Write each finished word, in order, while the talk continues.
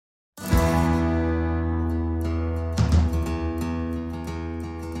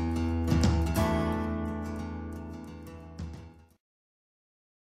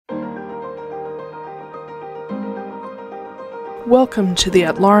Welcome to the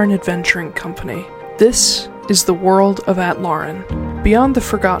Atlaran Adventuring Company. This is the world of Atlaran. Beyond the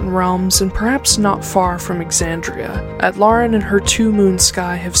Forgotten Realms, and perhaps not far from Exandria, Atlaran and her two-moon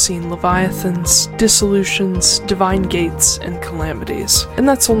sky have seen leviathans, dissolutions, divine gates, and calamities. And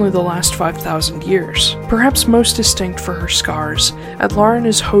that's only the last 5,000 years. Perhaps most distinct for her scars, Atlaran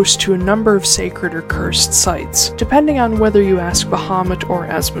is host to a number of sacred or cursed sites, depending on whether you ask Bahamut or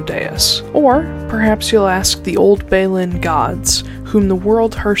Asmodeus. Or perhaps you'll ask the old Balin gods, whom the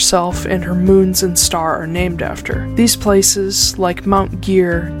world herself and her moons and star are named after. These places, like Mount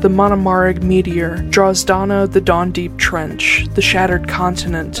Gear, the Monomarig Meteor, Drozdana, the Dawn Deep Trench, the Shattered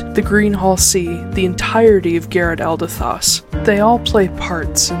Continent, the Greenhall Sea, the entirety of Garrett Eldathos, they all play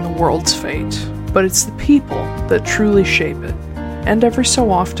parts in the world's fate. But it's the people that truly shape it. And every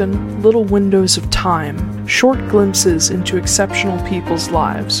so often, little windows of time, short glimpses into exceptional people's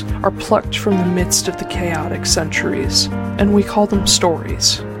lives, are plucked from the midst of the chaotic centuries, and we call them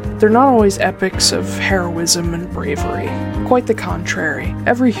stories. They're not always epics of heroism and bravery. Quite the contrary.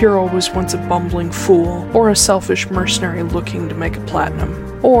 Every hero was once a bumbling fool, or a selfish mercenary looking to make a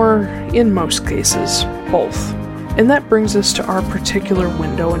platinum. Or, in most cases, both. And that brings us to our particular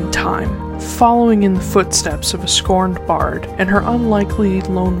window in time, following in the footsteps of a scorned bard and her unlikely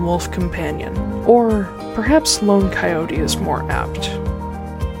lone wolf companion. Or perhaps lone coyote is more apt.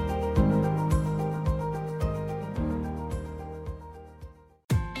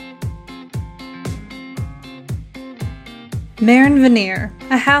 Maren Veneer,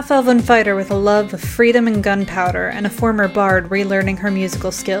 a half-elven fighter with a love of freedom and gunpowder, and a former bard relearning her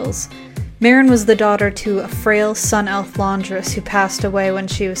musical skills. Maren was the daughter to a frail sun-elf laundress who passed away when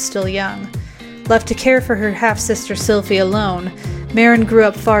she was still young. Left to care for her half-sister Sylphie alone, Maren grew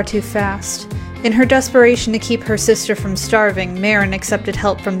up far too fast. In her desperation to keep her sister from starving, Maren accepted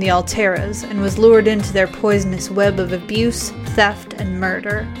help from the Alteras and was lured into their poisonous web of abuse, theft, and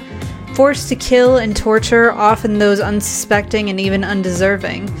murder. Forced to kill and torture often those unsuspecting and even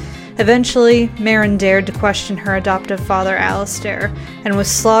undeserving. Eventually, Maren dared to question her adoptive father Alistair, and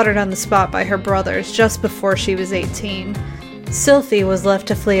was slaughtered on the spot by her brothers just before she was 18. Sylphie was left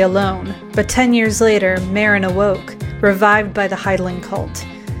to flee alone, but 10 years later, Maren awoke, revived by the Heidling cult.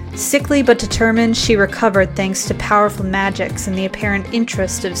 Sickly but determined, she recovered thanks to powerful magics and the apparent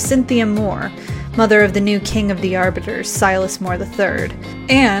interest of Cynthia Moore, mother of the new king of the Arbiters, Silas Moore III.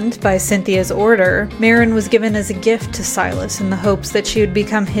 And, by Cynthia's order, Maren was given as a gift to Silas in the hopes that she would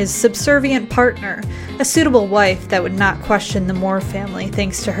become his subservient partner, a suitable wife that would not question the Moore family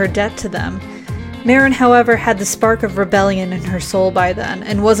thanks to her debt to them. Maren, however, had the spark of rebellion in her soul by then,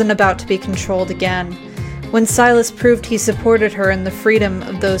 and wasn't about to be controlled again. When Silas proved he supported her in the freedom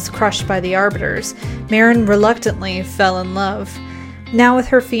of those crushed by the Arbiters, Maren reluctantly fell in love. Now with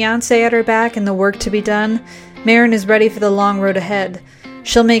her fiancé at her back and the work to be done, Maren is ready for the long road ahead.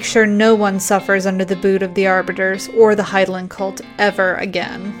 She'll make sure no one suffers under the boot of the Arbiters or the Heidling cult ever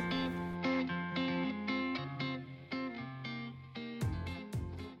again.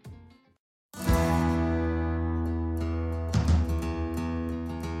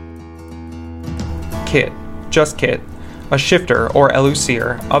 Kit, just Kit, a shifter, or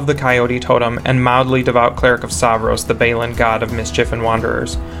Elusir, of the Coyote Totem and mildly devout cleric of Savros, the Balin god of mischief and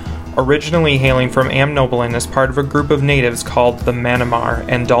wanderers. Originally hailing from Amnoblin as part of a group of natives called the Manamar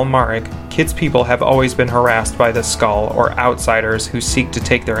and Dulmarig, Kit's people have always been harassed by the Skull, or outsiders who seek to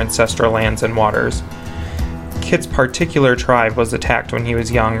take their ancestral lands and waters. Kit's particular tribe was attacked when he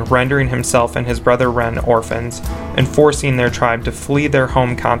was young, rendering himself and his brother Ren orphans, and forcing their tribe to flee their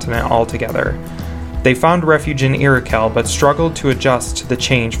home continent altogether. They found refuge in Iroquel, but struggled to adjust to the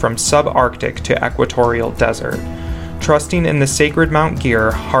change from subarctic to equatorial desert. Trusting in the sacred Mount Gear,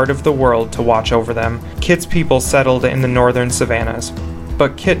 heart of the world, to watch over them, Kit's people settled in the northern savannas.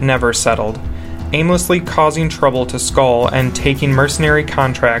 But Kit never settled, aimlessly causing trouble to Skull and taking mercenary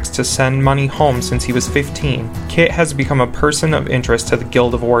contracts to send money home since he was 15. Kit has become a person of interest to the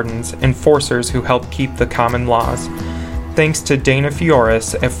Guild of Wardens, enforcers who help keep the common laws. Thanks to Dana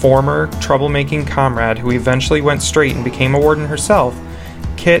Fioris, a former troublemaking comrade who eventually went straight and became a warden herself,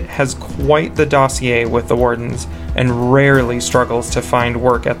 Kit has quite the dossier with the wardens, and rarely struggles to find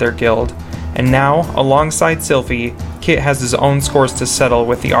work at their guild. And now, alongside Sylphie, Kit has his own scores to settle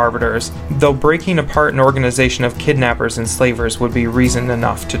with the Arbiters, though breaking apart an organization of kidnappers and slavers would be reason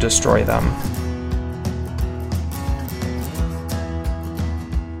enough to destroy them.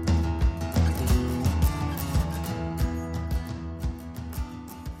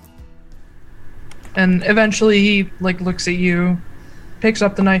 And eventually he, looks at you, picks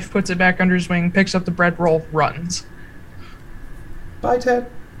up the knife, puts it back under his wing, picks up the bread roll, runs. Bye, Ted.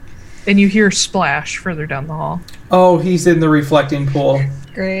 And you hear splash further down the hall. Oh, he's in the reflecting pool.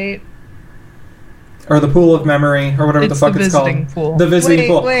 Great. Or the pool of memory, or whatever the fuck it's called. Pool. The visiting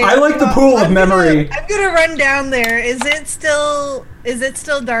pool. I like the pool of memory. I'm gonna run down there. Is it still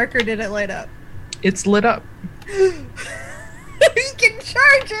dark, or did it light up? It's lit up. You can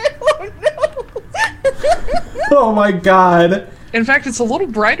charge it. Oh no. Oh my god. In fact, it's a little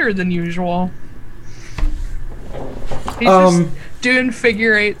brighter than usual. He's just doing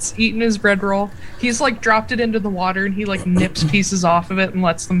figure eights, eating his bread roll. He's like dropped it into the water and he like nips pieces off of it and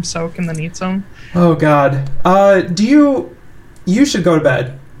lets them soak and then eats them. Oh god. You should go to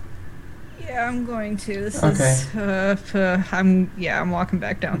bed. Yeah, I'm going to. This Okay. I'm walking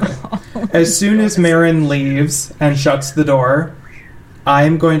back down the hall. As soon as Marin leaves and shuts the door,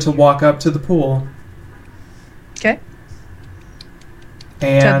 I'm going to walk up to the pool. Okay.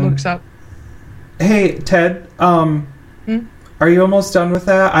 And Ted looks up. Hey, Ted, are you almost done with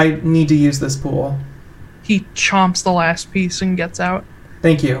that? I need to use this pool. He chomps the last piece and gets out.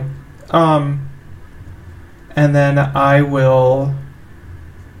 Thank you. And then I'll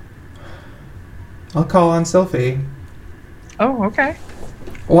call on Sylphie. Oh, okay.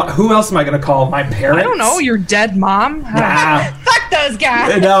 Who else am I going to call? My parents? I don't know. Your dead mom? Nah. Fuck those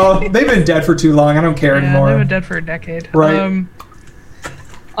guys. No, they've been dead for too long. I don't care anymore. They've been dead for a decade. Right.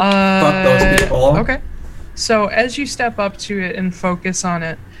 Fuck those people. Okay. So as you step up to it and focus on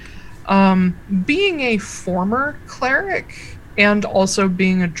it, being a former cleric and also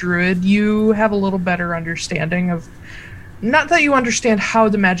being a druid, you have a little better understanding of, not that you understand how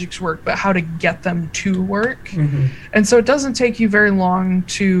the magics work, but how to get them to work. Mm-hmm. And so it doesn't take you very long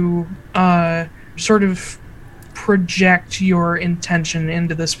to sort of project your intention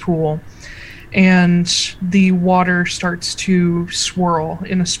into this pool. And the water starts to swirl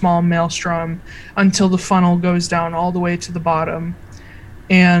in a small maelstrom until the funnel goes down all the way to the bottom.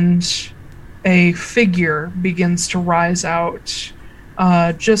 And a figure begins to rise out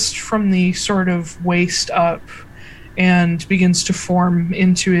just from the sort of waist up and begins to form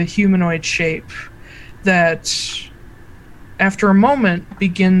into a humanoid shape that, after a moment,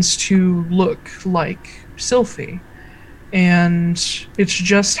 begins to look like Sylphie. And it's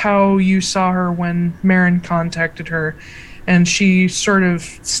just how you saw her when Marin contacted her. And she sort of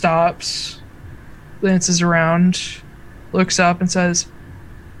stops, glances around, looks up and says,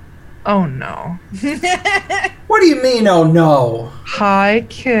 "Oh no." What do you mean, oh no? Hi,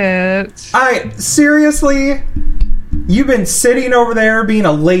 Kit. Seriously? You've been sitting over there being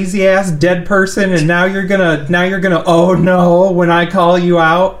a lazy ass dead person and now you're gonna oh no when I call you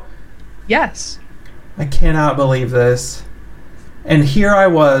out? Yes. I cannot believe this. And here I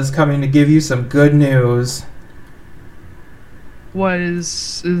was coming to give you some good news. What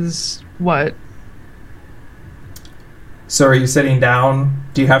is what? So are you sitting down?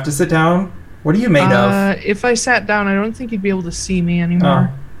 Do you have to sit down? What are you made of? If I sat down, I don't think you'd be able to see me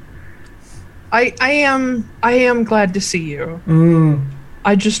anymore. Oh. I am glad to see you.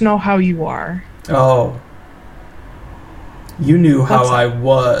 I just know how you are. Oh. You knew how I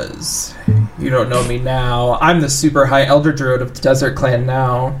was. You don't know me now. I'm the super high elder druid of the Desert Clan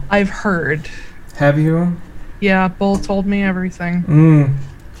now. I've heard. Have you? Yeah, Bull told me everything.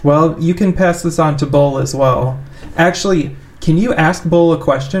 Well, you can pass this on to Bull as well. Actually, can you ask Bull a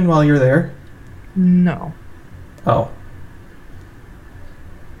question while you're there? No. Oh.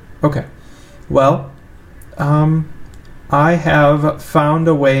 Okay. Well, I have found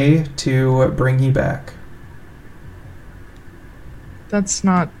a way to bring you back. That's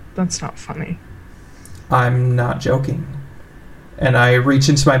not funny. I'm not joking. And I reach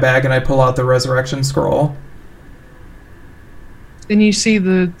into my bag and I pull out the resurrection scroll. And you see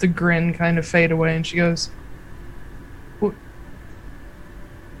the grin kind of fade away and she goes, "What?"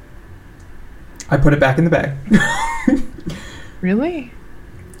 I put it back in the bag. Really?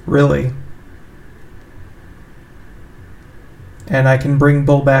 Really. And I can bring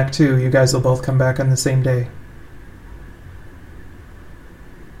Bull back too. You guys will both come back on the same day.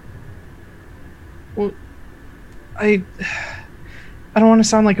 Well, I don't want to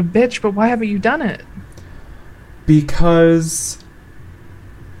sound like a bitch, but why haven't you done it? Because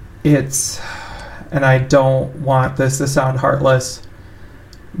it's... And I don't want this to sound heartless,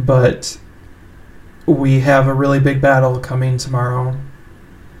 but we have a really big battle coming tomorrow.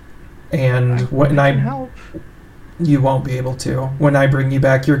 And when I can help. You won't be able to. When I bring you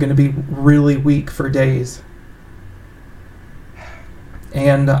back, you're going to be really weak for days.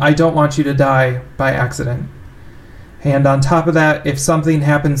 And I don't want you to die by accident. And on top of that, if something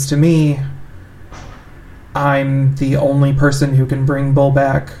happens to me, I'm the only person who can bring Bull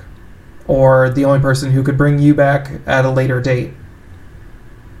back, or the only person who could bring you back at a later date.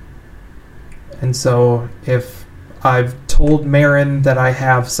 And so if I've told Marin that I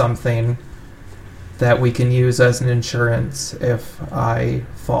have something that we can use as an insurance if I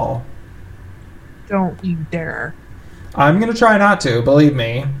fall. Don't you dare. I'm going to try not to, believe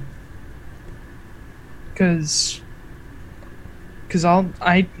me. Because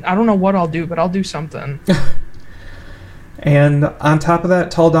I don't know what I'll do, but I'll do something. And on top of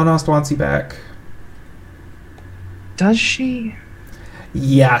that, Tal Danost wants you back. Does she?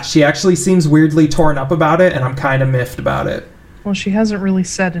 Yeah, she actually seems weirdly torn up about it, and I'm kind of miffed about it. Well, she hasn't really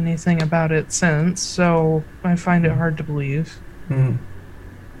said anything about it since, so I find it hard to believe. Mm.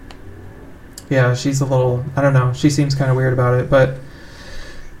 Yeah, she's a little... I don't know. She seems kind of weird about it, but...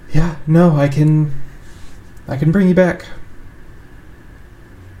 Yeah, no, I can bring you back.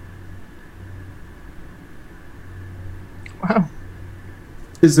 Wow.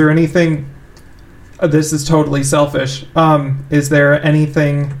 Is there anything... this is totally selfish. Is there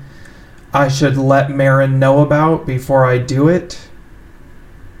anything I should let Marin know about before I do it?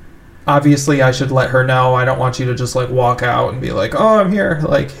 Obviously, I should let her know. I don't want you to just, like, walk out and be like, oh, I'm here.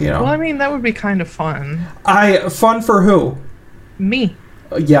 Like, you know. Well, I mean, that would be kind of fun. Fun for who? Me.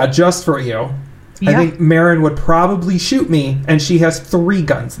 Yeah, just for you. Yeah. I think Marin would probably shoot me, and she has 3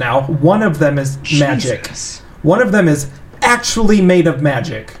 guns now. One of them is magic. Jesus. One of them is actually made of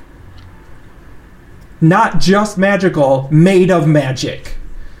magic. Not just magical, made of magic.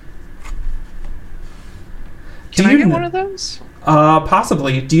 Can I get one of those?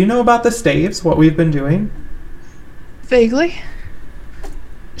 Possibly. Do you know about the staves, what we've been doing? Vaguely.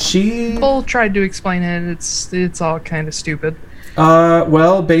 She... Bull tried to explain it. It's all kind of stupid.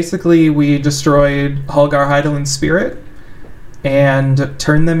 Well, basically we destroyed Hulgar Heidelin's spirit and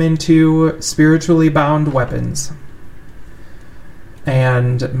turned them into spiritually bound weapons.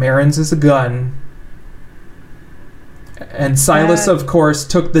 And Marin's is a gun. And Silas, of course,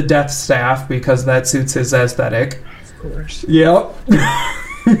 took the death staff because that suits his aesthetic. Of course. Yep.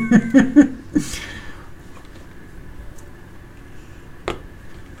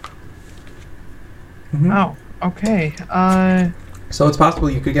 Oh, okay. So it's possible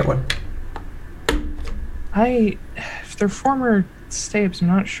you could get one. If they're former staves, I'm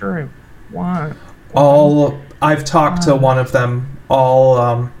not sure I want. I've talked to one of them.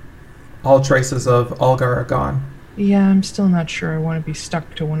 All traces of Ulgar are gone. Yeah, I'm still not sure I want to be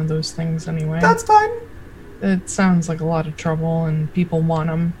stuck to one of those things anyway. That's fine. It sounds like a lot of trouble, and people want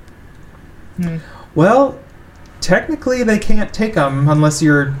them. Well, technically they can't take them unless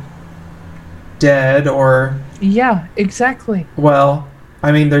you're dead or... Yeah, exactly. Well,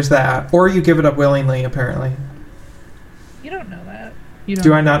 I mean, there's that. Or you give it up willingly, apparently. You don't know that. You don't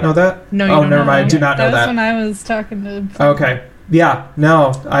Do I not know that? No, you Oh, don't never know mind. I that. do not know That's that. when I was talking to... Okay. Yeah,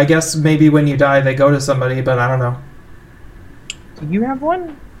 no. I guess maybe when you die they go to somebody, but I don't know. Do you have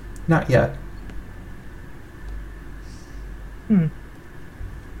one? Not yet.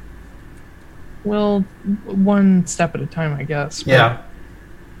 Well, one step at a time, I guess. But- Yeah.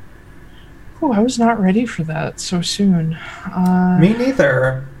 Oh, I was not ready for that so soon. Me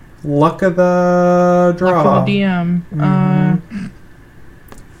neither. Luck of the draw. Luck of the DM.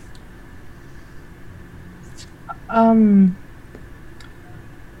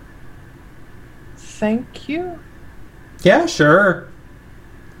 Thank you. Yeah, sure.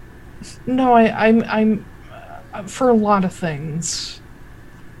 No, I'm for a lot of things.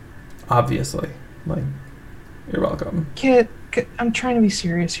 Obviously. Like, you're welcome. Kit, I'm trying to be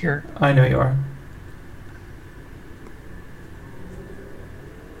serious here. I know you are.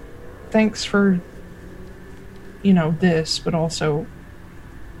 Thanks for, this, but also,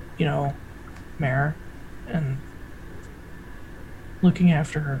 Mare, and looking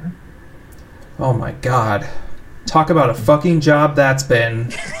after her. Oh my god. Talk about a fucking job that's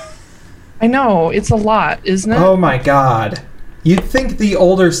been. I know, it's a lot, isn't it? Oh my god. You'd think the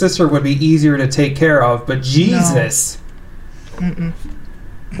older sister would be easier to take care of, but Jesus. Mm-mm.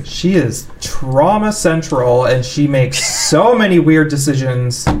 She is trauma central and she makes so many weird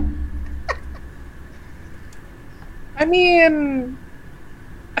decisions. I mean,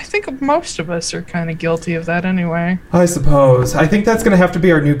 I think most of us are kind of guilty of that anyway. I suppose. I think that's going to have to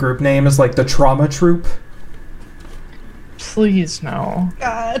be our new group name, is like the Trauma Troop. Please, no.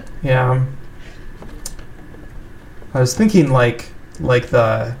 God. Yeah. I was thinking like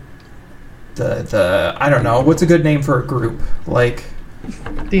the I don't know, what's a good name for a group? Like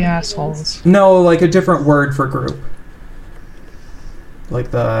The assholes. no, like a different word for group.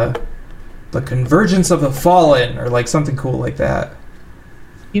 Like the Convergence of the Fallen or like something cool like that.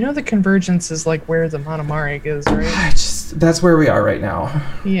 The convergence is like where the Monomarig is, right? That's where we are right now.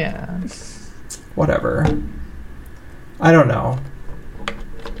 Yeah. Whatever. I don't know.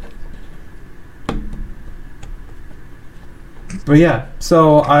 But yeah,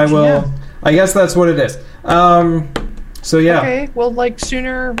 so I will. Yeah. I guess that's what it is. So yeah. Okay, well, like,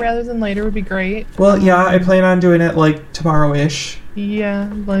 sooner rather than later would be great. Well, yeah, I plan on doing it like tomorrow-ish.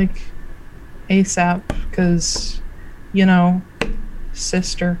 Yeah, like, ASAP, because, you know,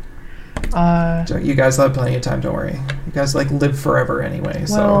 sister. So you guys have plenty of time. Don't worry. You guys like live forever anyway.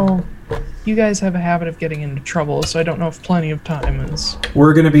 So Well, you guys have a habit of getting into trouble, so I don't know if plenty of time is.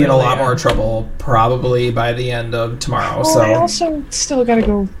 we're gonna be in a Really, lot yeah. more trouble probably by the end of tomorrow. Well, I So. also still gotta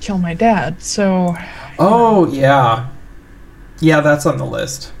go kill my dad, so Oh yeah. Yeah, that's on the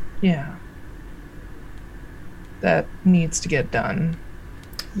list. yeah. That needs to get done.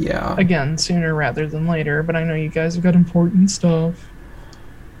 Yeah. Again, sooner rather than later, but I know you guys have got important stuff.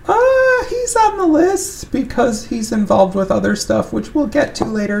 He's on the list because he's involved with other stuff, which we'll get to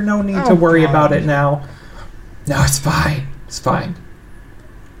later. No need to Oh, worry God. about it now. No, it's fine. It's fine.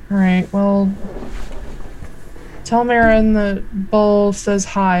 Alright, well, tell Marin that Bull says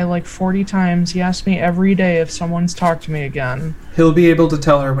hi like 40 times. He asks me every day if someone's talked to me again. He'll be able to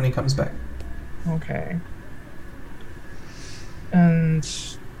tell her when he comes back. Okay. And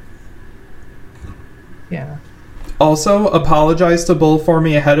yeah. Also, apologize to Bull for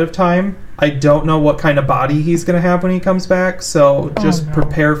me ahead of time. I don't know what kind of body he's going to have when he comes back, so just no.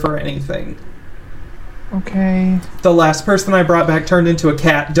 prepare for anything. Okay. The last person I brought back turned into a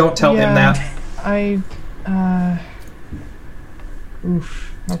cat. Don't tell him Yeah. that.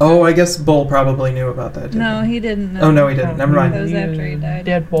 Oof. Okay. Oh, I guess Bull probably knew about that, didn't No, he? he didn't know. Oh, no, he didn't. Never mind. That was after he died.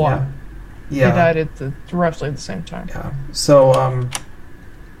 Dead boy. Yeah. He Yeah. died at roughly the same time. Yeah. So,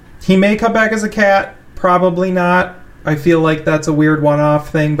 he may come back as a cat. Probably not. I feel like that's a weird one-off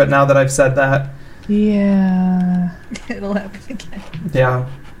thing, but now that I've said that, Yeah. It'll happen again. yeah.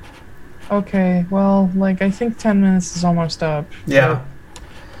 Okay. Well, like, I think 10 minutes is almost up. Yeah.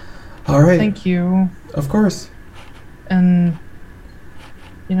 All right. Thank you. Of course. And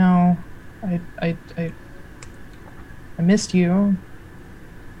you know, I missed you.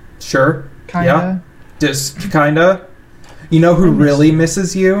 Sure. Kinda. Yeah. Just kinda. You know who I miss really you.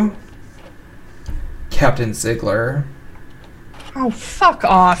 misses you? Captain Ziegler. Oh, fuck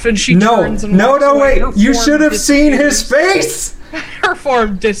off! And she No, turns and no, walks no, away. wait! Her You form should have seen his disappears. face! Her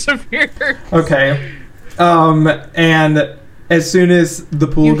form disappears. Okay. And as soon as the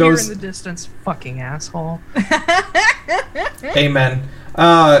pool You goes... hear in the distance, fucking asshole. Amen.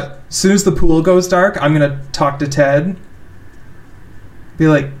 As soon as the pool goes dark, I'm gonna talk to Ted. Be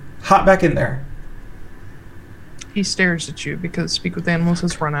like, hop back in there. He stares at you because Speak with Animals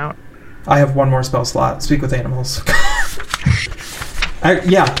has run out. I have one more spell slot. Speak with animals.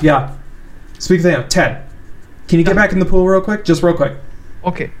 Yeah. Speak with animals. Ted, can you get back in the pool real quick? Just real quick.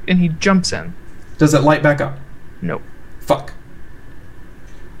 Okay, and he jumps in. Does it light back up? Nope. Fuck.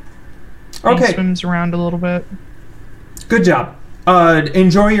 He Okay, swims around a little bit. good job.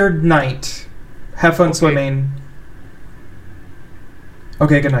 Enjoy your night. Have fun Okay. swimming.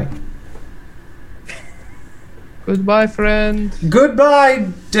 Okay, good night. Goodbye, friend. Goodbye,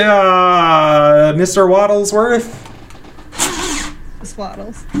 Mr. Waddlesworth. Just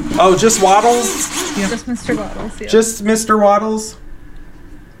Waddles. Oh, just Waddles? Just Mr. Waddles, yeah. Just Mr. Waddles?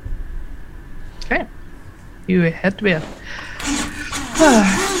 Okay. You head to bed.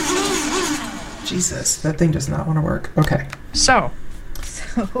 Jesus, that thing does not want to work. Okay. So,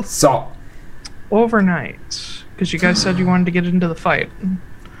 So, overnight, because you guys said you wanted to get into the fight.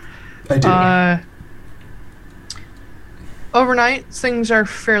 I do. Overnight, things are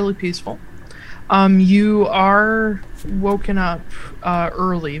fairly peaceful. You are woken up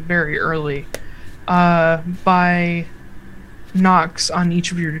early, very early, by knocks on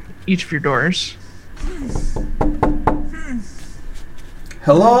each of your doors.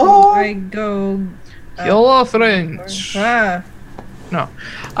 Hello? I go. Hello, friends. Ah. No.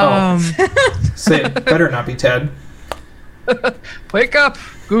 Oh. Say it better not be Ted. Wake up,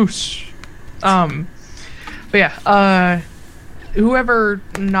 goose. But yeah, whoever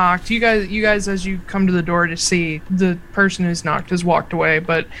knocked, you guys as you come to the door to see, the person who's knocked has walked away,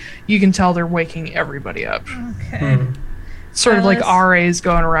 but you can tell they're waking everybody up. Okay. Sort of like Alice. RAs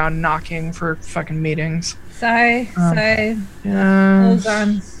going around knocking for fucking meetings. Sigh. Yeah. Clothes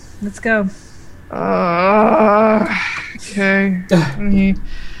on. Let's go. Okay. And he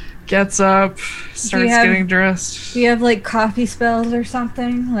gets up, starts have- getting dressed. Do you have like coffee spells or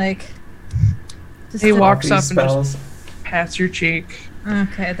something? Like. Just He to- walks up These and just spells. pats your cheek.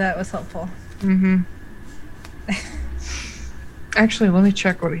 Okay, that was helpful. Mm-hmm. Actually, let me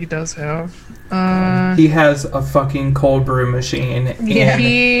check what he does have. He has a fucking cold brew machine.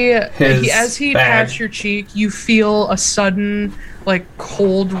 Yeah. As he pats your cheek, you feel a sudden, like,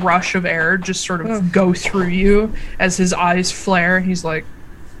 cold rush of air just sort of go through you as his eyes flare. He's like,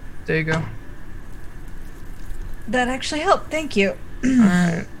 there you go. That actually helped. Thank you.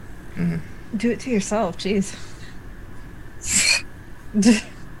 Alright. Do it to yourself, jeez.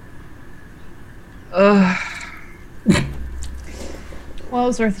 Well, it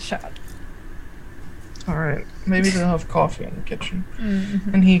was worth a shot. Alright. Maybe they'll have coffee in the kitchen.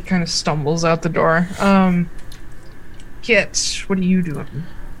 And he kind of stumbles out the door. Kit, what are you doing?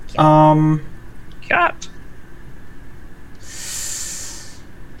 Cat.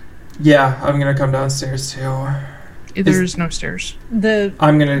 Yeah, I'm gonna come downstairs too. There's no stairs.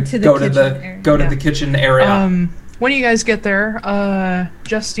 I'm gonna go to the kitchen area. When you guys get there,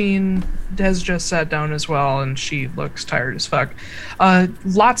 Justine has just sat down as well, and she looks tired as fuck.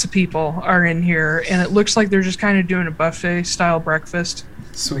 Lots of people are in here, and it looks like they're just kind of doing a buffet-style breakfast.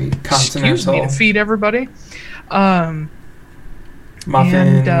 Sweet continental. Excuse me, to feed everybody. Muffins.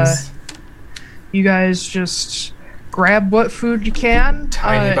 And you guys just grab what food you can.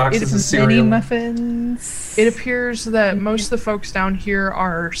 Tiny boxes of cereal. Mini muffins. It appears that most of the folks down here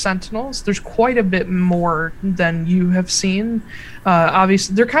are sentinels. There's quite a bit more than you have seen.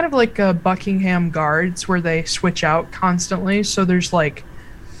 Obviously, they're kind of like Buckingham guards where they switch out constantly. So there's 8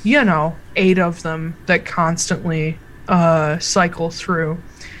 of them that constantly cycle through.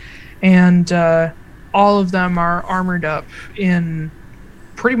 And all of them are armored up in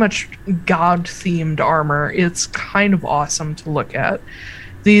pretty much god-themed armor. It's kind of awesome to look at.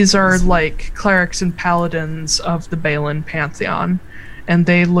 These are like clerics and paladins of the Balin pantheon, and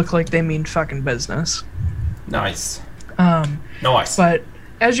they look like they mean fucking business. Nice. Nice. But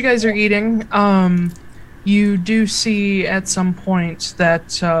as you guys are eating, you do see at some point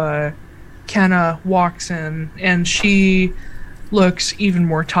that Kenna walks in, and she looks even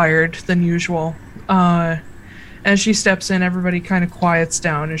more tired than usual. As she steps in, everybody kind of quiets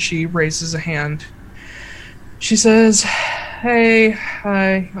down as she raises a hand. She says, "Hey,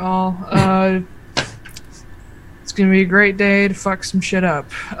 hi, all. It's gonna be a great day to fuck some shit up."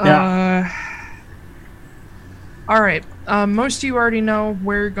 Yeah. Alright, most of you already know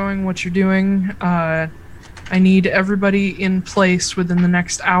where you're going, what you're doing. I need everybody in place within the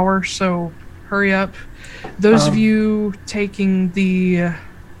next hour, so hurry up. Those of you taking the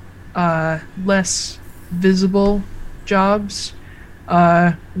less visible jobs,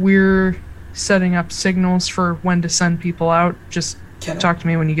 we're setting up signals for when to send people out. Just talk to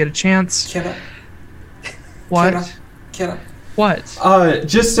me when you get a chance. What? What?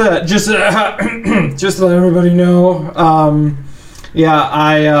 Just to let everybody know,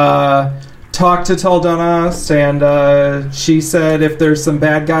 I talked to Teldonas, and she said if there's some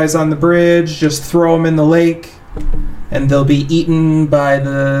bad guys on the bridge, just throw them in the lake, and they'll be eaten by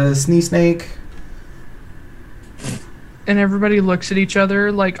the snake. And everybody looks at each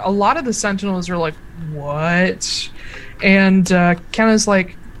other. Like, a lot of the sentinels are like, what? And Kenna's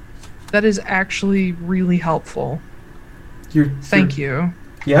like, that is actually really helpful. Thank you.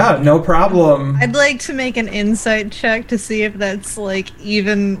 Yeah, no problem. I'd like to make an insight check to see if that's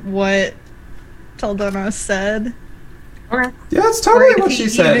even what Teldonos said. Okay. Yeah, that's totally what she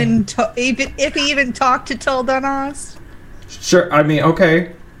said. If he even talked to Teldonos. Sure, I mean,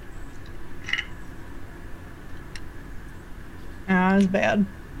 okay. That was bad.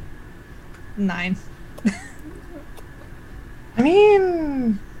 9. I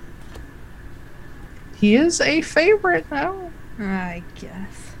mean, he is a favorite now. I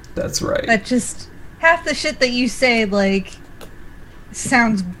guess. That's right. That just half the shit that you say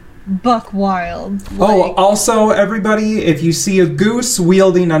sounds buck wild. Also, everybody, if you see a goose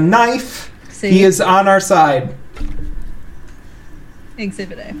wielding a knife, he is on our side.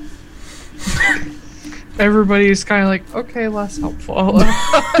 Exhibit A. Everybody's kind of like, okay, less helpful.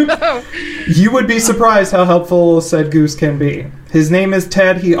 You would be surprised how helpful said goose can be. His name is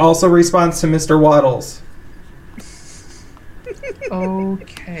Ted. He also responds to Mr. Waddles.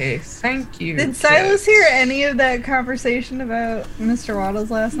 Okay, thank you. Did Silas hear any of that conversation about Mr. Waddles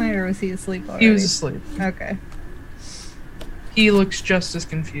last night, or was he asleep already? He was asleep. Okay. He looks just as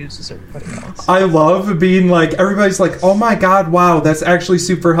confused as everybody else. I love being like, everybody's like, oh my god, wow, that's actually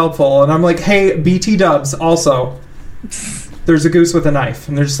super helpful. And I'm like, hey, BT dubs, also. There's a goose with a knife.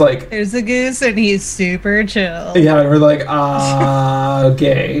 And they're just like... There's a goose and he's super chill. Yeah, and we're like,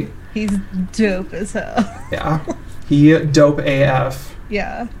 okay. He's dope as hell. Yeah. He dope AF.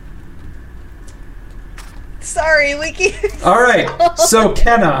 Yeah. Sorry, Wiki. Alright, so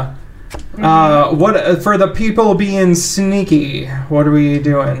Kenna, What for the people being sneaky? What are we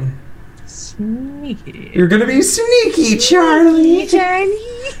doing? Sneaky. You're gonna be sneaky, Charlie.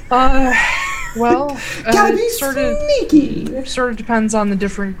 Well, Gotta be sort sneaky. of depends on the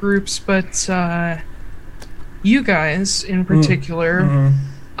different groups, but you guys in particular,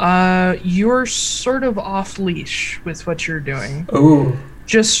 you're sort of off leash with what you're doing. Ooh.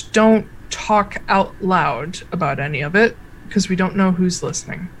 Just don't talk out loud about any of it, because we don't know who's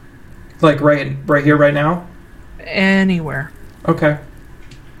listening. Like right here, right now? Anywhere. Okay.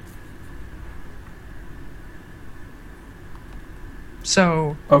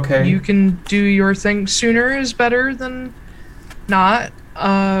 So Okay. you can do your thing. Sooner is better than not,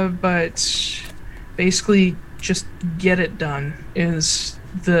 but basically just get it done is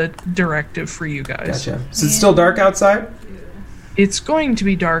the directive for you guys. Gotcha. Is it still dark outside? It's going to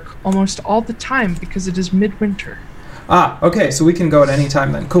be dark almost all the time because it is midwinter. Ah, okay, so we can go at any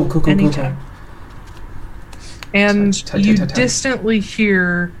time then. Cool. Anytime. And Tight. you distantly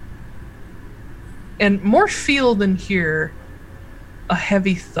hear, and more feel than hear, a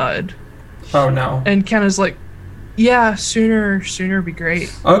heavy thud. Oh no. And Kenna's like, yeah, sooner be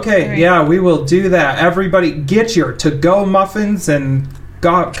great. Okay, Right. yeah, we will do that. Everybody get your to-go muffins and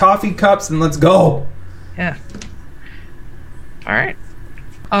coffee cups and let's go. Yeah. All right.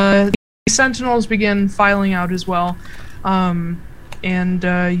 The sentinels begin filing out as well. And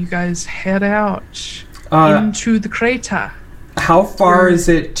you guys head out into the crater. How far is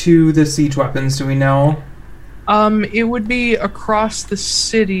it to the siege weapons, do we know? It would be across the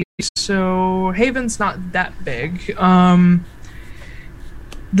city, so Haven's not that big.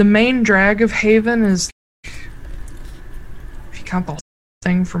 The main drag of Haven is, if you count the whole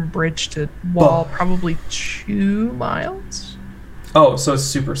thing from bridge to wall, probably 2 miles. Oh, so it's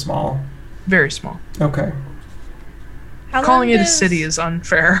super small. Very small. Okay. How Calling long it a does- city is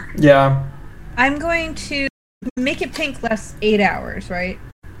unfair. Yeah. I'm going to make it pink lasts 8 hours, right?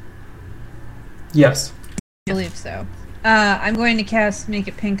 Yes. I believe so. I'm going to cast Make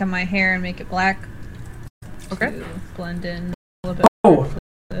It Pink on my hair and make it black. Okay. To blend in a little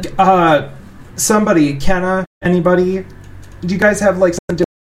bit. Oh, somebody, Kenna, anybody, do you guys have like some different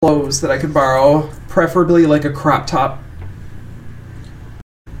clothes that I could borrow? Preferably like a crop top.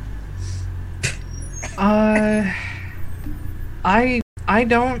 I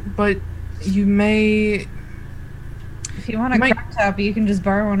don't, but you may. If you want a Might- crop top, you can just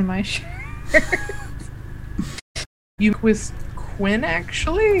borrow one of my shirts. You with Quinn,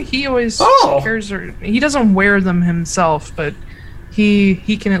 actually? He always Oh! cares, or he doesn't wear them himself, but he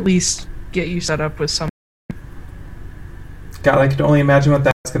can at least get you set up with some. God, I could only imagine what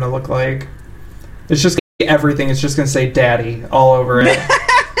that's gonna look like. It's just gonna be everything. It's just gonna say "Daddy" all over it.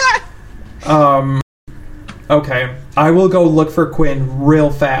 Okay. I will go look for Quinn real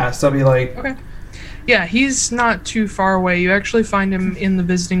fast. I'll be like, Okay. Yeah, he's not too far away. You actually find him in the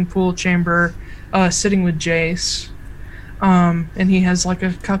visiting pool chamber, sitting with Jace. And he has like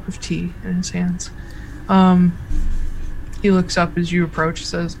a cup of tea in his hands. He looks up as you approach and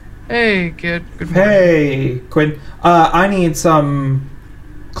says, "Hey, kid. Good morning." "Hey, Quinn. I need some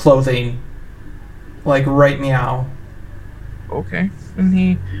clothing. Like right meow." Okay. And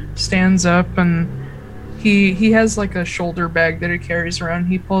he stands up and he has like a shoulder bag that he carries around.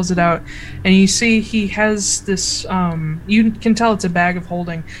 He pulls it out and you see he has this you can tell it's a bag of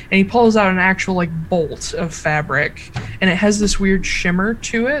holding, and he pulls out an actual like bolt of fabric, and it has this weird shimmer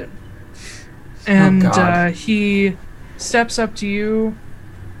to it. And God. he steps up to you,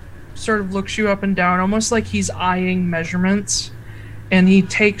 sort of looks you up and down, almost like he's eyeing measurements, and he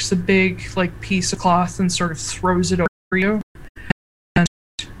takes a big like piece of cloth and sort of throws it over you.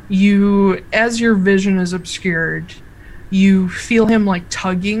 You, as your vision is obscured, you feel him like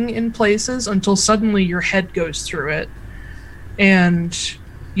tugging in places until suddenly your head goes through it. And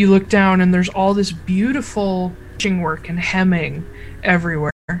you look down and there's all this beautiful stitching work and hemming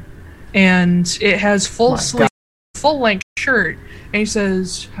everywhere. And it has full My sleeve, full length shirt. And he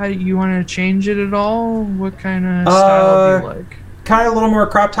says, "How you want to change it at all? What kind of style do you like?" Kind of a little more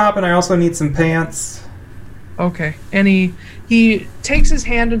crop top, and I also need some pants. Okay. And he takes his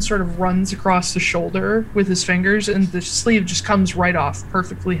hand and sort of runs across the shoulder with his fingers, and the sleeve just comes right off,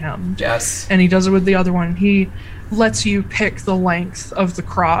 perfectly hemmed. Yes. And he does it with the other one. He lets you pick the length of the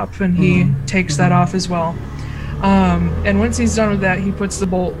crop, and he takes that off as well. And once he's done with that, he puts the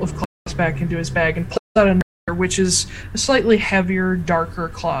bolt of cloth back into his bag and pulls out another, which is a slightly heavier, darker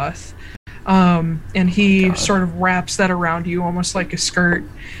cloth. And he sort of wraps that around you almost like a skirt.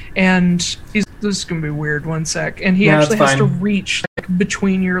 And this is going to be weird, one sec. And he No, actually it's has to fine. reach like,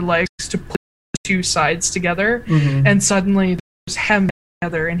 between your legs to pull the two sides together. Mhm. And suddenly there's hem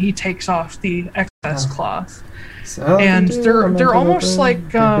together, and he takes off the excess cloth. So And they're almost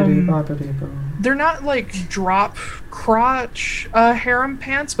like they're not like drop crotch harem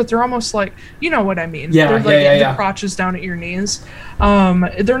pants, but they're almost like, you know what I mean. Yeah, they're like yeah. the crotches down at your knees.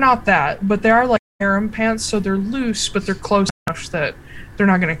 They're not that, but they are like harem pants, so they're loose, but they're close enough that they're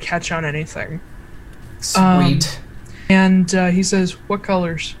not going to catch on anything. Sweet. And he says, "What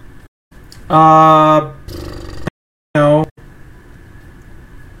colors?" No.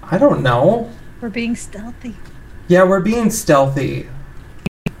 I don't know. We're being stealthy. Yeah, we're being stealthy.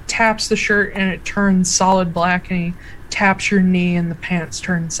 Taps the shirt and it turns solid black, and he taps your knee and the pants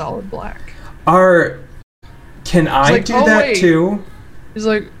turn solid black. Can I like, do "Oh, that wait." too? He's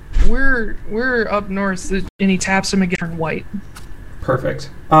like, we're up north, and he taps him again, turn white. Perfect.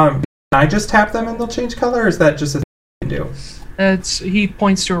 Can I just tap them and they'll change color, or is that just a thing you can do? He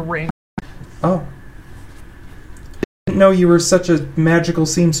points to a ring. Oh. Didn't know you were such a magical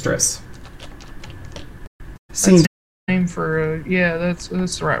seamstress. Name for that's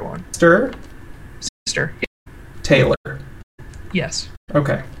the right one. Seamster? Sister. Taylor. Yes.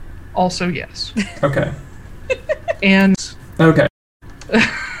 Okay. Also yes. Okay. And Okay.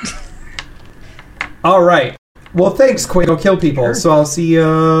 All right. Well, thanks, Quake. I'll kill people, Sure. so I'll see you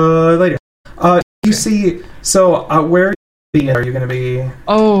later. You see, so where are you going to be?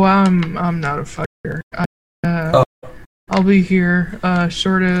 oh, I'm not a fighter. I'll be here,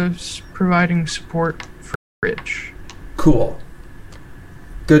 sort of providing support for Rich. Cool.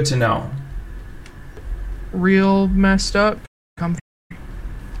 Good to know. Real messed up. Come.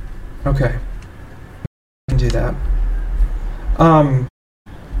 Okay. I can do that.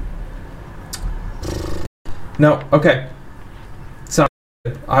 No, okay. Sounds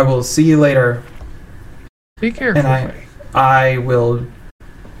good. I will see you later. Be careful. And I will...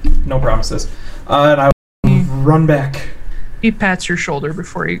 No promises. And I will run back. He pats your shoulder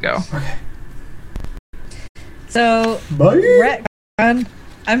before you go. Okay. So, Bye. retcon.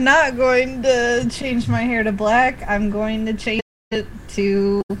 I'm not going to change my hair to black. I'm going to change it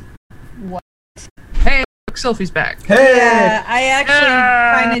to what? Hey, look, Sylphie's back. Hey! Yeah, I actually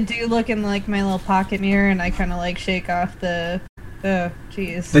Ah. kind of do look in like my little pocket mirror, and I kind of like shake off the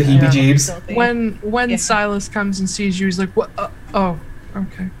jeez. The heebie-jeebs. Filthy. When Yeah. Silas comes and sees you, he's like, "What? Oh,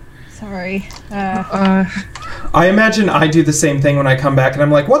 okay." Sorry. I imagine I do the same thing when I come back and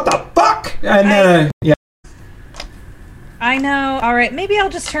I'm like, what the fuck? And then, yeah. I know. All right, maybe I'll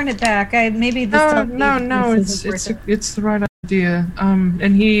just turn it back. Maybe this. No. It's the right idea.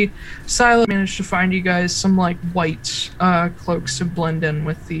 And Silas managed to find you guys some like white cloaks to blend in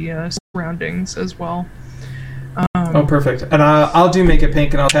with the surroundings as well. Oh, perfect. And I'll do make it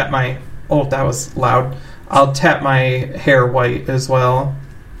pink and I'll tap my... Oh, that was loud. I'll tap my hair white as well.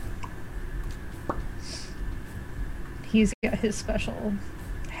 He's got his special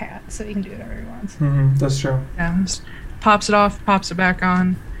hat, so he can do whatever he wants. Mm-hmm, that's true. Yeah, just pops it off, pops it back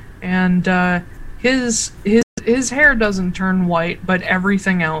on, and his hair doesn't turn white, but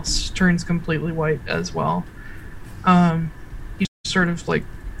everything else turns completely white as well. He sort of like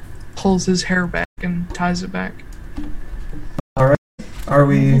pulls his hair back and ties it back. Are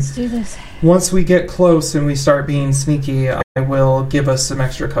we... Let's do this. Once we get close and we start being sneaky, I will give us some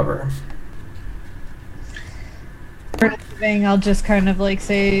extra cover. I'll just kind of like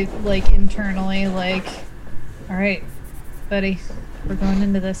say, like internally, like, all right, buddy, we're going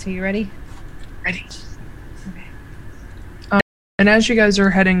into this. Are you ready? Ready. Okay. And as you guys are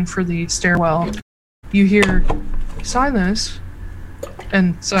heading for the stairwell, you hear Silas,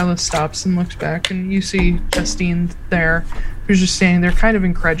 and Silas stops and looks back, and you see Justine there, who's just standing there, kind of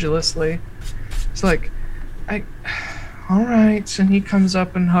incredulously. It's like, all right, and he comes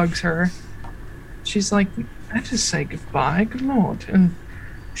up and hugs her. She's like, I just say goodbye, good lord. And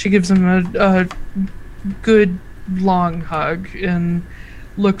she gives him a good long hug and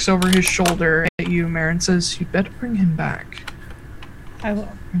looks over his shoulder at you, Mare, and says, "You'd better bring him back." I will.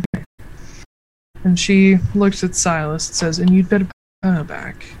 Okay. And she looks at Silas and says, "And you'd better bring her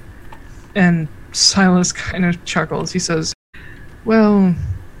back." And Silas kind of chuckles. He says, "Well,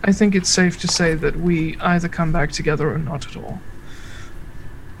 I think it's safe to say that we either come back together or not at all."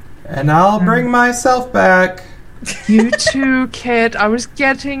 And I'll bring myself back. You too, Kit. I was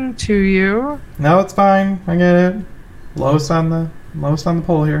getting to you. No, it's fine. I get it. Lowest on the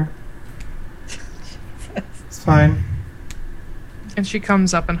pole here. It's fine. And she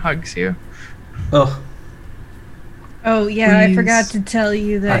comes up and hugs you. Ugh. Oh yeah, I Please. forgot to tell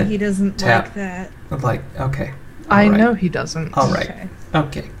you that I he doesn't tap. like that. Like, okay. I All right. know he doesn't. All right. Okay.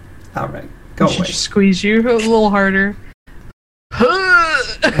 Okay. All right. Go She away. just squeeze you a little harder.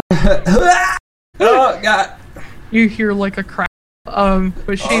 Oh, God. You hear like a crack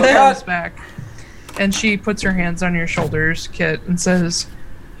But she comes back, and she puts her hands on your shoulders, Kit, and says,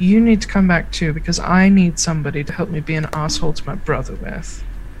 "You need to come back too, because I need somebody to help me be an asshole to my brother with."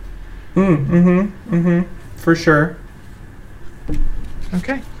 For sure.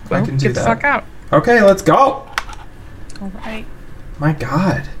 Okay, well, I can do get the that. fuck out. Okay, let's go. All right. My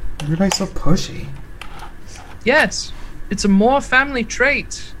God, everybody's so pushy. Yes, it's a more family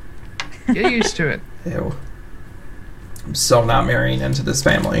trait. Get used to it. Ew. I'm so not marrying into this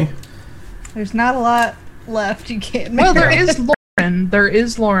family. There's not a lot left. You can't. Well, there is Lauren. There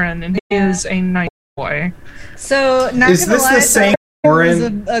is Lauren, and he is a nice boy. So, not Is gonna this lie, the same I thought he was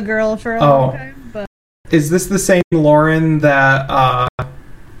Lauren? a girl for a Oh. long time, but Is this the same Lauren that,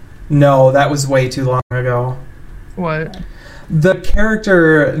 no, that was way too long ago. What? The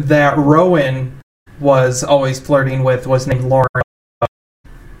character that Rowan was always flirting with was named Lauren.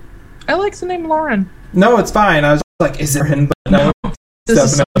 I like the name Lauren. No, it's fine. I was like, is it him? But no, it's This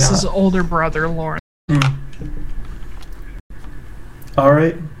is definitely his older brother, Lauren. not. All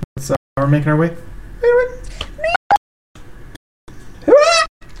right, so we're making our way.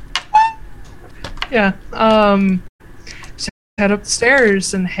 Yeah. So head up the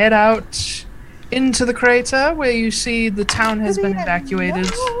stairs and head out into the crater where you see the town has been evacuated.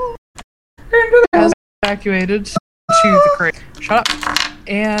 Has evacuated to the crater. Shut up.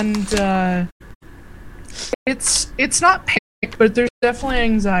 And it's not panic, but there's definitely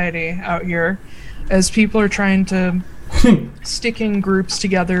anxiety out here as people are trying to stick in groups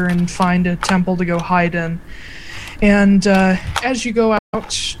together and find a temple to go hide in. And as you go out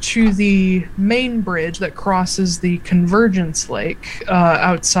to the main bridge that crosses the Convergence Lake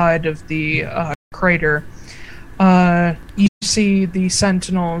outside of the crater, you see the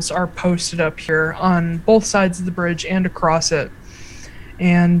sentinels are posted up here on both sides of the bridge and across it.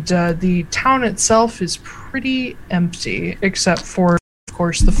 And the town itself is pretty empty, except for, of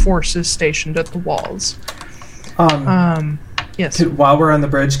course, the forces stationed at the walls. Yes. While we're on the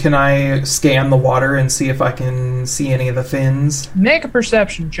bridge, can I scan the water and see if I can see any of the fins? Make a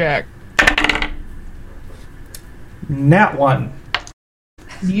perception check. Nat 1.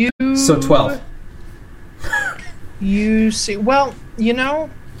 So 12. You see, well, you know,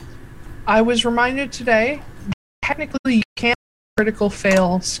 I was reminded today, technically you can't critical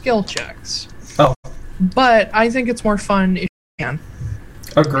fail skill checks. Oh. But I think it's more fun if you can.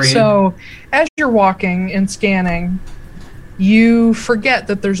 Agreed. So, as you're walking and scanning, you forget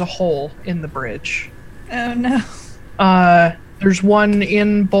that there's a hole in the bridge. oh no. There's one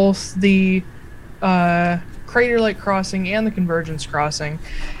in both the Crater Lake Crossing and the Convergence Crossing.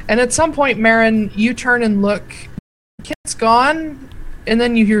 And at some point, Marin, you turn and look. Kit's gone, and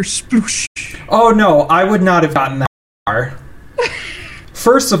then you hear sploosh. Oh no, I would not have gotten that far.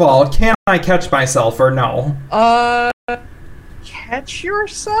 First of all, can I catch myself or no? Catch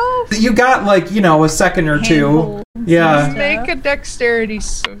yourself? You got like, a second or two. Handholds and Yeah. stuff. Make a dexterity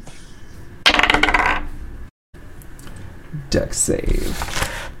save. Dex save.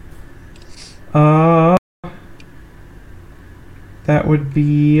 That would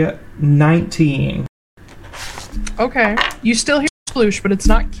be 19. Okay. You still hear sploosh, but it's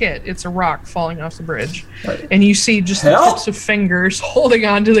not Kit. It's a rock falling off the bridge. Right. And you see just the Help! tips of fingers holding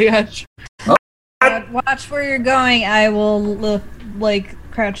onto the edge. Watch where you're going. I will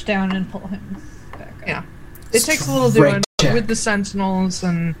crouch down and pull him back up. Yeah. It takes a little Straight doing check. with the sentinels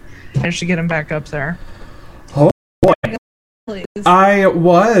and manage to get him back up there. Please. I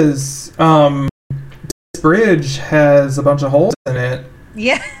was, this bridge has a bunch of holes in it.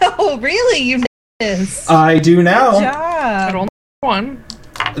 Yeah. Oh, really? You know this. I do Good now. But job. only one.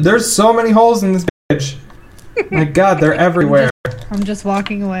 There's so many holes in this bridge. My God, they're everywhere. I'm just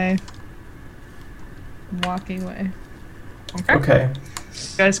walking away. Walking away. Okay. Okay.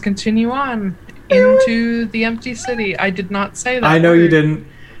 You guys continue on into the empty city. I did not say that. I know you word.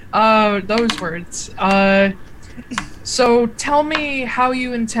 didn't. Those words. So tell me how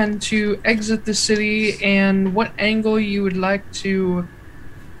you intend to exit the city and what angle you would like to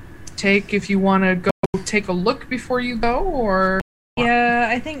take, if you want to go take a look before you go, or... Yeah,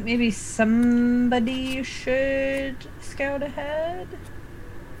 I think maybe somebody should scout ahead.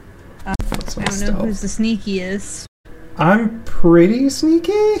 What's my I don't know stealth? who's the sneakiest. I'm pretty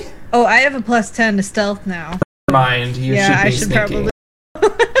sneaky. Oh, I have a +10 to stealth now. Mind, you Yeah, should I be should sneaky. probably-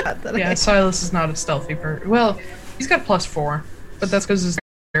 Not that Yeah, I- Silas is not a stealthy person. Well, he's got +4, but that's because his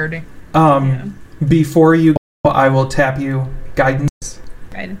dexterity. Before you go, I will tap you. Guidance.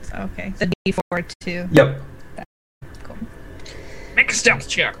 Guidance. Okay. The D4 too. Yep. Make a stealth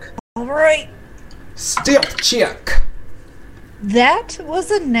check. All right. Stealth check. That was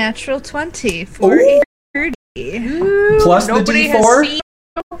a natural 20 for Ooh. a Ooh, Plus the Nobody has D4. seen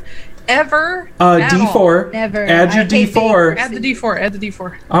you ever. at all. D4. Never. Add your I hate D4. Add the D4. Add the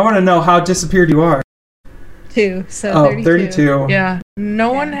D4. I want to know how disappeared you are. 2, so Oh, 32. 32. Yeah.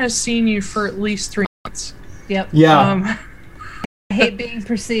 No one Yeah. has seen you for at least 3 months. Yep. Yeah. I hate being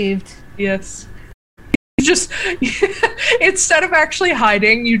perceived. Yes. You just instead of actually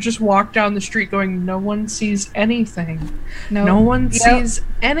hiding, you just walk down the street going, "No one sees anything. Nope. No one Yep. sees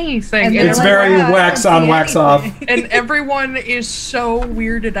anything." And And, It's like, very wow, I wax don't on, see wax off. anything. and everyone is so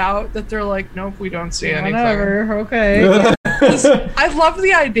weirded out that they're like, "Nope, we don't see anything." Whatever. Okay. I love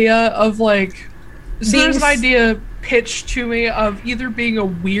the idea of like, so Being there's an s- idea pitched to me of either being a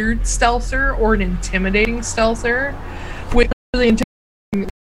weird stealther or an intimidating stealther. Which really intimidating,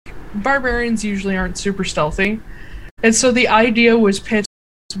 barbarians usually aren't super stealthy, and so the idea was pitched: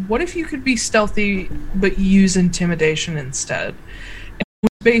 what if you could be stealthy but use intimidation instead?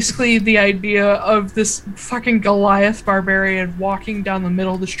 Basically the idea of this fucking Goliath barbarian walking down the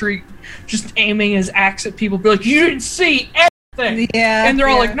middle of the street, just aiming his axe at people, be like, "You didn't see anything!" Yeah. And they're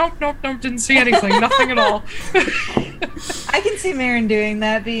all yeah. like, "Nope, nope, nope, didn't see anything, nothing at all." I can see Marin doing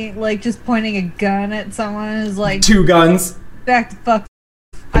that, being like just pointing a gun at someone who's like, 2 guns. back the fuck.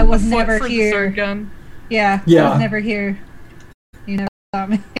 I was Foot never for the here. third gun. Yeah. I Yeah. was never here. You never saw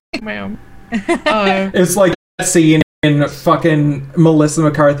me. Ma'am. It's like that scene in fucking Melissa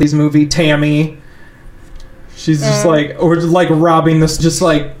McCarthy's movie Tammy. She's just like, or just like robbing this, just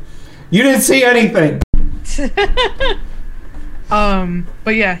like, you didn't see anything.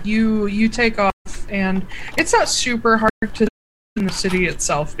 But yeah, you take off, and it's not super hard to in the city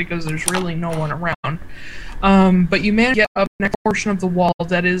itself because there's really no one around. But you manage to get up the next portion of the wall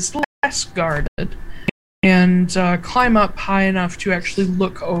that is less guarded, and climb up high enough to actually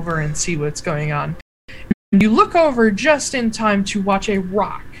look over and see what's going on. And you look over just in time to watch a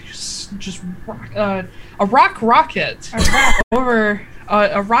rock, a rock rocket over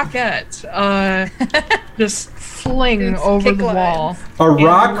a rocket just fling It's over kick the wall. A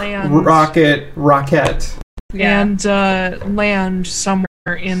rock, land. rocket. And land somewhere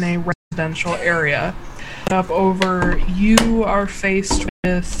in a residential area. Up over, you are faced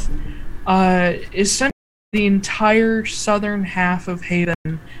with essentially the entire southern half of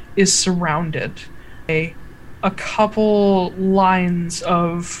Haven is surrounded by a couple lines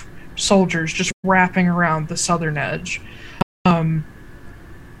of soldiers just wrapping around the southern edge. For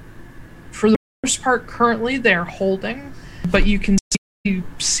the most part, currently they're holding, but you can see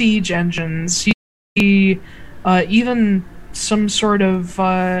siege engines. You see even some sort of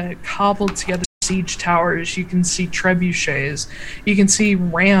cobbled together siege towers. You can see trebuchets. You can see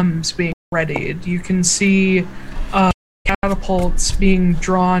rams being readied. You can see catapults being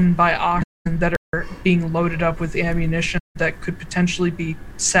drawn by oxen that are being loaded up with ammunition that could potentially be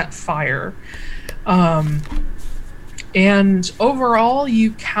set fire. And overall,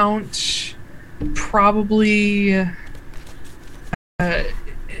 you count probably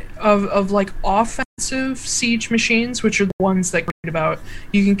of like offensive siege machines, which are the ones that read about.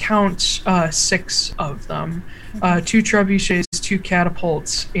 You can count 6 of them: 2 trebuchets, 2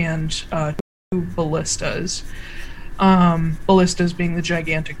 catapults, and 2 ballistas. Ballistas being the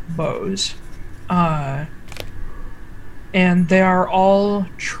gigantic bows. And they are all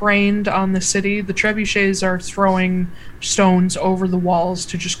trained on the city. The trebuchets are throwing stones over the walls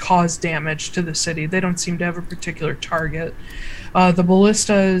to just cause damage to the city. They don't seem to have a particular target. The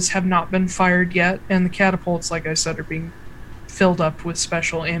ballistas have not been fired yet, and the catapults, like I said, are being filled up with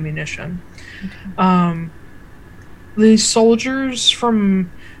special ammunition. Okay. The soldiers, from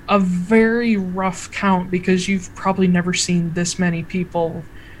a very rough count, because you've probably never seen this many people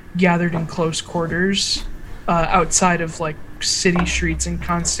gathered in close quarters outside of like city streets in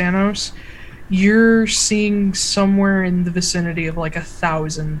Konstanos, you're seeing somewhere in the vicinity of like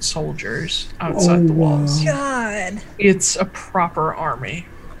 1,000 soldiers outside the walls. God. It's a proper army.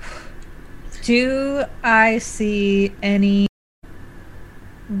 Do I see any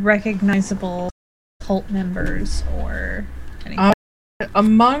recognizable cult members or anything?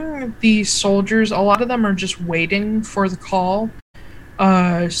 Among the soldiers, a lot of them are just waiting for the call.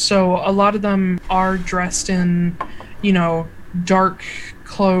 So a lot of them are dressed in, dark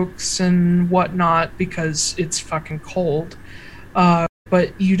cloaks and whatnot because it's fucking cold.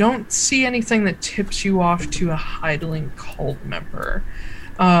 But you don't see anything that tips you off to a Heidling cult member.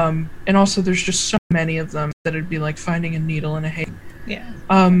 And also there's just so many of them that it'd be like finding a needle in a hay. Yeah.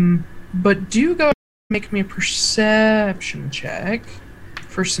 But do go make me a perception check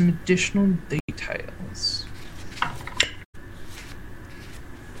for some additional details.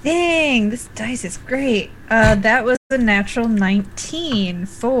 Dang, this dice is great. That was a natural 19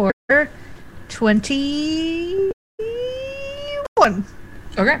 for 21.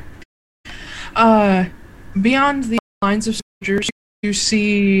 Okay. Beyond the lines of soldiers, you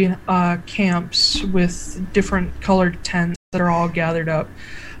see camps with different colored tents that are all gathered up.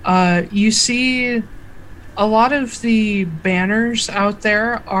 You see a lot of the banners out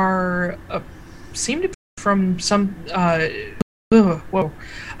there are seem to be from some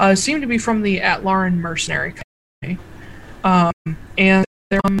seem to be from the Atlaran mercenary company, and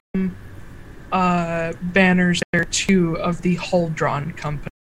there are banners there too of the Huldron company,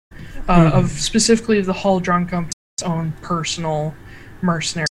 of specifically of the Huldron company's own personal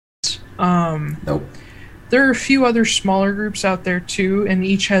mercenaries. Nope. There are a few other smaller groups out there too, and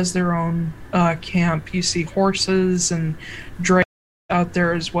each has their own camp. You see horses and drakes out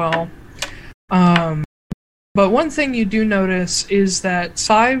there as well. But one thing you do notice is that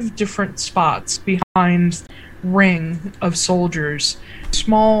 5 different spots behind ring of soldiers,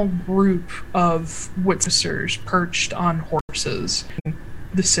 small group of witnessers perched on horses in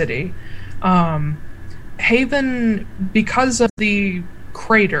the city. Haven, because of the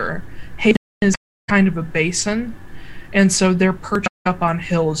crater, Haven is kind of a basin, and so they're perched up on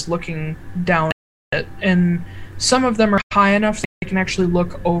hills looking down at it, and some of them are high enough that they can actually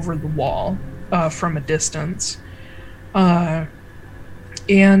look over the wall from a distance. And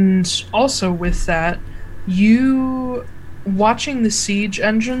also with that, you watching the siege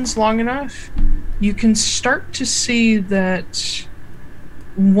engines long enough, you can start to see that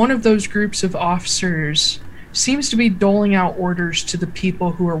one of those groups of officers seems to be doling out orders to the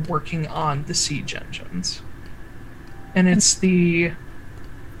people who are working on the siege engines. And it's the...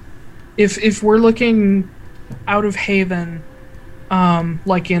 If we're looking out of Haven,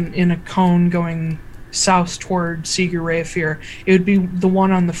 like in a cone going south toward Seeger Rayfear, it would be the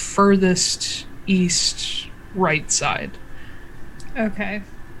one on the furthest east right side. Okay.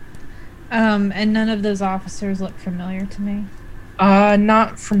 And none of those officers look familiar to me?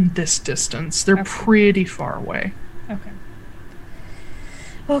 Not from this distance. They're Okay. pretty far away. Okay.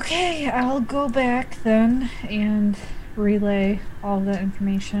 Okay, I'll go back then and relay all that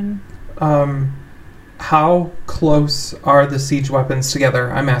information. How close are the siege weapons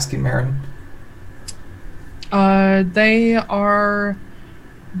together? I'm asking Marin. The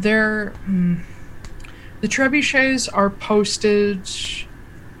trebuchets are posted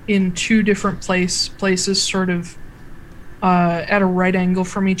in 2 different places, sort of at a right angle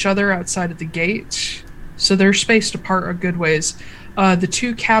from each other outside of the gate. So they're spaced apart a good ways. The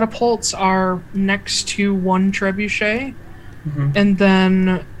 2 catapults are next to one trebuchet, and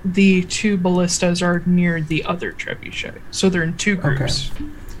then the 2 ballistas are near the other trebuchet. So they're in 2 groups. Okay.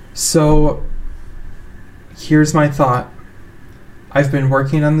 So, here's my thought. I've been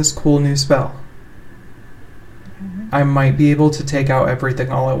working on this cool new spell. I might be able to take out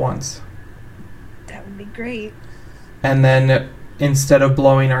everything all at once. That would be great. And then, instead of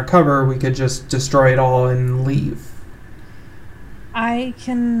blowing our cover, we could just destroy it all and leave. I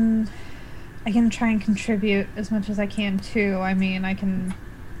can try and contribute as much as I can too. I mean, I'm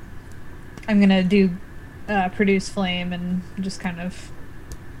gonna do produce flame and just kind of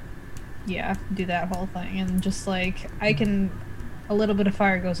do that whole thing, and just like a little bit of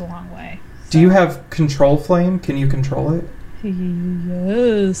fire goes a long way. Do you have control flame? Can you control it?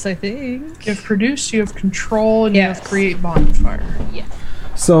 Yes, I think. You have produce, you have control, and you Yes. have create bonfire. Yeah.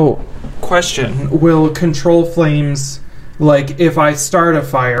 So, question. Will control flames, like, if I start a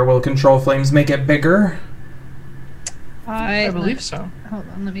fire, will control flames make it bigger? I believe so. Hold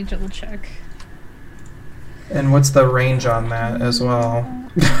on, let me double check. And what's the range on that as well?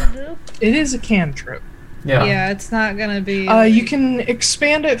 It is a cantrip. Yeah. Yeah, it's not gonna be. You can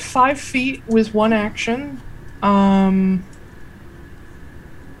expand it 5 feet with one action.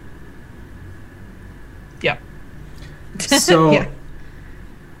 Yeah. So, Yeah.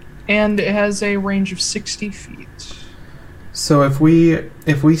 And it has a range of 60 feet. so if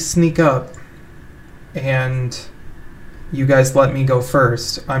we sneak up and you guys let me go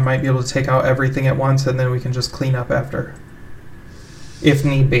first, I might be able to take out everything at once, and then we can just clean up after, if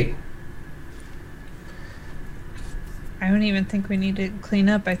need be. I don't even think we need to clean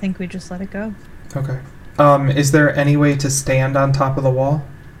up. I think we just let it go. Okay. Is there any way to stand on top of the wall?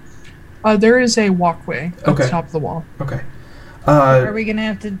 There is a walkway at Okay. the top of the wall. Okay. Are we gonna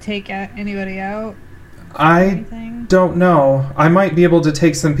have to take anybody out? I Anything? don't know. I might be able to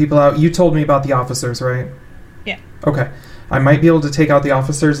take some people out. You told me about the officers, right? Yeah. Okay. I might be able to take out the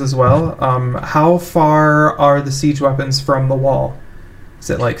officers as well. How far are the siege weapons from the wall? Is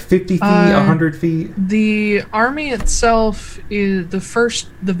it like 50 feet, 100 feet? The army itself is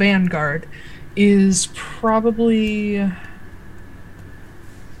the vanguard is probably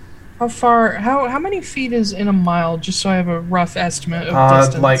How many feet is in a mile, just so I have a rough estimate of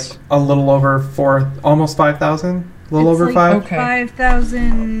distance? Like a little over almost 5,000? A little over like 5? Okay.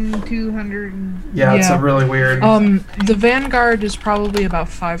 5,200. Yeah, it's Yeah. a really weird... The Vanguard is probably about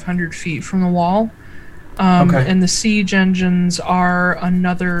 500 feet from the wall. Okay. And the siege engines are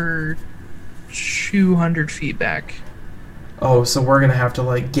another 200 feet back. Oh, so we're gonna have to,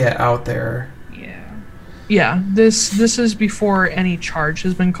 like, get out there. Yeah, this is before any charge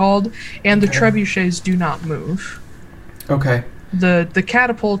has been called, and the trebuchets do not move. Okay. The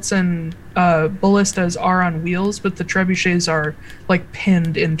catapults and ballistas are on wheels, but the trebuchets are like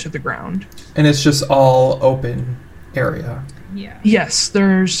pinned into the ground. And it's just all open area. Yeah. Yes,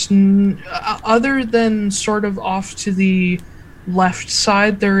 there's other than sort of off to the left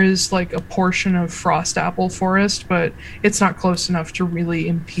side, there is like a portion of frost apple forest, but it's not close enough to really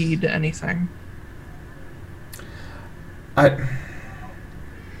impede anything. I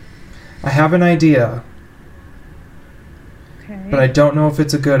have an idea, Okay. but I don't know if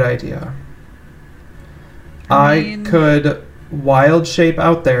it's a good idea. I I mean- could wild shape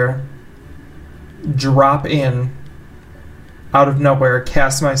out there, drop in, out of nowhere,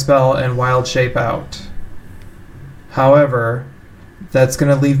 cast my spell, and wild shape out. However, that's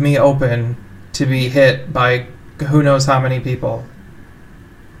going to leave me open to be hit by who knows how many people.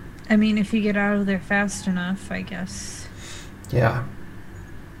 I mean, if you get out of there fast enough, I guess. Yeah.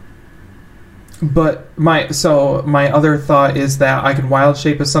 But my other thought is that I could wild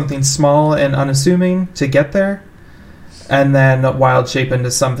shape as something small and unassuming to get there, and then wild shape into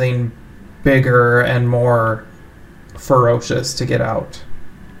something bigger and more ferocious to get out.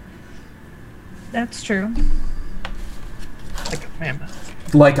 That's true. Like a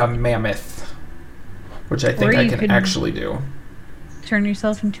mammoth. Like a mammoth, which I think Or I you can could- actually do. Turn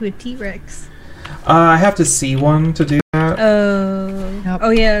yourself into a T-Rex. I have to see one to do that. Oh. Yep. Oh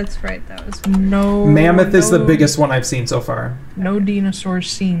yeah, that's right. That was No. Mammoth is the no- biggest one I've seen so far. No dinosaurs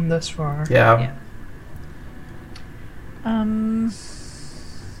seen thus far. Yeah. Yeah.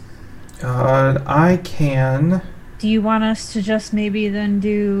 I can. Do you want us to just maybe then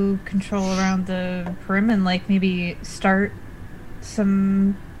do control around the perimeter, like maybe start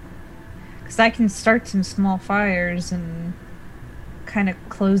some? Because I can start some small fires and kind of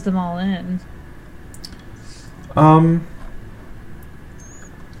close them all in.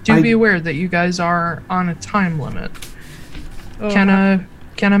 Do be aware that you guys are on a time limit. Oh,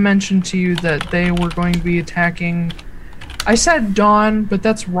 Kenna mentioned to you that they were going to be attacking. I said dawn, but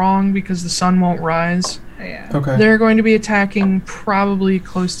that's wrong because the sun won't rise. yeah. Okay. They're going to be attacking probably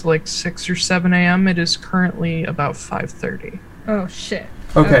close to like 6 or 7 a.m. It is currently about 5:30. Oh shit.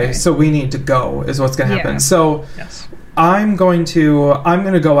 Okay, so we need to go is what's going to happen. Yeah. So Yes. I'm going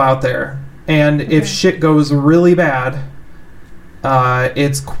to go out there, and if Okay. shit goes really bad,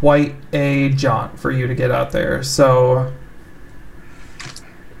 it's quite a jaunt for you to get out there. So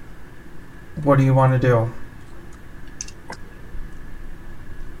what do you want to do?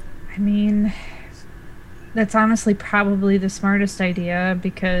 I mean, that's honestly probably the smartest idea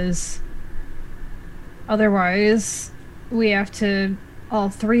because otherwise we have to all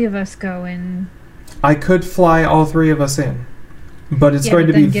three of us go in. I could fly all three of us in, but it's Yeah, going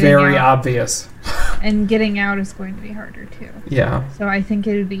but to be then getting very out- obvious. And getting out is going to be harder too. Yeah. So I think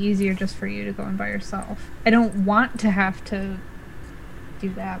it would be easier just for you to go in by yourself. I don't want to have to do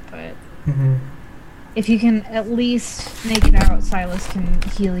that, but hmm if you can at least make it out, Silas can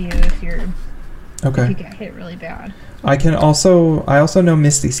heal you if you Okay. get hit really bad. I also know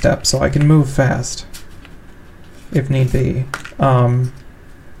Misty Step, so I can move fast if need be. Trying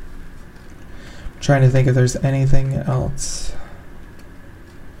to think if there's anything else.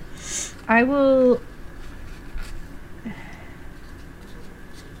 I will.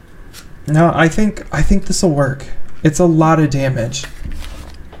 No, I think this will work. It's a lot of damage.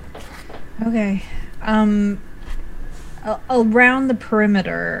 Okay. Around the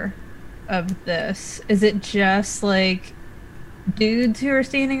perimeter of this, is it just like dudes who are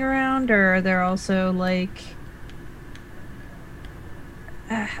standing around, or are there also like?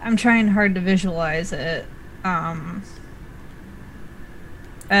 I'm trying hard to visualize it.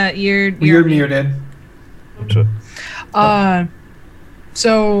 You're muted.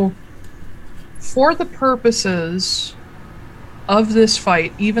 So for the purposes of this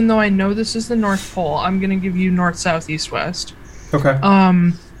fight, even though I know this is the North Pole, I'm going to give you north, south, east, west. Okay.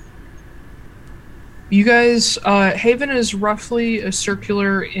 You guys, Haven is roughly a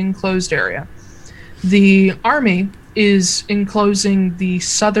circular enclosed area. The army is enclosing the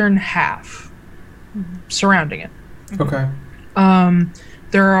southern half, surrounding it. Okay.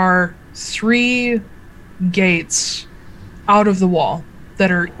 There are 3 gates out of the wall that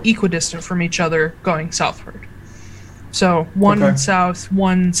are equidistant from each other going southward. So one Okay. south,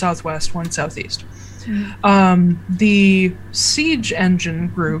 one southwest, one southeast. The siege engine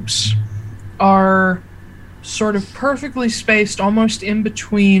groups are sort of perfectly spaced, almost in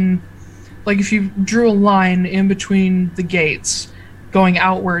between, like if you drew a line in between the gates going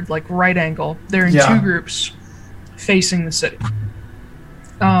outward, like right angle, they're in Yeah. two groups facing the city.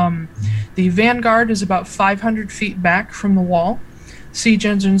 The vanguard is about 500 feet back from the wall. Siege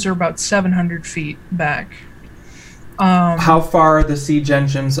engines are about 700 feet back. How far are the siege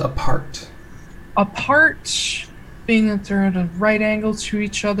engines apart? Apart, being that they're at a right angle to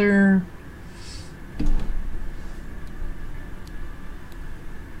each other.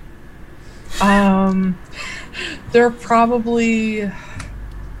 They're probably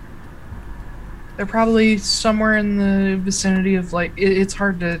somewhere in the vicinity of like it's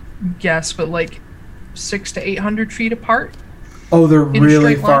hard to guess, but like 600 to 800 feet apart. Oh, they're In a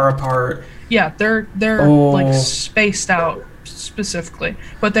really straight far line? apart. Yeah, they're Oh. like spaced out specifically,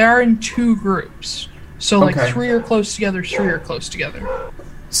 but they are in two groups. So like Okay. 3 are close together, 3 are close together.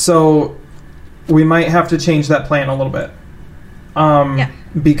 So we might have to change that plan a little bit. Yeah.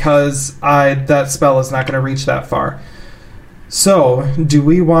 Because that spell is not going to reach that far. So, do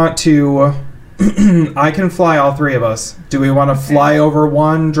we want to... I can fly all three of us. Do we want to fly over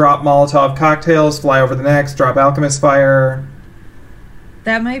one, drop Molotov cocktails, fly over the next, drop Alchemist Fire?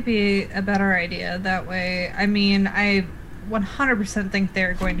 That might be a better idea. That way, I mean, I 100% think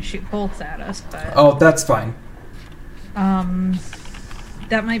they're going to shoot bolts at us, but Oh, that's fine.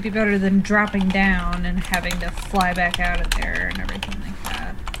 that might be better than dropping down and having to fly back out of there and everything like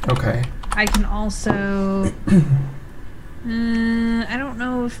that. Okay. I can also... I don't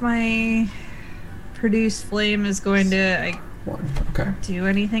know if my produce flame is going to like, One. Okay. do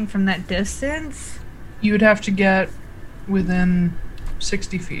anything from that distance. You would have to get within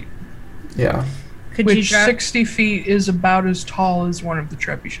 60 feet. Yeah. Could you Which drop... 60 feet is about as tall as one of the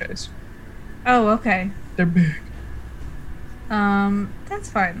trebuchets. Oh, okay. They're big. That's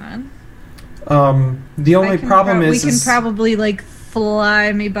fine then. The only problem we is... can probably like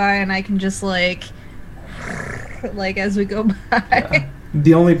fly me by, and I can just like as we go by.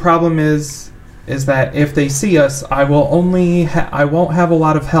 The only problem is that if they see us, I will I won't have a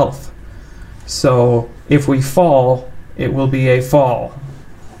lot of health. So if we fall, it will be a fall.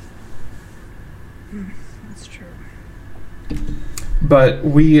 That's true. But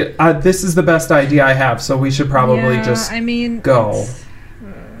this is the best idea I have, so we should probably Yeah, just I mean, go. it's,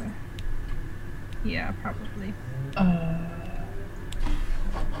 yeah, probably.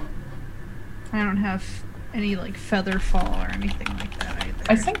 I don't have any like feather fall or anything like that either.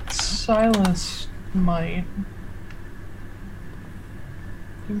 I think Silas might.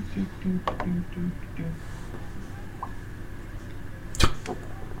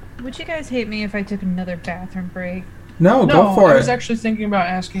 Would you guys hate me if I took another bathroom break? No, No, go for I it. was actually thinking about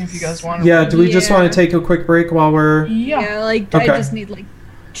asking if you guys wanted. Yeah, do we just Yeah. want to take a quick break while we're... Yeah. Like Okay. I just need like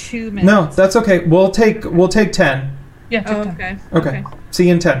 2 minutes. No, that's okay. We'll take 10. Yeah. Take Oh, time. okay. Okay. See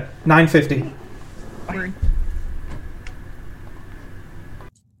you in 10. 9:50. Word.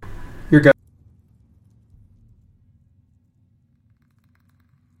 You're good.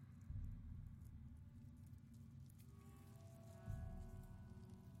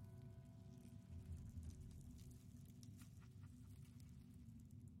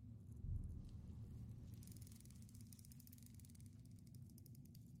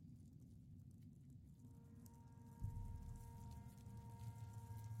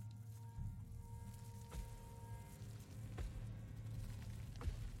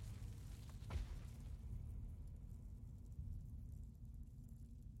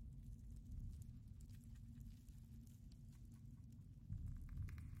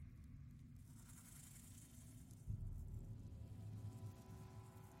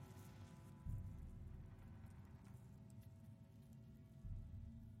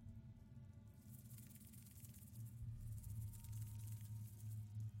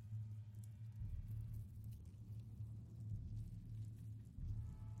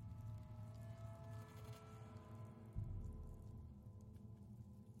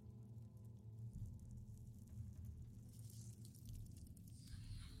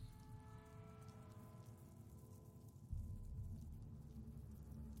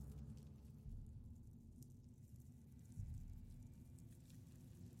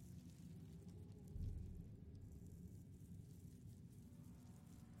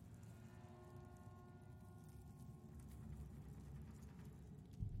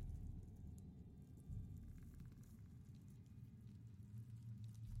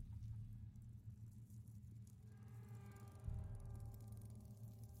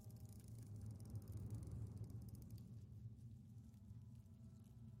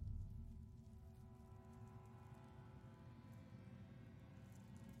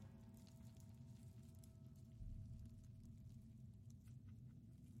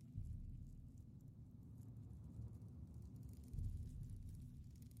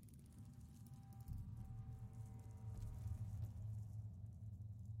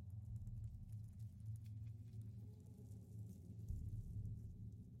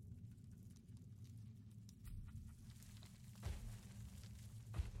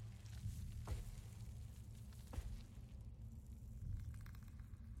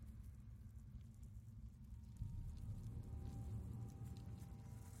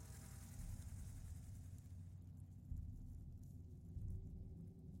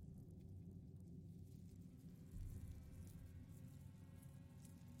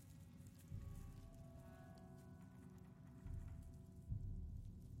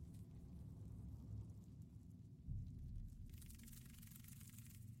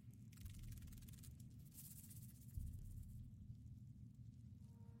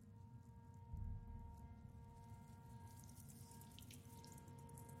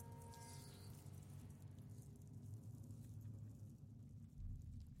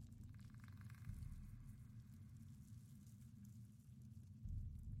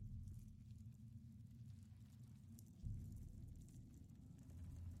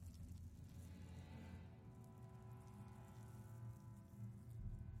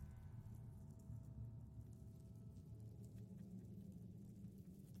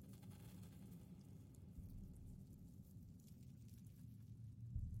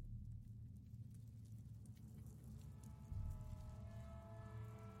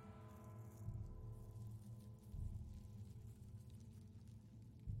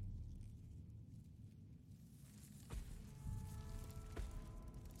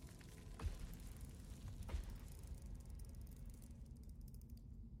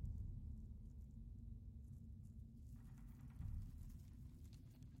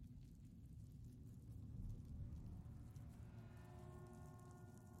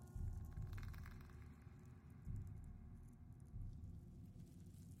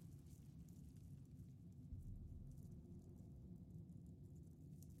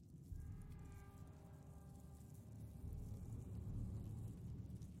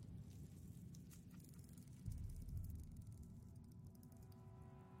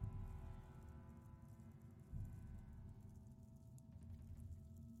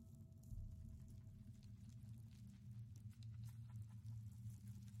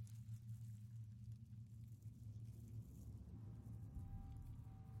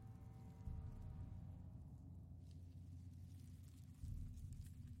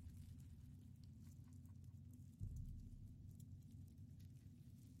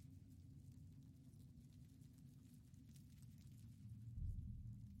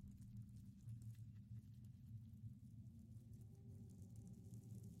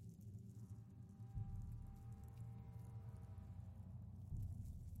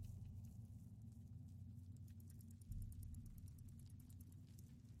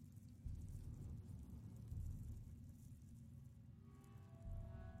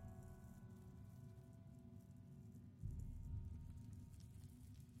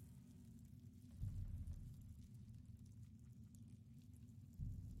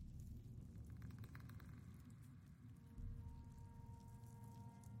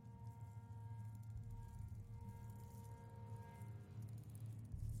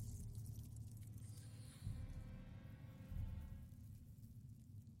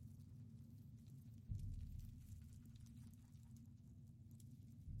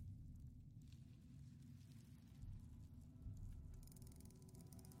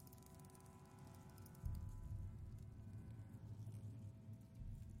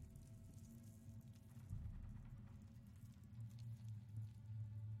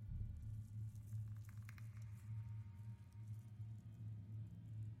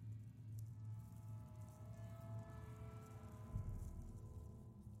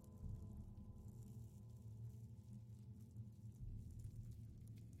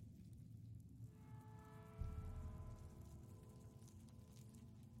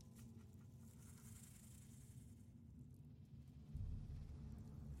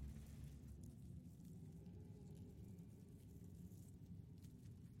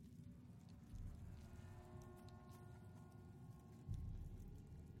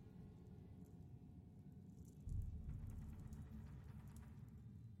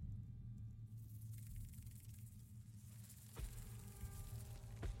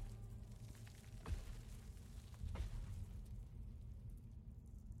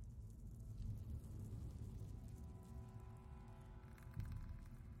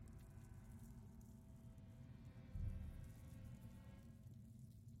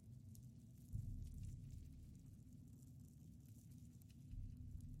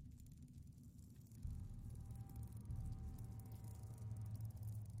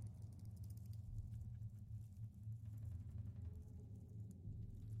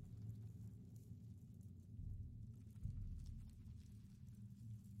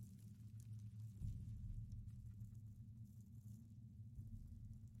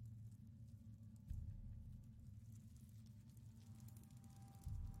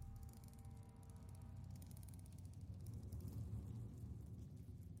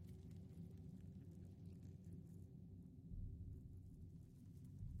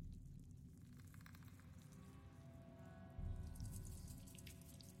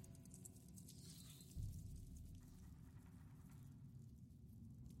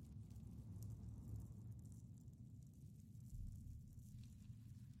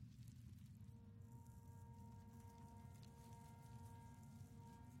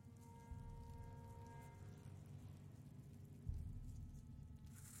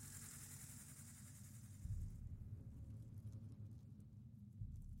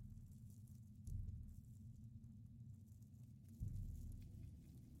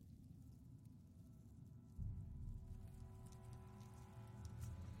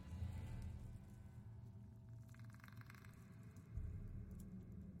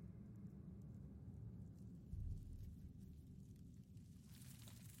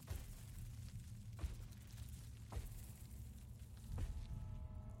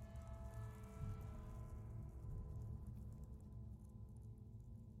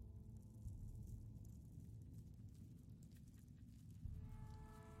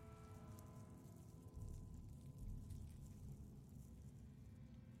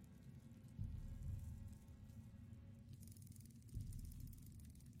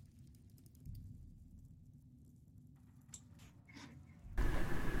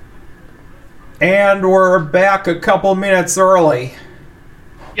 And we're back a couple minutes early.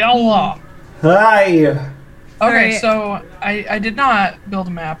 Yalla. Hi. Okay, Alright. so I did not build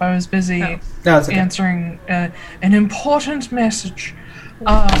a map. I was busy No, it's okay. answering an important message.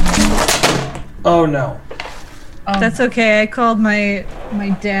 Oh no. That's okay. I called my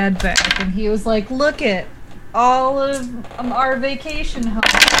dad back, and he was like, "Look at all of our vacation homes.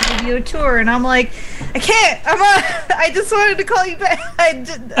 I'll give you a tour." And I'm like, "I can't. I just wanted to call you back. I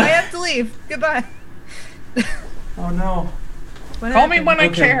have to leave. Goodbye." Oh no. What Call me happened? when I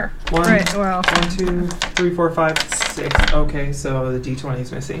care. One, Right. Well. 1, 2, 3, 4, 5, 6. Okay, so the D20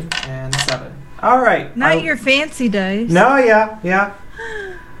 is missing. And 7. Alright. Not your fancy dice. No, yeah.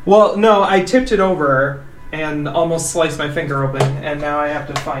 Well, no, I tipped it over and almost sliced my finger open, and now I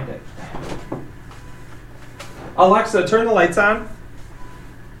have to find it. Alexa, turn the lights on.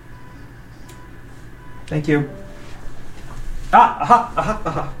 Thank you.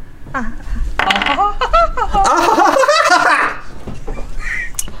 Aha.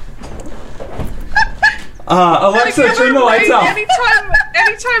 Alexa, Like, turn the lights off.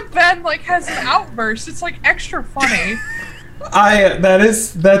 Anytime Ben has an outburst, it's extra funny.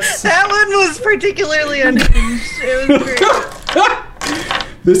 That's That one was particularly unhinged. It was great.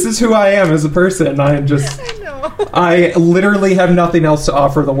 This is who I am as a person. I know. I literally have nothing else to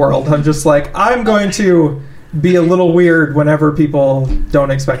offer the world. I'm just I'm going to be a little weird whenever people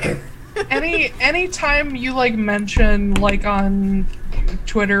don't expect it. Anytime you mention on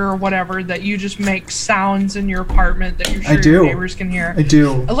Twitter or whatever that you just make sounds in your apartment that you're sure your neighbors can hear. I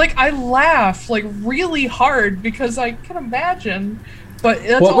do. I laugh really hard because I can imagine, but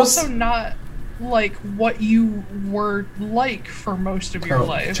that's also not what you were for most of your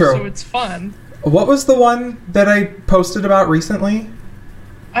life. True. So it's fun. What was the one that I posted about recently?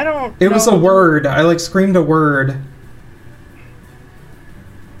 I don't It was a word. I screamed a word.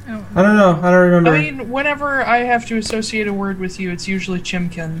 I don't know. I don't remember. I mean, whenever I have to associate a word with you, it's usually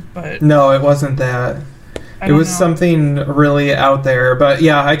chimkin, but No, it wasn't that. It was something really out there. But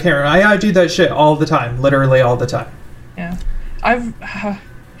yeah, I can't remember. I do that shit all the time. Literally all the time. Yeah.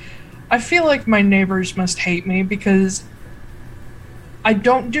 I feel like my neighbors must hate me because I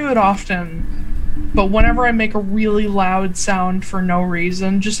don't do it often, but whenever I make a really loud sound for no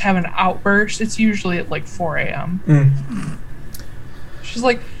reason, just have an outburst, it's usually at 4 a.m. She's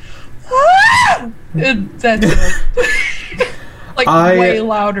like, "Ah!" That's it. Way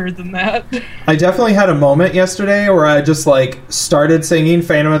louder than that. I definitely had a moment yesterday where I just started singing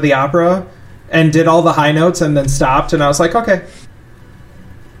Phantom of the Opera and did all the high notes and then stopped, and I was like, okay.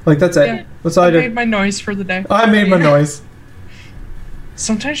 That's it. Yeah. That's all I I did. made my noise for the day. I made my noise.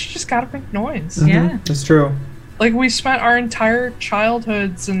 Sometimes you just gotta make noise. Yeah. It's true. We spent our entire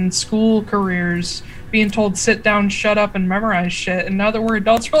childhoods and school careers being told sit down, shut up, and memorize shit, and now that we're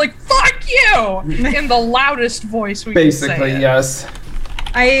adults, we're like, fuck you! In the loudest voice we can say Basically, it. yes.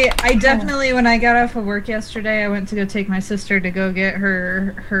 I definitely, when I got off of work yesterday, I went to go take my sister to go get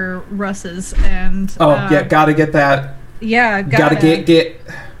her Russes, and Yeah, gotta get that. Yeah, Gotta get.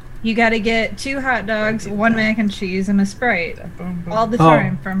 You gotta get 2 hot dogs, 1 mac and cheese, and a Sprite Boom, boom. all the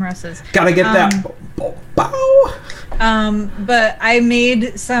time from Russ's. Gotta get that. Bow. But I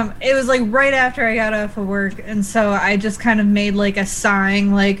made some. It was right after I got off of work, and so I just kind of made a sighing,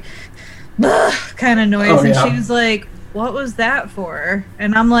 kind of noise, Oh, and yeah. she was like, "What was that for?"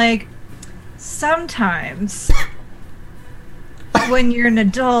 And I'm like, "Sometimes when you're an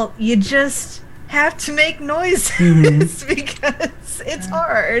adult, you just have to make noises because it's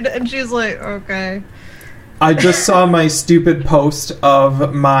hard." And she's like, "Okay." I just saw my stupid post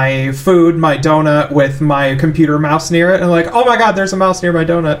of my food, my donut, with my computer mouse near it, and oh my god, there's a mouse near my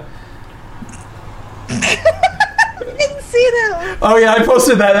donut. I didn't see that. Oh yeah, I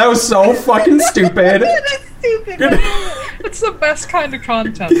posted that. That was so fucking stupid. That's stupid. It's the best kind of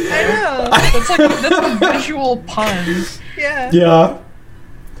content. I know. That's a visual pun. Yeah. Yeah.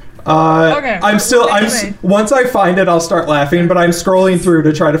 Okay. Anyway. Once I find it, I'll start laughing, but I'm scrolling through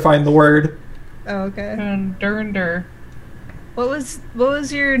to try to find the word. Oh, okay. And dur. What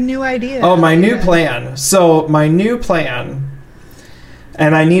was your new idea? Oh, my new plan. So, my new plan,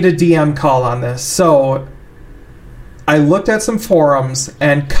 and I need a DM call on this. So, I looked at some forums,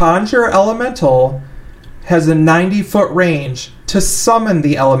 and Conjure Elemental has a 90-foot range to summon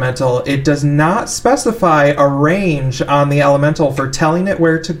the elemental. It does not specify a range on the elemental for telling it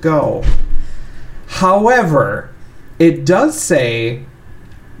where to go. However, it does say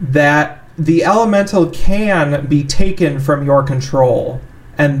that the elemental can be taken from your control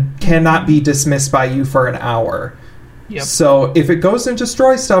and cannot be dismissed by you for an hour. Yep. So if it goes and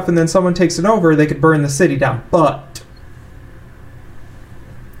destroys stuff and then someone takes it over, they could burn the city down. But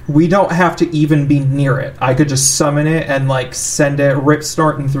We don't have to even be near it. I could just summon it and, like, send it rip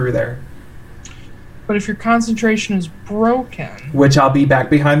snorting through there. But if your concentration is broken... Which I'll be back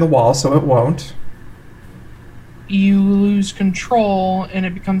behind the wall, so it won't. You lose control, and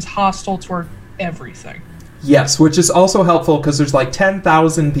it becomes hostile toward everything. Yes, which is also helpful because there's like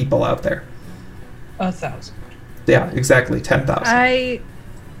 10,000 people out there. 1,000. Yeah, exactly, 10,000.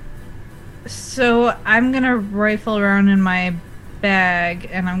 So I'm gonna rifle around in my bag,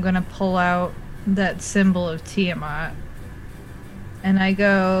 and I'm gonna pull out that symbol of Tiamat. And I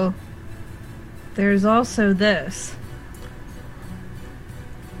go, there's also this.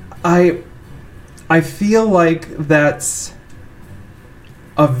 I feel like that's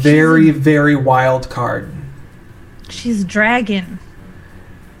a very, very wild card. She's a dragon.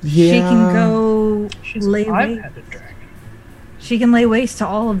 Yeah. She can go She's lay a waste. five-headed dragon. She can lay waste to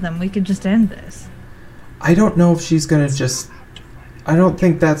all of them. We could just end this. I don't know if she's gonna just... I don't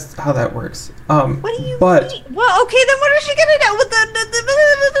think that's how that works. What do you mean? Well, okay, then what is she gonna do with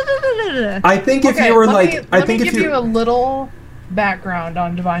the... I think if you were like... Let me give you a little background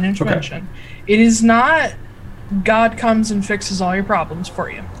on divine intervention. Okay. It is not God comes and fixes all your problems for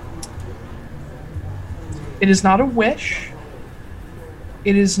you. It is not a wish.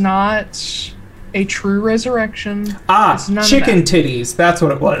 It is not a true resurrection. Chicken titties. That's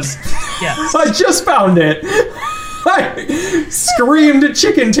what it was. Yes. I just found it. I screamed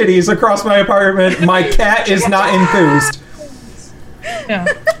chicken titties across my apartment. My cat is not enthused. Yeah.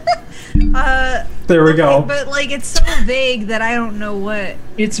 There we go. But, like, it's so vague that I don't know what...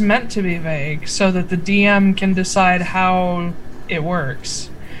 It's meant to be vague so that the DM can decide how it works.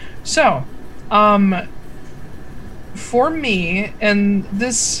 So, for me, and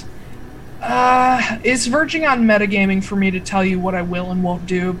this is verging on metagaming for me to tell you what I will and won't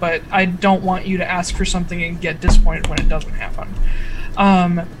do, but I don't want you to ask for something and get disappointed when it doesn't happen.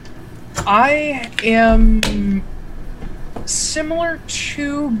 I am similar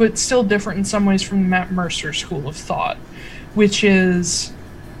to, but still different in some ways from Matt Mercer's school of thought, which is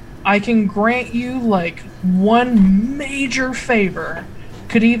I can grant you like one major favor,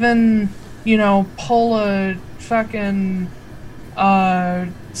 could even, pull a fucking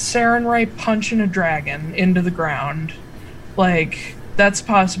Sarenrae punching a dragon into the ground. Like, that's a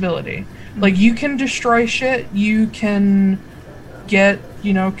possibility. Like, you can destroy shit, you can get,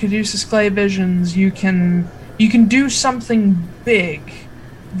 Caduceus Clay visions, you can do something big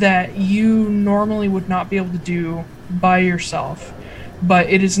that you normally would not be able to do by yourself. But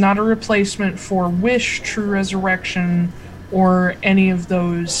it is not a replacement for Wish, True Resurrection, or any of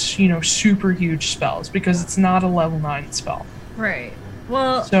those, super huge spells, because it's not a level 9 spell. Right.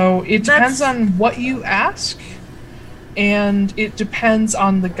 Well, so it depends on what you ask, and it depends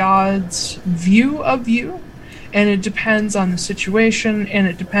on the god's view of you, and it depends on the situation, and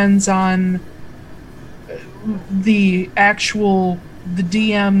it depends on the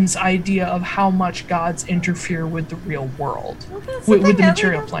DM's idea of how much gods interfere with the real world, with the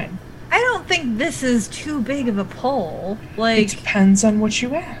material plane. I don't think this is too big of a pull. Like, it depends on what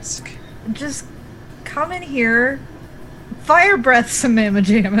you ask. Just come in here, fire breath some mamma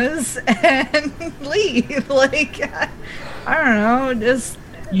jammas, and leave. Like, I don't know. Just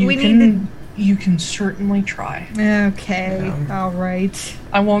you can certainly try. Okay, all right.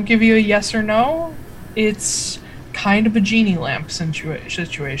 I won't give you a yes or no. It's kind of a genie lamp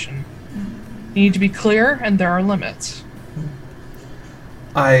situation. You need to be clear, and there are limits.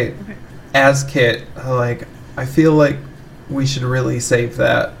 As Kit, I feel like we should really save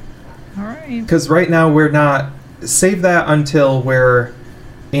that. All right. Because right now we're not... Save that until we're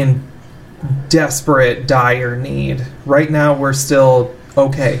in desperate, dire need. Right now we're still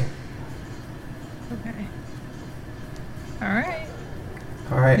okay. Okay. All right.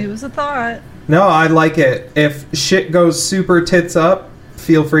 All right. It was a thought. No, I like it. If shit goes super tits up,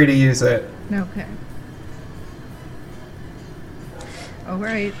 feel free to use it. Okay. All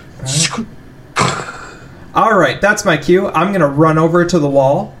right. All right, that's my cue. I'm gonna run over to the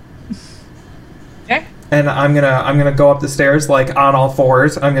wall. Okay. And I'm gonna go up the stairs like on all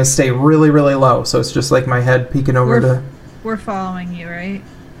fours. I'm gonna stay really, really low, so it's just like my head peeking over We're following you, right?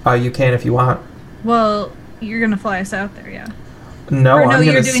 You can if you want. Well, you're gonna fly us out there, yeah. No, I'm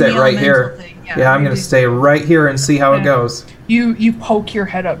gonna sit right here. Yeah, I'm gonna stay right here and see how it goes. You poke your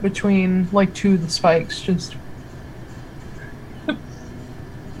head up between like two of the spikes, just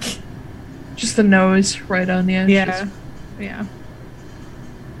the nose right on the edge. Yeah. Yeah.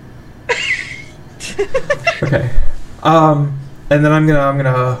 Okay. And then I'm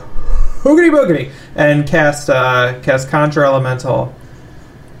gonna hoogity boogity and cast Conjure Elemental.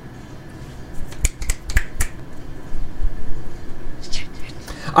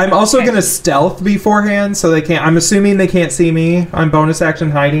 I'm also Okay. going to stealth beforehand, so they can't... I'm assuming they can't see me. I'm bonus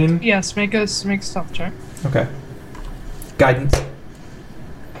action hiding. Yes, make a stealth check. Okay. Guidance.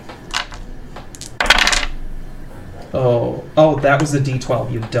 Oh, that was a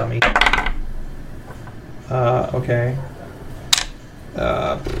D12, you dummy. Okay.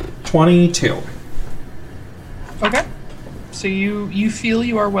 22. Okay. So you feel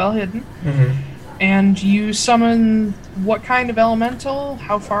you are well hidden, Mm-hmm. and you summon what kind of elemental?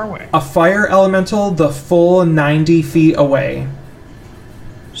 How far away? A fire elemental the full 90 feet away.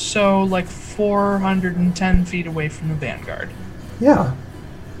 So like 410 feet away from the Vanguard. Yeah.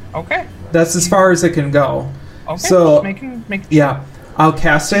 Okay. That's as far as it can go. Okay. So, just make Yeah. I'll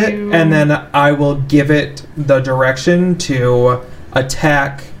cast it, You- and then I will give it the direction to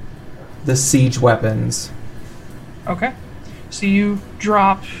attack the siege weapons. Okay. So you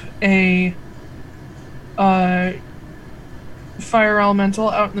drop a fire elemental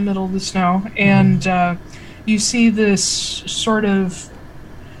out in the middle of the snow, and you see this sort of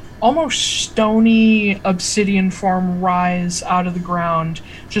almost stony obsidian form rise out of the ground,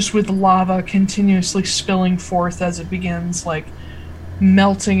 just with lava continuously spilling forth as it begins, like,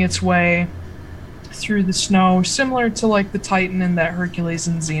 melting its way through the snow, similar to, like, the Titan in that Hercules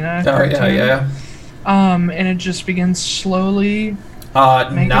and Xena cartoon. Yeah. And it just begins slowly.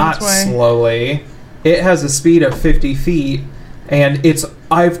 Making Not its way. slowly. It has a speed of 50 feet, and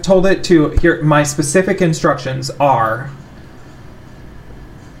I've told it to, here, my specific instructions are,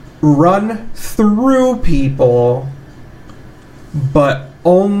 run through people, but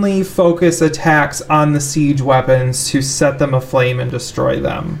only focus attacks on the siege weapons to set them aflame and destroy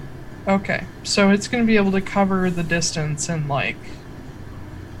them. Okay, so it's going to be able to cover the distance in, like...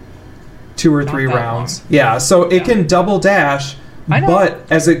 2 or Not 3 that rounds. long. Yeah, so it Yeah. can double dash, I know. but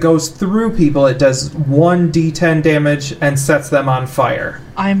as it goes through people, it does 1d10 damage and sets them on fire.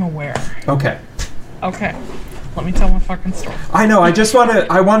 I'm aware. Okay. Okay, let me tell my fucking story. I know,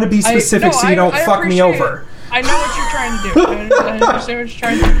 I want to be specific so you don't fuck me appreciate over. it. I know what you're trying to do. I understand what you're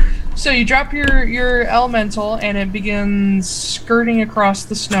trying to do. So you drop your elemental, and it begins skirting across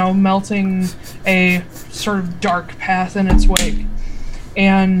the snow, melting a sort of dark path in its wake.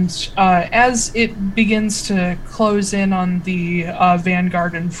 And as it begins to close in on the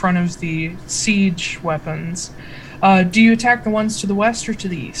Vanguard in front of the siege weapons, do you attack the ones to the west or to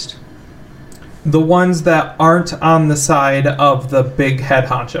the east? The ones that aren't on the side of the big head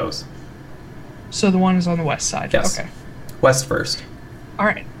honchos. So the one is on the west side. Yes. Okay. West first. All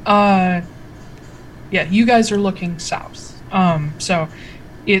right. Yeah, you guys are looking south. So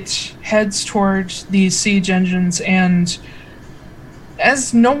it heads towards these siege engines, and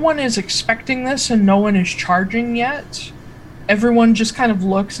as no one is expecting this and no one is charging yet, everyone just kind of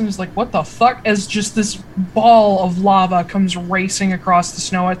looks and is like, what the fuck? As just this ball of lava comes racing across the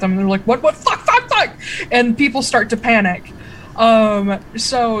snow at them, and they're like, what, fuck! And people start to panic.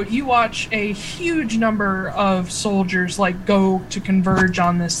 So you watch a huge number of soldiers like go to converge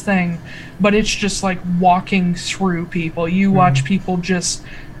on this thing, but it's just like walking through people. You watch people just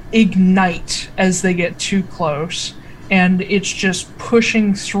ignite as they get too close, and it's just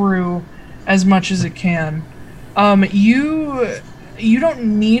pushing through as much as it can. You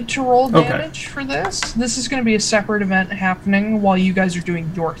don't need to roll damage for this. This is going to be a separate event happening while you guys are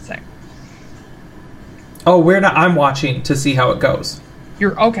doing your thing. Oh, I'm watching to see how it goes.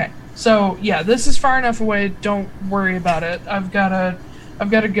 You're okay. So yeah, this is far enough away. Don't worry about it. I've got a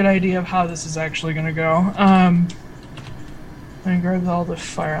good idea of how this is actually going to go. I grab all the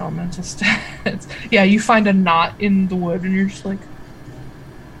fire elemental stats. Yeah, you find a knot in the wood, and you're just like,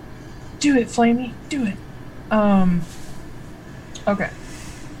 "Do it, Flamey, do it." Okay.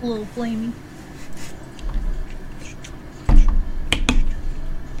 A little flamey.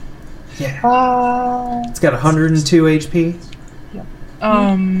 Yeah. It's got 102 HP.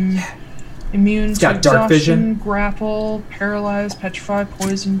 Immune It's to got dark vision. grapple, paralyzed, petrified,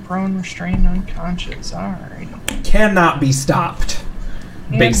 poisoned, prone, restrained, unconscious. Alright. Cannot be stopped.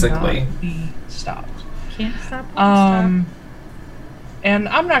 Basically. Cannot be stopped. Can't stop. Stop. And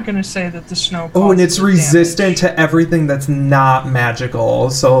I'm not going to say that the snow. Oh, and it's causes resistant damage. to everything that's not magical,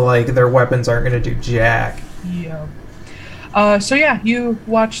 so like their weapons aren't going to do jack. Yeah. So yeah, you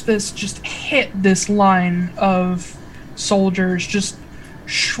watch this just hit this line of soldiers, just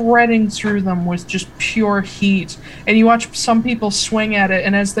shredding through them with just pure heat. And you watch some people swing at it,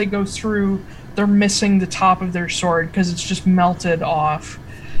 and as they go through, they're missing the top of their sword because it's just melted off.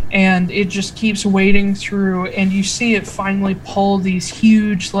 And it just keeps wading through, and you see it finally pull these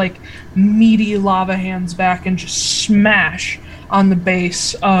huge, like, meaty lava hands back and just smash on the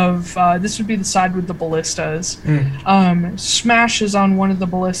base of, this would be the side with the ballistas, smashes on one of the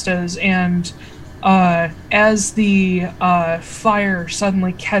ballistas, and as the fire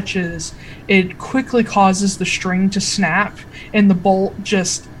suddenly catches, it quickly causes the string to snap, and the bolt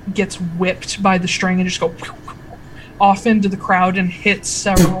just gets whipped by the string and just go off into the crowd and hits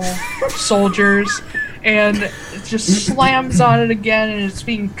several soldiers, and it just slams on it again, and it's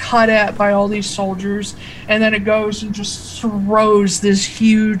being cut at by all these soldiers, and then it goes and just throws this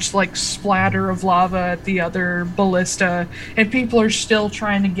huge like splatter of lava at the other ballista, and people are still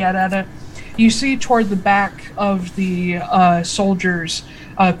trying to get at it. You see toward the back of the soldiers,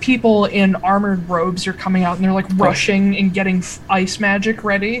 people in armored robes are coming out, and they're like rushing and getting ice magic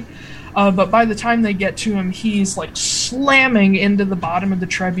ready. But by the time they get to him, he's like slamming into the bottom of the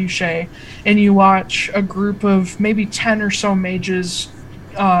trebuchet, and you watch a group of maybe 10 or so mages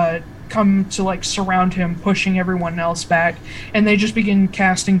come to like surround him, pushing everyone else back, and they just begin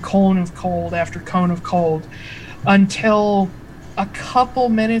casting Cone of Cold after Cone of Cold until a couple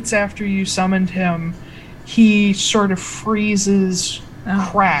minutes after you summoned him, he sort of freezes,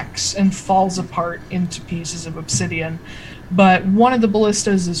 cracks, and falls apart into pieces of obsidian. But one of the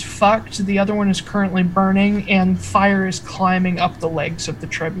ballistas is fucked, the other one is currently burning, and fire is climbing up the legs of the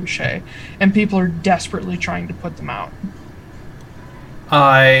trebuchet, and people are desperately trying to put them out.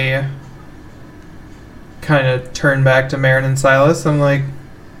 I kind of turn back to Marin and Silas. I'm like,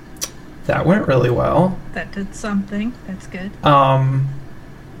 that went really well. That did something. That's good. Want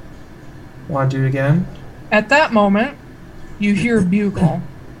to do it again? At that moment, you hear a bugle,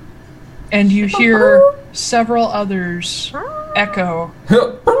 and you hear several others echo,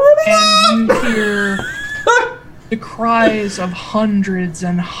 and you hear the cries of hundreds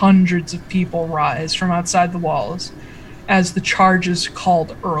and hundreds of people rise from outside the walls as the charge is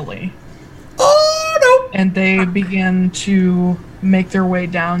called early. Oh, no! And they begin to make their way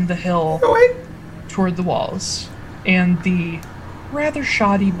down the hill toward the walls and the rather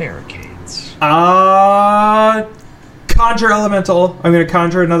shoddy barricades. Conjure elemental. I'm going to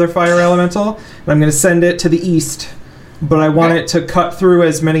conjure another fire elemental, and I'm going to send it to the east. But I want it to cut through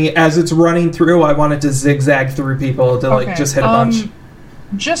as many as it's running through. I want it to zigzag through people to like just hit a bunch.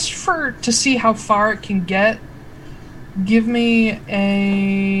 Just to see how far it can get, give me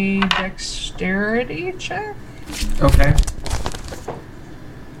a dexterity check. Okay.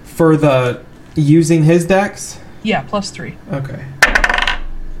 For the using his dex? Yeah, +3. Okay.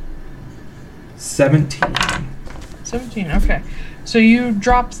 17. 17, okay. So you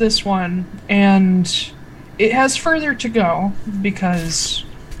drop this one, and it has further to go because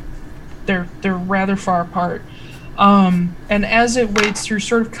they're rather far apart. And as it wades through,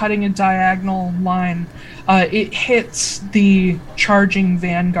 sort of cutting a diagonal line, it hits the charging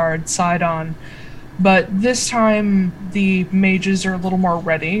vanguard side on. But this time, the mages are a little more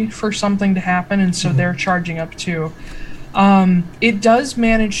ready for something to happen, and so they're charging up too. It does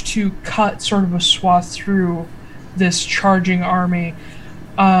manage to cut sort of a swath through this charging army,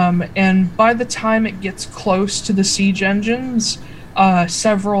 and by the time it gets close to the siege engines,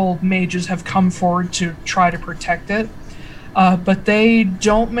 several mages have come forward to try to protect it, but they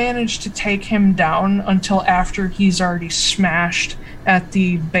don't manage to take him down until after he's already smashed at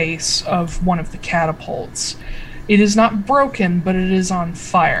the base of one of the catapults. It is not broken, but it is on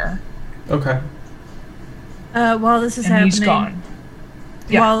fire. Okay. While this is and happening, he's gone.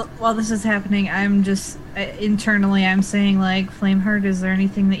 Yeah. While this is happening, I'm just internally I'm saying like, Flameheart, is there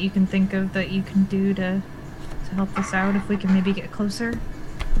anything that you can think of that you can do to help us out if we can maybe get closer?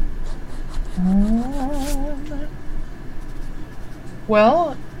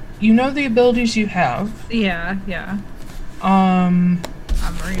 Well, you know the abilities you have. Yeah. I'm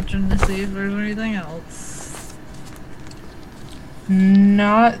reaching to see if there's anything else.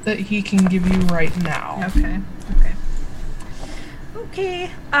 Not that he can give you right now. Okay.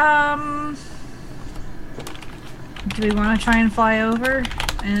 Do we want to try and fly over?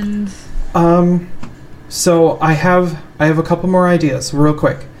 And so I have a couple more ideas real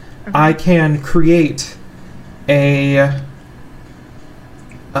quick. Okay. I can create a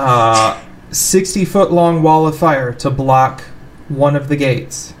 60-foot long wall of fire to block one of the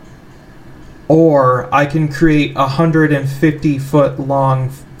gates. Or I can create a 100-foot long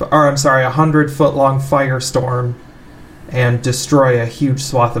firestorm and destroy a huge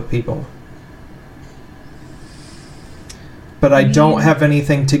swath of people. But I don't have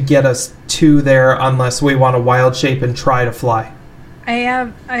anything to get us to there unless we want to wild shape and try to fly. I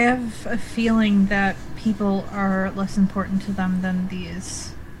have a feeling that people are less important to them than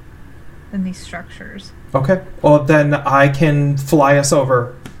these structures. Okay. Well, then I can fly us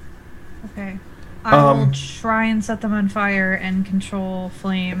over. Okay. I will try and set them on fire and control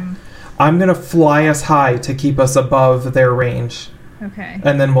flame. I'm gonna fly us high to keep us above their range. Okay.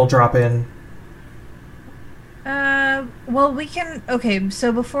 And then we'll drop in. Well, we can... Okay,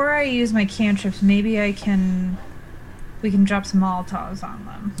 so before I use my cantrips, maybe we can drop some Molotovs on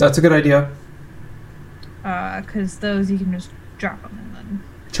them. That's a good idea. Because those you can just drop them and then...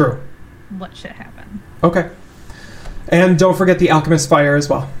 True. Let shit happen. Okay. And don't forget the Alchemist Fire as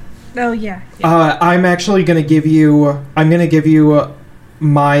well. Oh, yeah. I'm actually going to give you... I'm going to give you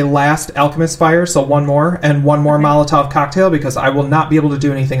my last Alchemist Fire, so one more, and one more Molotov cocktail, because I will not be able to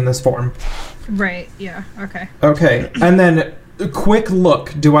do anything in this form. Right, yeah, okay. Okay, and then a quick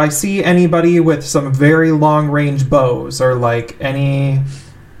look. Do I see anybody with some very long-range bows, or, like, any...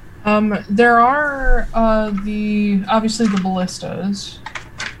 There are, obviously the ballistas.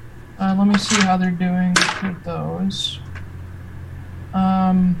 Let me see how they're doing with those.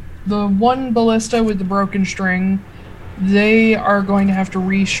 The one ballista with the broken string, they are going to have to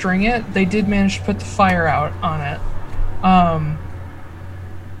restring it. They did manage to put the fire out on it.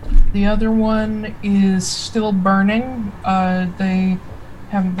 The other one is still burning. They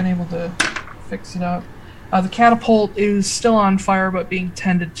haven't been able to fix it up. The catapult is still on fire, but being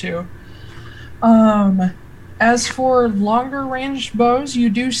tended to. As for longer ranged bows, you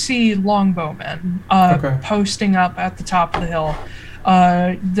do see longbowmen posting up at the top of the hill.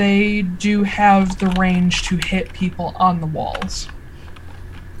 They do have the range to hit people on the walls.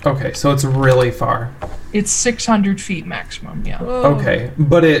 Okay, so it's really far. It's 600 feet maximum, yeah. Whoa. Okay,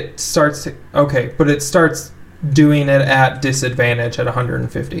 but it starts... Okay, but it starts doing it at disadvantage at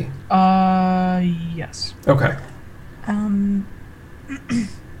 150. Yes. Okay.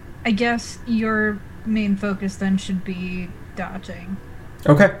 I guess your main focus then should be dodging.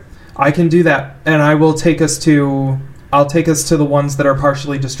 Okay, I can do that, and I will take us to... I'll take us to the ones that are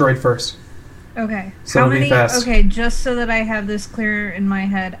partially destroyed first. Okay. So how it'll be many? fast. Okay, just so that I have this clear in my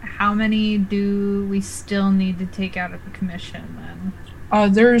head, how many do we still need to take out of the commission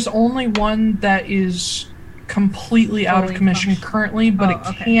then? There's only one that is completely out of commission currently, but it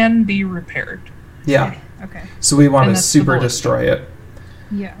can be repaired. Yeah. Okay. So we want And to that's the super bullet. destroy it.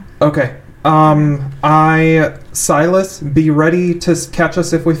 Yeah. Okay. Silas, be ready to catch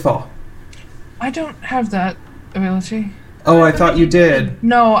us if we fall. I don't have that ability. Oh, I thought you did.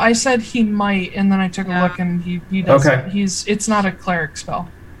 No, I said he might, and then I took a look, and he doesn't. Okay. It's not a cleric spell.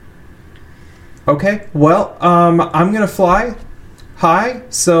 Okay. Well, I'm gonna fly high,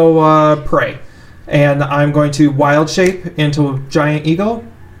 so pray, and I'm going to wild shape into a giant eagle,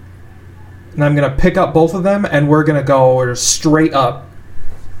 and I'm gonna pick up both of them, and we're gonna go straight up.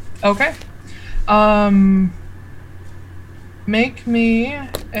 Okay. Make me a...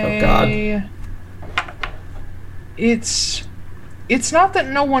 Oh, God. It's not that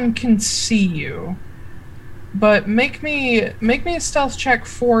no one can see you, but make me a stealth check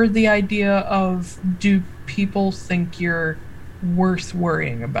for the idea of, do people think you're worth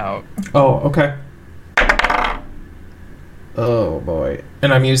worrying about? Oh, okay. Oh boy.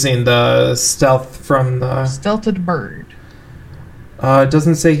 And I'm using the stealth from the... Stealthed bird. It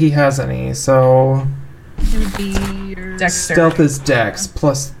doesn't say he has any, so... It would be your... Dexterity. Stealth is dex,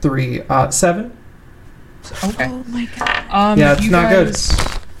 plus 3. 7? Okay. Oh my god. Yeah, it's you not good.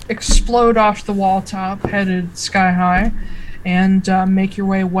 guys explode off the wall top, headed sky high, and make your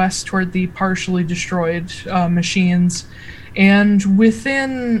way west toward the partially destroyed machines. And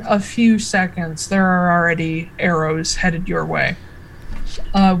within a few seconds, there are already arrows headed your way.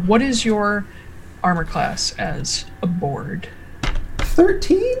 What is your armor class as a board?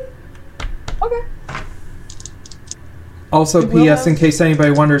 13? Okay. Also, It will P.S. in have- case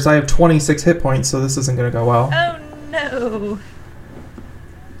anybody wonders, I have 26 hit points, so this isn't going to go well. Oh no.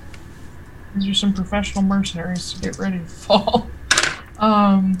 These are some professional mercenaries to get ready to fall.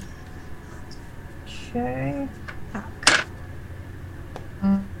 Okay.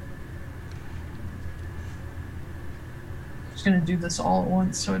 Just gonna do this all at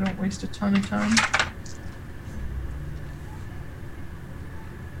once so I don't waste a ton of time.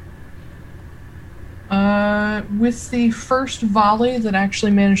 With the first volley that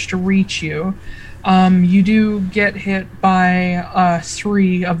actually managed to reach you, you do get hit by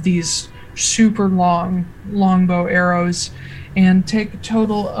 3 of these super longbow arrows and take a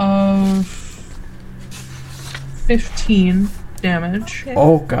total of 15 damage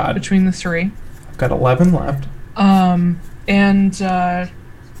Oh, God. between the 3. I've got 11 left.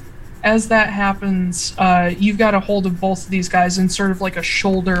 As that happens, you've got a hold of both of these guys in sort of like a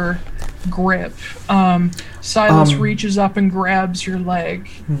shoulder grip. Silas reaches up and grabs your leg,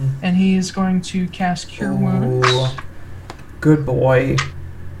 and he is going to cast Cure Wounds. Oh, good boy.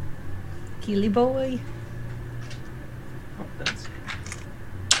 Healy boy.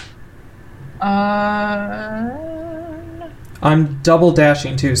 I'm double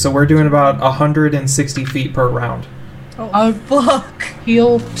dashing too, so we're doing about 160 feet per round. Oh, fuck.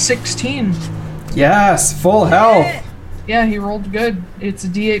 Heal 16. Yes, full health. Yeah, he rolled good. It's a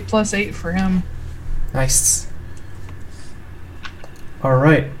D8 plus 8 for him. Nice. All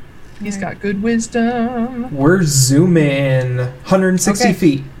right. He's got good wisdom. We're zooming 160 Okay.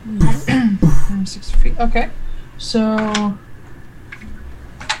 feet. 160 feet. Okay. So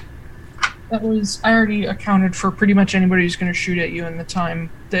that was, I already accounted for pretty much anybody who's going to shoot at you in the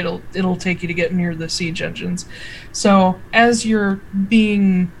time that it'll take you to get near the siege engines. So as you're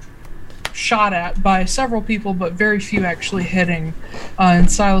being shot at by several people, but very few actually hitting, and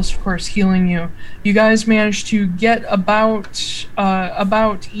Silas, of course, healing you, you guys manage to get about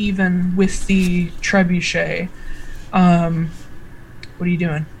even with the trebuchet. What are you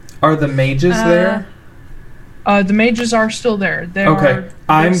doing? Are the mages there? The mages are still there. They Okay,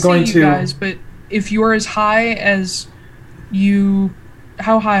 I'm going you to- guys, but if you're as high as you,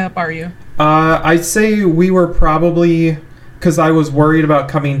 how high up are you? I'd say we were probably, because I was worried about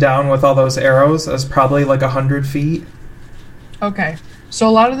coming down with all those arrows, I was probably like 100 feet. Okay, so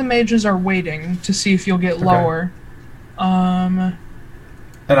a lot of the mages are waiting to see if you'll get Okay. lower. And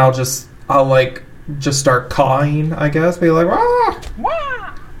I'll just start cawing, I guess. Be like, wah!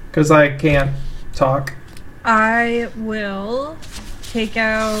 Wah! Because I can't talk. I will take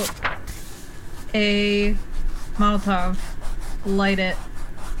out a Molotov, light it.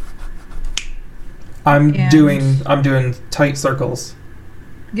 I'm And- doing tight circles.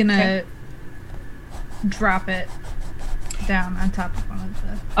 Gonna Okay. drop it down on top of one of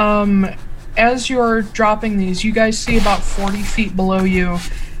the. As you're dropping these, you guys see about 40 feet below you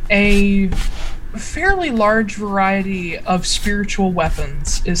a fairly large variety of spiritual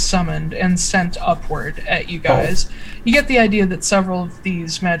weapons is summoned and sent upward at you guys. You get the idea that several of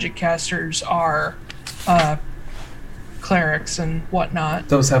these magic casters are clerics and whatnot.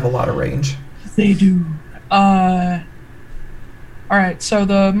 Those have a lot of range. They do. Alright, so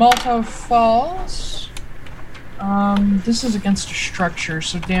the Molotov falls. This is against a structure,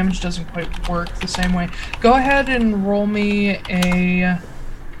 so damage doesn't quite work the same way. Go ahead and roll me a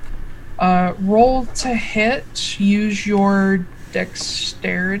roll to hit. Use your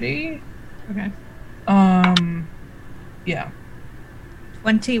dexterity. Okay. Yeah.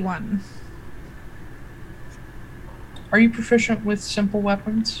 21. Are you proficient with simple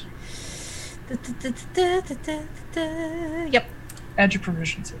weapons? Yep. Add your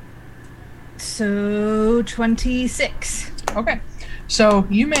proficiency. So 26. Okay. So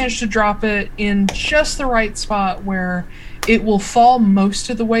you managed to drop it in just the right spot where it will fall most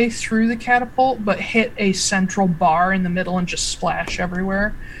of the way through the catapult, but hit a central bar in the middle and just splash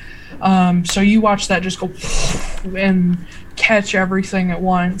everywhere. So you watch that just go and catch everything at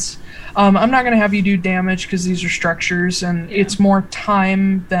once. I'm not going to have you do damage because these are structures, and it's more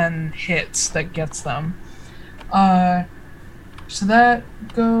time than hits that gets them. So that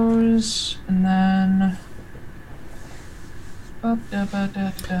goes, and then...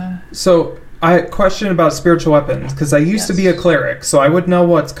 So, I question about spiritual weapons, because I used to be a cleric, so I would know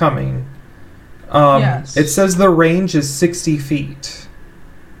what's coming. Yes. It says the range is 60 feet.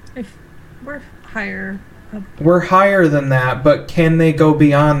 If we're higher up. We're higher than that, but can they go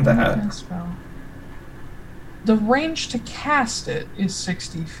beyond that? Spell. The range to cast it is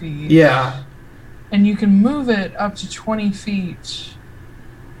 60 feet. Yeah. And you can move it up to 20 feet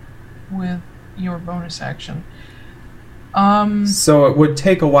with your bonus action. So it would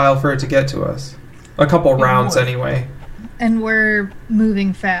take a while for it to get to us. A couple rounds would. anyway. And we're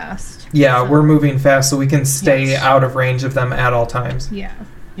moving fast. Yeah, So- we're moving fast so we can stay Yes. out of range of them at all times. Yeah.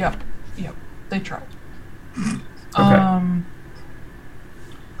 Yep. They tried. Okay.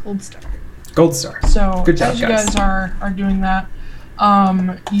 Gold star. Gold star. So Good job, as you guys. guys are doing that,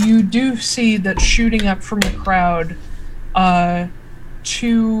 you do see that shooting up from the crowd,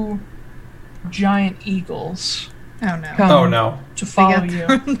 two giant eagles Oh no. come Oh no. to follow they you.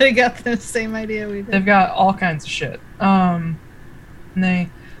 got they got the same idea we did. They've got all kinds of shit. And they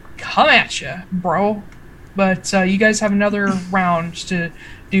come at you, bro. But you guys have another round to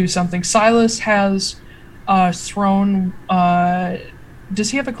do something. Silas has thrown. Does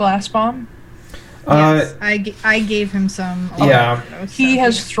he have a glass bomb? Yes, I gave him some. Yeah. He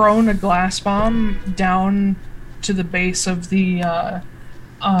has thrown a glass bomb down to the base of the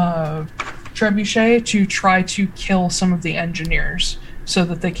trebuchet to try to kill some of the engineers so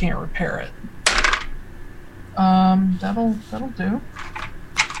that they can't repair it. That'll do.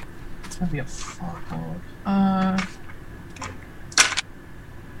 It's gonna be a fuckload.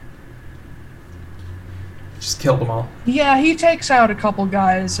 killed them all. Yeah, he takes out a couple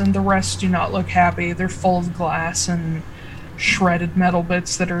guys, and the rest do not look happy. They're full of glass and shredded metal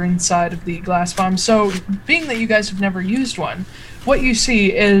bits that are inside of the glass bomb. So, being that you guys have never used one, what you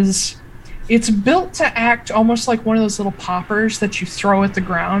see is it's built to act almost like one of those little poppers that you throw at the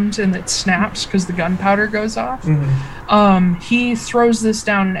ground and it snaps because the gunpowder goes off. He throws this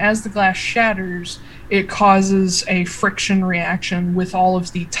down, and as the glass shatters, it causes a friction reaction with all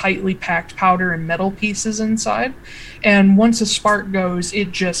of the tightly packed powder and metal pieces inside. And once a spark goes,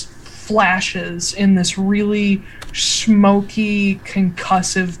 it just flashes in this really smoky,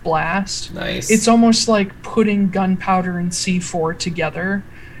 concussive blast. Nice. It's almost like putting gunpowder and C4 together.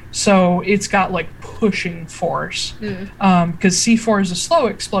 So it's got like pushing force. Because C4 is a slow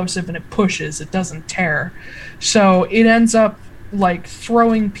explosive and it pushes, it doesn't tear. So it ends up like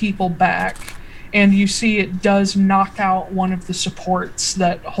throwing people back. And you see it does knock out one of the supports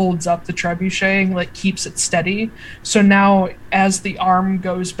that holds up the trebuchet and like keeps it steady. So now as the arm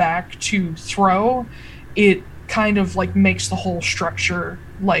goes back to throw, it kind of like makes the whole structure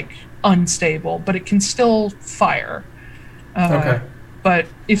like unstable, but it can still fire. Okay. But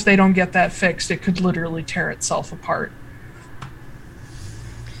if they don't get that fixed, it could literally tear itself apart.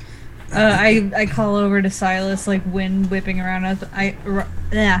 I call over to Silas, like wind whipping around us.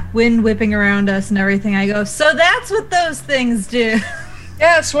 Wind whipping around us and everything. I go, so that's what those things do.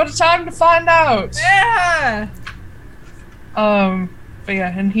 Yes, what a time to find out. Yeah. But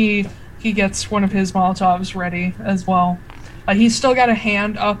yeah, and he gets one of his Molotovs ready as well. He's still got a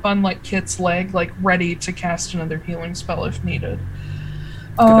hand up on like Kit's leg, like ready to cast another healing spell if needed.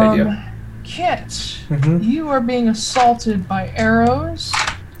 Good idea. Kit, you are being assaulted by arrows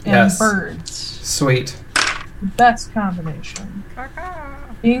and birds. Sweet. The best combination.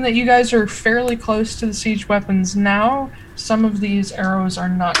 Being that you guys are fairly close to the siege weapons now, some of these arrows are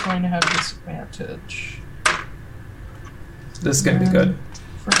not going to have disadvantage. This is going to be good.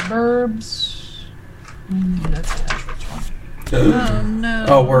 For burbs, that's a natural 20. Oh no.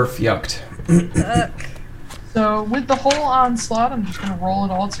 Oh, we're yucked. So with the whole onslaught, I'm just going to roll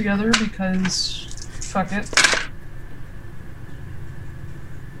it all together because fuck it.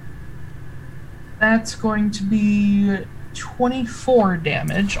 That's going to be 24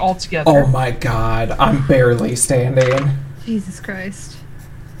 damage altogether. Oh my god, I'm barely standing. Jesus Christ.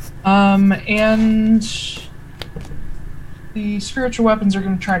 And the spiritual weapons are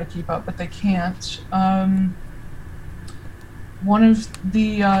going to try to keep up, but they can't. One of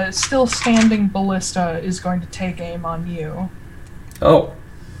the still standing ballista is going to take aim on you. Oh.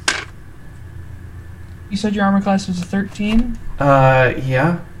 You said your armor class was a 13?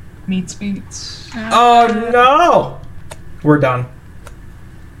 Yeah. Meets beats. Oh no! We're done.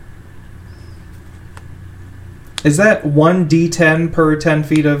 Is that 1d10 per 10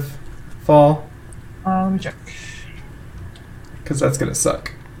 feet of fall? Let me check. Because that's gonna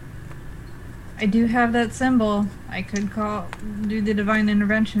suck. I do have that symbol. I could do the divine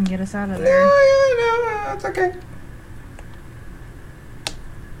intervention and get us out of there. No, that's okay.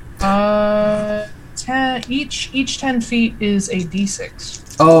 each 10 feet is a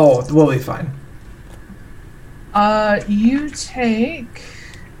d6. Oh, we'll be fine. You take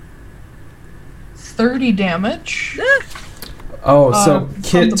 30 damage. Oh, so from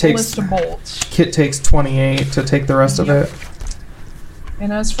Kit the takes ballista bolt. Kit takes 28 to take the rest of it.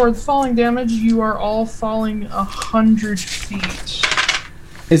 And as for the falling damage, you are all falling 100 feet.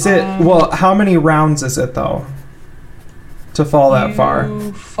 Is it well? How many rounds is it though? To fall that far?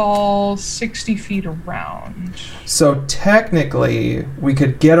 You fall 60 feet around. So technically, we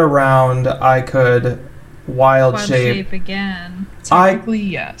could get around. I could wild shape again. Technically,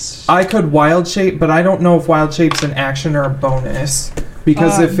 yes. I could wild shape, but I don't know if wild shape's an action or a bonus.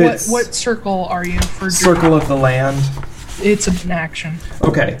 Because if it's what circle are you for? Circle of the Land. It's an action.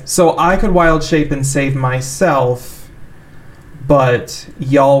 Okay, so I could wild shape and save myself, but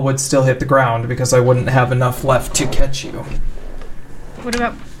y'all would still hit the ground because I wouldn't have enough left to catch you. What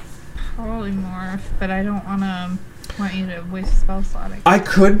about polymorph? But I don't want you to waste a spell slot. I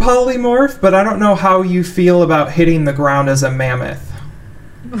could polymorph, but I don't know how you feel about hitting the ground as a mammoth.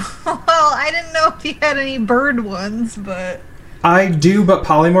 Well, I didn't know if you had any bird ones, but... I do, but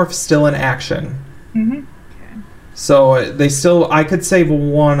polymorph's still an action. Mm-hmm. Okay. So I could save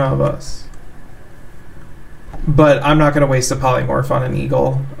one of us. But I'm not going to waste a polymorph on an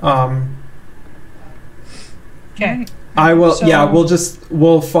eagle. Okay. I will. So, yeah,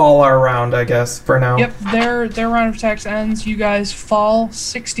 we'll fall our round, I guess, for now. Yep. Their round of attacks ends. You guys fall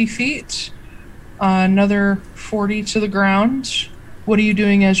 60 feet. Another 40 to the ground. What are you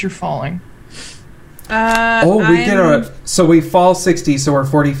doing as you're falling? So we fall 60, so we're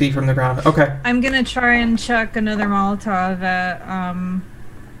 40 feet from the ground. Okay. I'm gonna try and chuck another Molotov at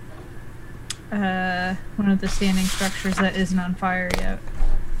one of the standing structures that isn't on fire yet.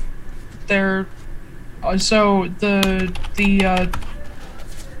 So the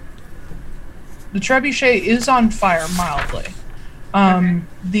trebuchet is on fire mildly. Okay.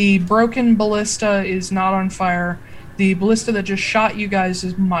 The broken ballista is not on fire. The ballista that just shot you guys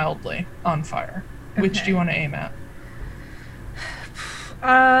is mildly on fire. Which Okay. do you want to aim at?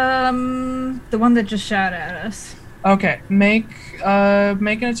 The one that just shot at us. Okay, make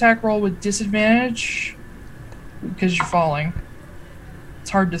an attack roll with disadvantage because you're falling. It's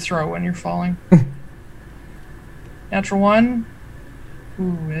hard to throw when you're falling. Natural 1.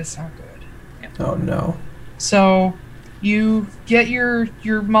 Ooh, that's not good. Oh no. So you get your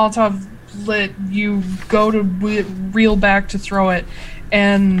Molotov lit, you go to reel back to throw it,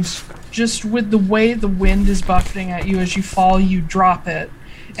 and just with the way the wind is buffeting at you as you fall, you drop it.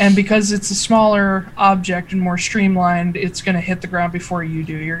 And because it's a smaller object and more streamlined, it's going to hit the ground before you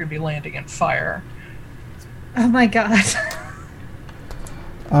do. You're going to be landing in fire. Oh my god.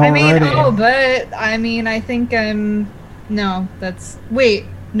 Alrighty. I think I'm... No, that's... Wait,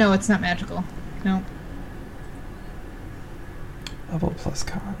 no, it's not magical. No. Level plus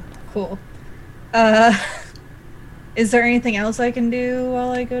con. Cool. Is there anything else I can do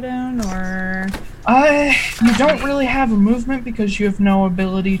while I go down, or...? You don't really have a movement because you have no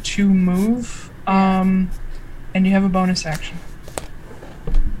ability to move, and you have a bonus action.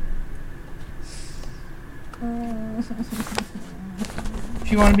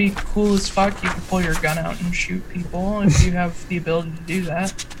 If you want to be cool as fuck, you can pull your gun out and shoot people if you have the ability to do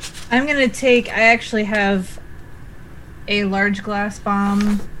that. I'm gonna take... I actually have a large glass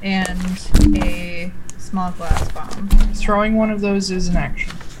bomb and a small glass bomb. Throwing one of those is an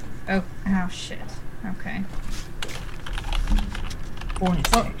action. Oh shit. Okay.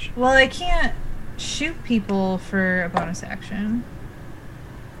 Bonus action. Well, I can't shoot people for a bonus action.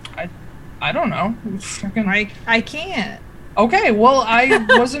 I don't know. Fucking... I can't. Okay, well, I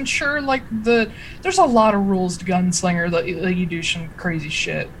wasn't sure, there's a lot of rules to Gunslinger that you do some crazy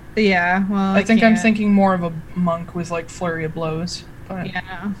shit. Yeah, well, I think I'm can't. thinking more of a monk with, flurry of blows. But,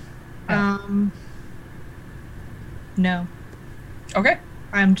 Yeah. Yeah. No. Okay,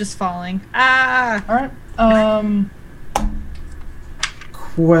 I'm just falling. Ah! alright.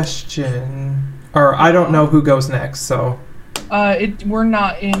 Question. Or I don't know who goes next, so... We're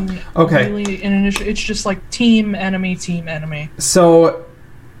not in Okay. really an initial. It's just team enemy. So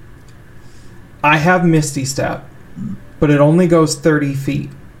I have Misty Step, but it only goes 30 feet.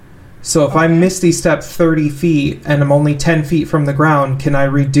 So if I Misty Step 30 feet and I'm only 10 feet from the ground, can I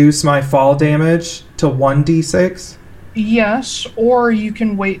reduce my fall damage to 1d6? Yes, or you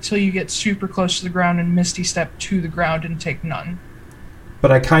can wait till you get super close to the ground and misty step to the ground and take none.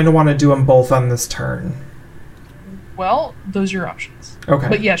 But I kind of want to do them both on this turn. Well, those are your options. Okay.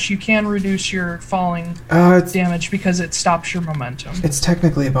 But yes, you can reduce your falling damage because it stops your momentum. It's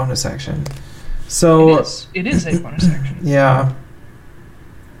technically a bonus action. So It is a bonus action. Yeah.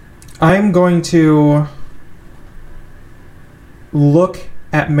 I'm going to look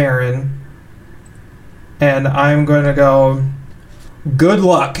at Marin and I'm going to go, good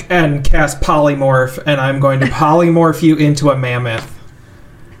luck, and cast polymorph, and I'm going to polymorph you into a mammoth.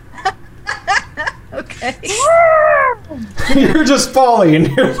 Okay. You're just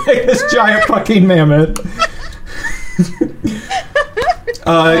falling. You're like this giant fucking mammoth.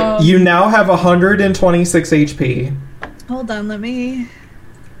 You now have 126 HP. Hold on, I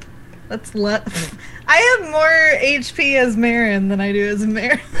have more HP as Marin than I do as a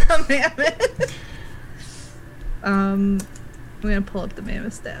mammoth. I'm gonna pull up the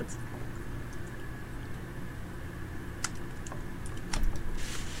mammoth stats.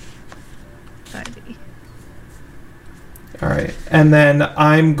 All right, and then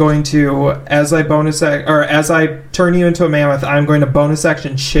I'm going to, as I turn you into a mammoth, I'm going to bonus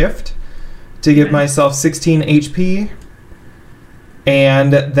action shift to give myself 16 HP,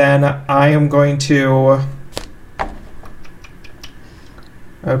 and then I am going to.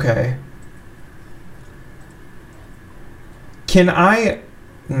 Okay. Can I?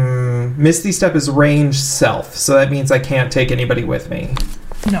 Misty Step is range self, so that means I can't take anybody with me.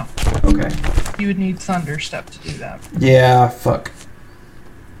 No. Okay. You would need Thunder Step to do that. Yeah, fuck.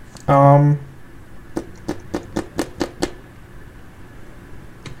 I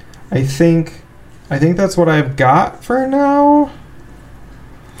think that's what I've got for now.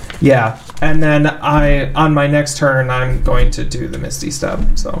 Yeah, and then on my next turn I'm going to do the Misty Step,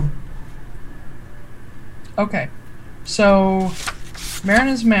 so. Okay. So Marin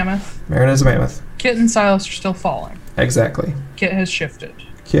is a mammoth. Marin is a mammoth. Kit and Silas are still falling. Exactly. Kit has shifted.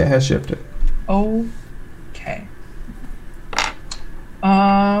 Kit has shifted. Okay.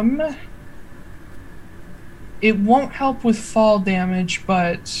 It won't help with fall damage,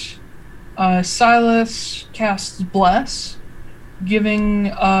 but Silas casts Bless,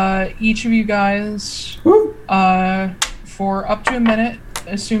 giving each of you guys for up to a minute,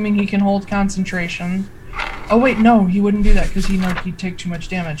 assuming he can hold concentration. Oh wait, no, he wouldn't do that because he'd take too much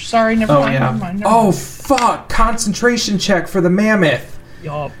damage. Sorry, never mind. Never mind. Fuck! Concentration check for the mammoth.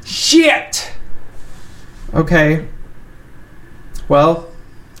 Yup. Shit. Okay. Well,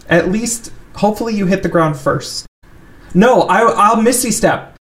 at least, hopefully you hit the ground first. No, I'll Misty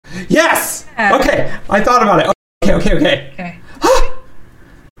Step. Yes! Okay, I thought about it. Okay.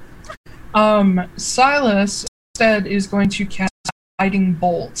 Silas instead is going to cast Guiding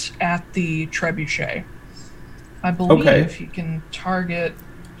Bolt at the trebuchet. I believe he can target...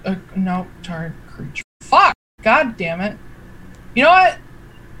 target creature. Fuck! God damn it. You know what?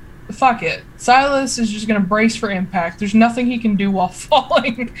 Fuck it. Silas is just gonna brace for impact. There's nothing he can do while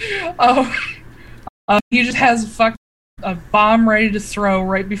falling. He just has a bomb ready to throw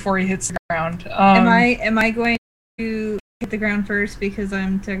right before he hits the ground. Am I going to hit the ground first because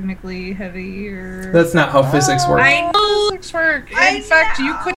I'm technically heavy, or... That's not how physics work. I know physics work. In fact,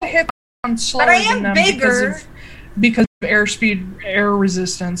 you could hit the ground slower but I than am them bigger. because of airspeed, air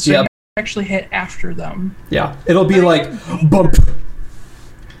resistance. So you actually hit after them. Yeah, it'll be like bump.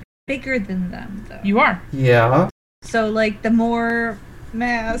 Bigger than them, though. You are. Yeah. So, like, the more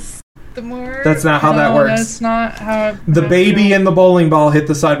mass, the more... That's not how that works. That's not how... The baby and the bowling ball hit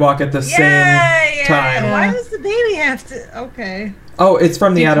the sidewalk at the same time. Why does the baby have to... Okay. Oh, it's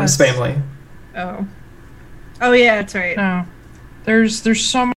from the Addams Family. Oh. Oh, yeah, that's right. No. There's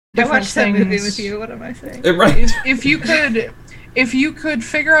so many different I watched things. that movie with you. What am I saying? Right. If you could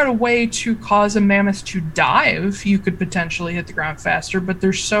figure out a way to cause a mammoth to dive, you could potentially hit the ground faster, but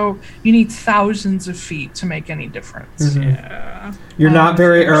you need thousands of feet to make any difference. Mm-hmm. Yeah. You're not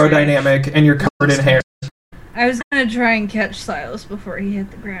very aerodynamic, and you're covered in hair. I was gonna try and catch Silas before he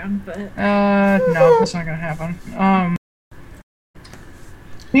hit the ground, but... No, that's not gonna happen.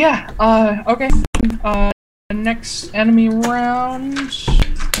 Okay. Next enemy round...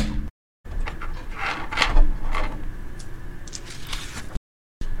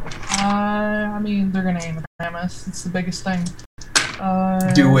 they're gonna aim at the mammoth. It's the biggest thing.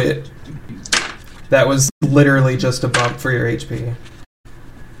 Do it. That was literally just a bump for your HP.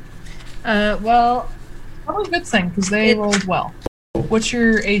 Well... Probably a good thing, because they rolled well. What's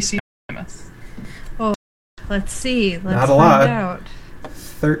your AC mammoth? Oh, let's see. Let's Not a lot. find out.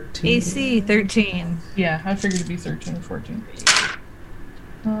 13. AC 13. Yeah, I figured it'd be 13 or 14.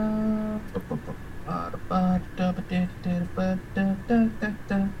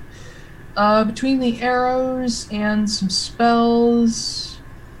 Between the arrows and some spells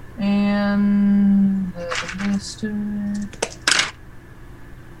and the list,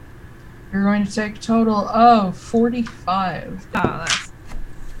 you're going to take a total of 45. Oh,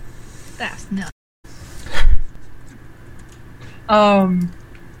 that's nuts.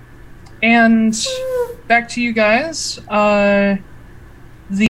 And back to you guys.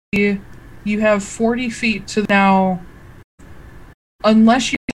 You have 40 feet to now.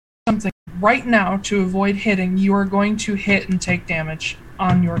 Unless you do something right now to avoid hitting, you are going to hit and take damage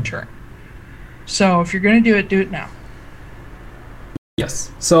on your turn. So if you're going to do it now.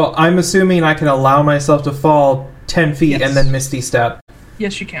 Yes. So I'm assuming I can allow myself to fall 10 feet and then Misty Step.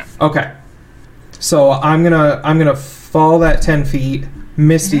 Yes, you can. Okay. So I'm gonna fall that 10 feet,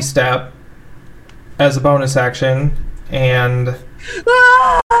 Misty Step as a bonus action, and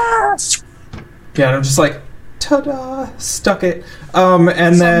I'm just like, ta-da, stuck it. And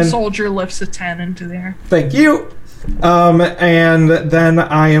then some soldier lifts a 10 into the air. Thank you. And then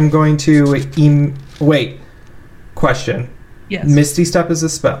I am going to wait. Question. Yes. Misty Step is a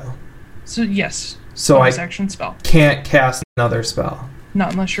spell. So yes. So bonus action spell. Can't cast another spell.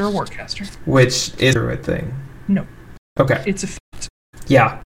 Not unless you're a Warcaster. Which is a druid thing. No. Okay. It's a feat.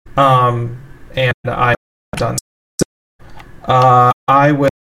 Yeah. And I've done so. I will.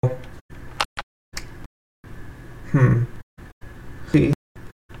 See.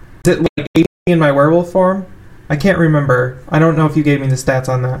 Is it like 80 in my werewolf form? I can't remember. I don't know if you gave me the stats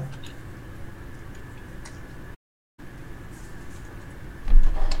on that.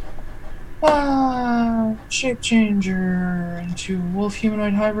 Shape changer into wolf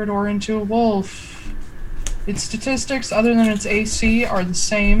humanoid hybrid or into a wolf. Its statistics, other than its AC, are the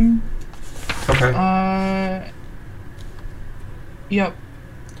same. Okay. Yep.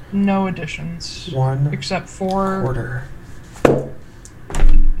 No additions. One. Except for quarter.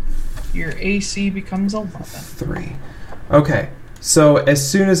 Your AC becomes 11. 3. Okay. So as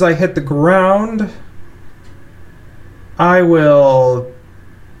soon as I hit the ground, I will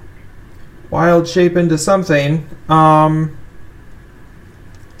wild shape into something.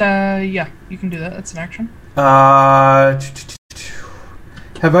 Yeah, you can do that. That's an action.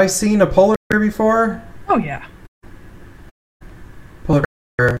 Have I seen a polar bear before? Oh, yeah. Polar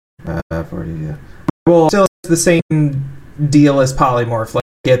bear. 40. Yeah. Well, still it's the same deal as polymorph. Like,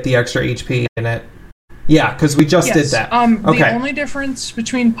 get the extra HP in it. Yeah, because we just did that. Okay. The only difference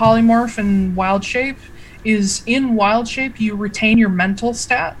between polymorph and wild shape is in wild shape you retain your mental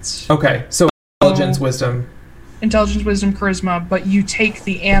stats. Okay, so intelligence, wisdom. Intelligence, wisdom, charisma, but you take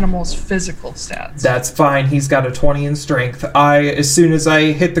the animal's physical stats. That's fine. He's got a 20 in strength. As soon as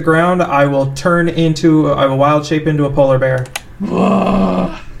I hit the ground, I will wild shape into a polar bear.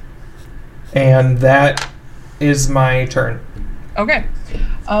 Ugh. And that is my turn. Okay.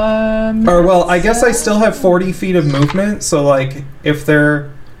 I guess I still have 40 feet of movement, so like if the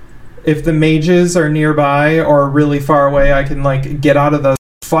mages are nearby or really far away, I can like get out of the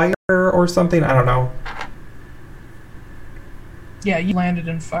fire or something. I don't know. Yeah, you landed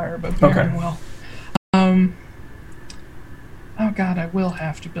in fire, but very well. Oh God, I will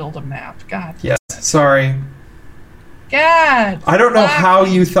have to build a map. God. Yes. Sorry. God. I don't know how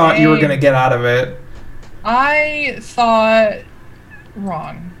you thought you were going to get out of it. I thought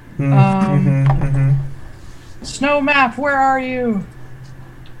wrong. Snow map, where are you?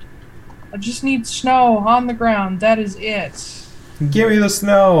 I just need snow on the ground. That is it. Give me the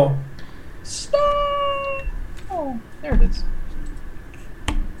snow. Snow. Oh, there it is.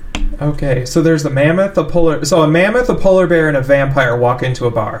 Okay, so there's a mammoth, a polar bear, and a vampire walk into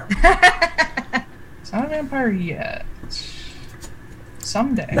a bar. It's not a vampire yet.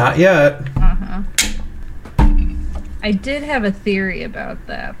 Someday. Not yet. Uh-huh. I did have a theory about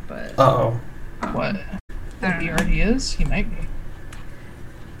that, but... Uh-oh. What? If he already is, he might be.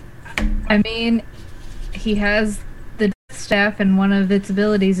 I mean, he has the death staff, and one of its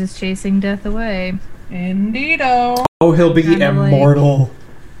abilities is chasing death away. Indeedo. Oh, he'll be immortal.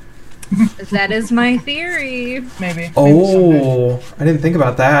 That is my theory. Maybe. Oh, I didn't think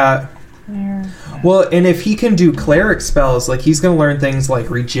about that. Well, and if he can do cleric spells, like he's going to learn things like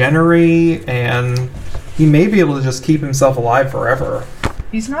regenerate, and he may be able to just keep himself alive forever.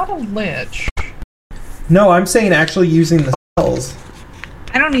 He's not a lich. No, I'm saying actually using the spells.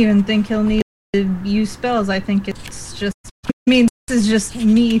 I don't even think he'll need to use spells. I think it's just... I mean, this is just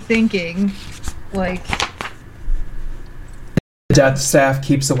me thinking. Like... The death staff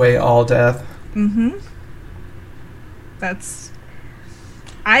keeps away all death. Mm-hmm. That's...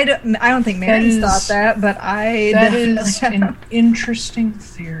 I don't think Mary's thought that, but that is an interesting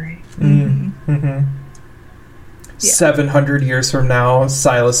theory. Yeah. 700 years from now,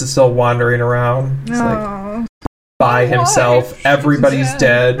 Silas is still wandering around. It's like by himself. Why? Everybody's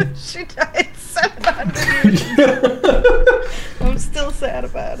dead. She died 700 years. I'm still sad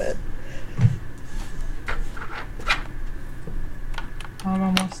about it. I'm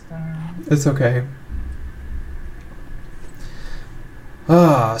almost there. It's okay.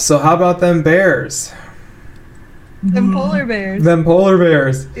 So how about them bears? Them polar bears. Them polar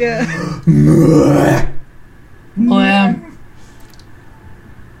bears. Yeah.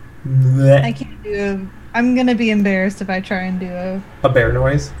 I can't do I'm gonna be embarrassed if I try and do a bear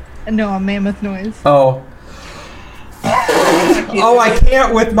noise? a mammoth noise. Oh. Oh, I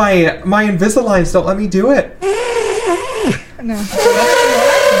can't with my Invisaligns. Don't let me do it. No.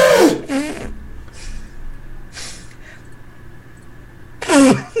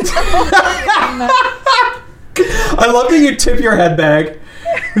 I love that you tip your head back.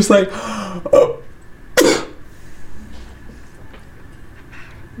 It's like, oh.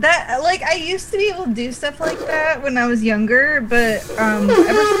 That, like, I used to be able to do stuff like that when I was younger, but ever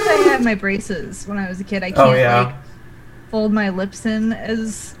since I had my braces when I was a kid, I can't like fold my lips in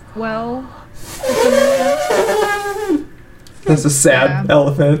as well. That's a sad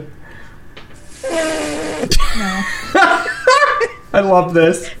elephant. No. I love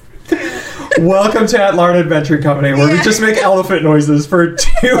this. Welcome to Atlarn Adventure Company, where we just make elephant noises for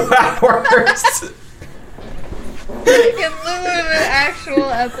 2 hours. I can live in an actual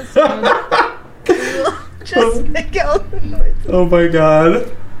episode. Just make elephant noises. Oh my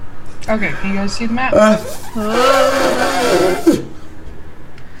god. Okay, can you guys see the map?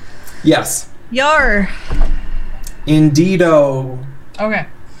 Yes. Yar. Indeedo. Okay,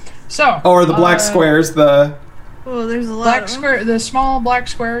 so. Or the black squares, the... Oh, there's a lot black of them. square. The small black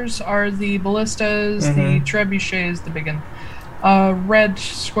squares are the ballistas. The trebuchets, the big one. Red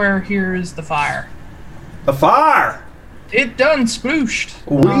square here is the fire. The fire! It done splooshed.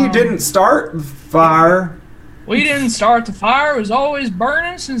 We didn't start the fire. We didn't start the fire. It was always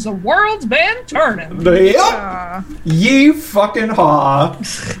burning since the world's been turning. Yep. Ye fucking haw.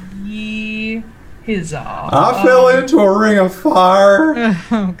 Ye huzzah. I fell into a ring of fire.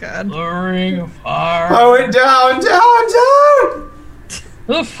 Oh, God. The ring of fire. I went down, down, down.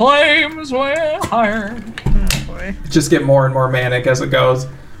 The flames went higher. Oh, boy. Just get more and more manic as it goes.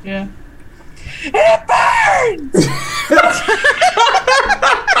 Yeah. It burns!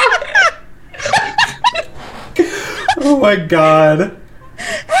 Oh my god.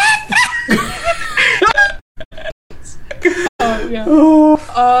 Oh, yeah.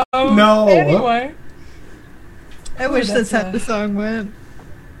 Oh, no. Anyway. I wish that's that's how the song went.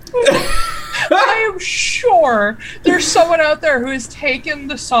 I am sure there's someone out there who has taken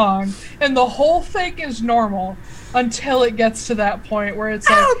the song and the whole thing is normal until it gets to that point where it's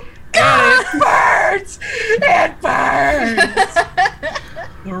like, and it burns! It burns!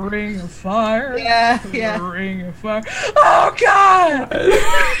 The ring of fire. Yeah, The yeah. ring of fire. Oh, God!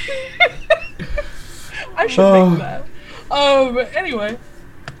 I should make that. Anyway,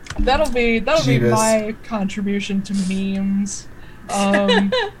 that'll be Jeebus. my contribution to memes.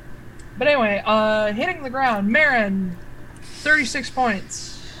 But anyway, hitting the ground, Marin, 36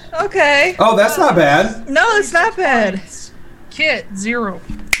 points. Okay. Oh, that's not bad. No, it's not bad. Kit, 0.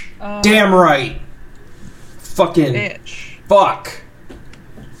 Damn right. Fucking Bitch. fuck.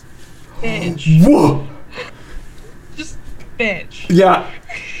 Bitch. Whoa. Just bitch. Yeah.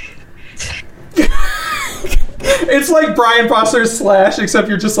 It's like Brian Foster's Slash, except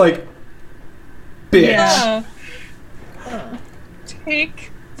you're just like, bitch. Yeah.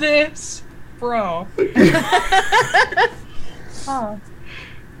 Take this, bro.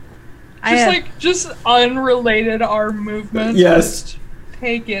 Just unrelated arm movements. Yes. Just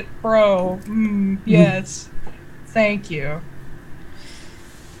take it, bro. Yes. Thank you.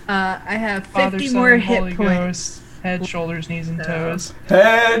 I have 50 Father, Son, more and hit Holy points. Ghost, head, shoulders, knees, and toes.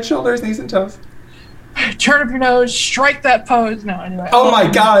 Head, shoulders, knees, and toes. Turn up your nose, strike that pose. No, anyway. Oh my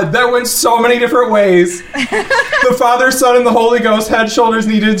god, that went so many different ways. The Father, Son, and the Holy Ghost, head, shoulders,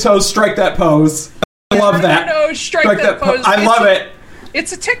 knees, and toes, strike that pose. I love Turn that. your nose, strike that pose. I love it.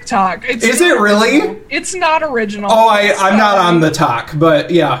 It's a TikTok. Is it really? It's not original. Oh, I'm not on the talk,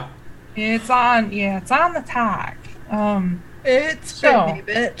 but yeah. It's on the talk. It's So. baby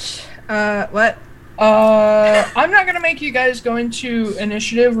bitch. What? I'm not gonna make you guys go into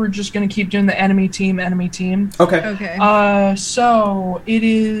initiative. We're just gonna keep doing the enemy team. Okay. Okay. So it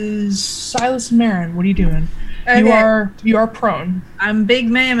is Silas and Marin. What are you doing? Okay. You are prone. I'm Big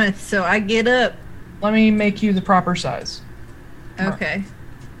Mammoth, so I get up. Let me make you the proper size. Okay.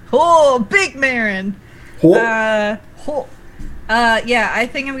 Oh, Big Marin. Yeah, I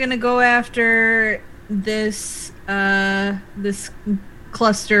think I'm gonna go after this this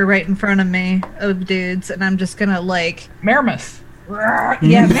cluster right in front of me of dudes, and I'm just gonna like Mammoth. yeah,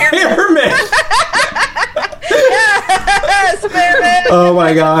 Mermit. yes, Mammoth. Oh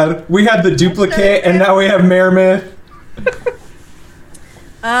my god. We had the duplicate, and now we have Mermith.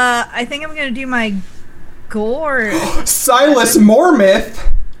 I think I'm gonna do my gore. Silas Mormith.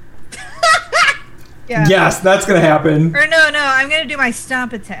 Yeah. Yes, that's gonna happen. Or no, I'm gonna do my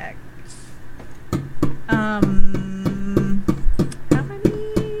stomp attack. How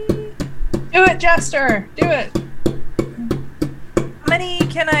many? Do it, Jester. Do it. How many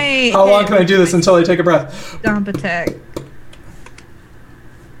can I? How long hit can I do this with until I take a breath? stomp attack?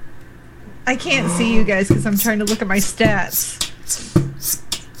 I can't see you guys because I'm trying to look at my stats.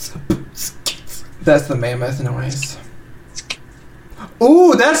 That's the mammoth noise.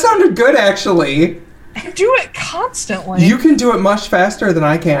 Ooh, that sounded good actually. You do it constantly. You can do it much faster than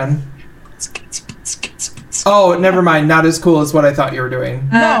I can. Oh, never mind. Not as cool as what I thought you were doing.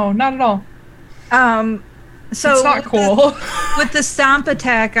 No, not at all. So It's not with cool. with the stomp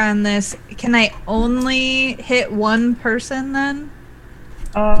attack on this, can I only hit one person then?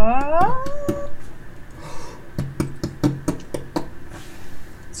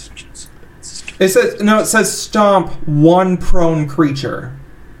 It says stomp one prone creature.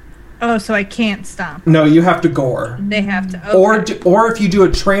 Oh, so I can't stomp. No, you have to gore. They have to. Okay. Or if you do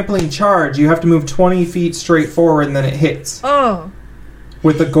a trampling charge, you have to move 20 feet straight forward and then it hits Oh,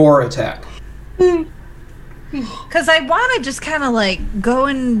 with the gore attack. because I want to just kind of like go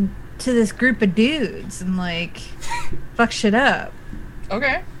into this group of dudes and like fuck shit up.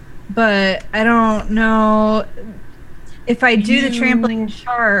 Okay. But I don't know if I do the trampling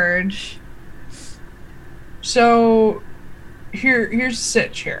charge. So here's the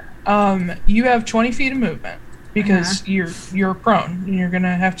sitch here. You have 20 feet of movement. because you're prone and you're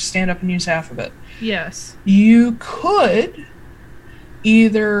gonna have to stand up and use half of it. Yes. You could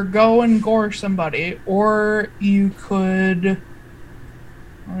either go and gore somebody, or you could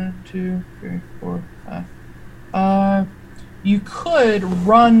 1, 2, 3, 4, 5. You could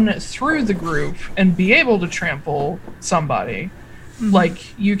run through the group and be able to trample somebody. Mm-hmm.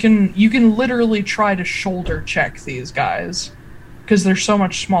 Like you can literally try to shoulder check these guys because they're so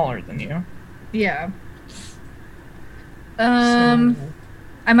much smaller than you. Yeah.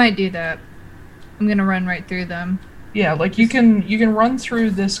 I might do that. I'm gonna run right through them. Yeah, like you can run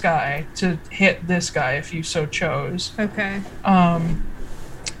through this guy to hit this guy if you so chose. Okay.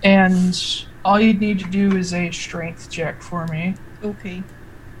 And all you'd need to do is a strength check for me. Okay.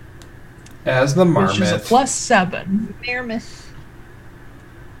 As the Marmoth. Which is a +7. Marmoth.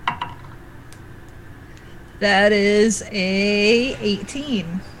 That is a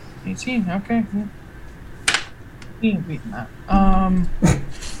 18. 18, okay. Yeah. You ain't beating that.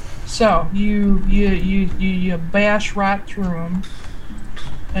 So you bash right through him,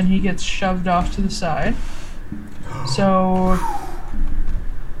 and he gets shoved off to the side. So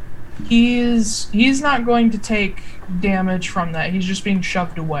he's not going to take damage from that. He's just being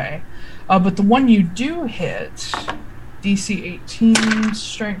shoved away. But the one you do hit, DC 18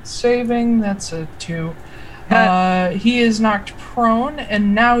 strength saving, that's a 2. He is knocked prone,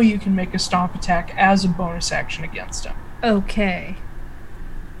 and now you can make a stomp attack as a bonus action against him. Okay.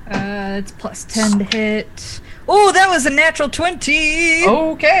 It's +10 to hit. Oh, that was a natural 20!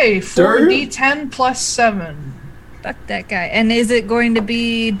 Okay, 4d10 +7. Fuck that guy. And is it going to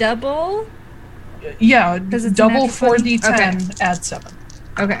be double? Yeah, Because it's double a natural 4d10, 20? Okay. add 7.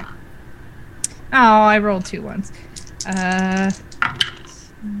 Okay. Oh, I rolled 2 ones.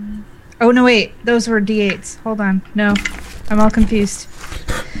 Oh, no, wait. Those were d8s. Hold on. No. I'm all confused.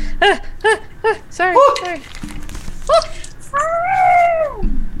 Sorry. Sorry.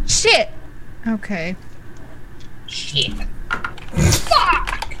 Shit! Okay. Shit.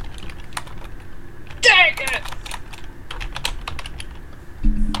 Fuck! Dang it!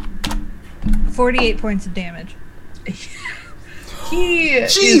 48 points of damage. He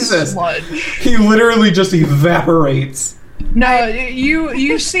Jesus! is sludge. He literally just evaporates. No,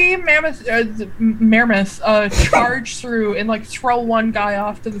 you see Mammoth charge through and like throw one guy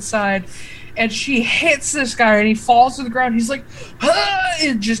off to the side, and she hits this guy and he falls to the ground. He's like, ah!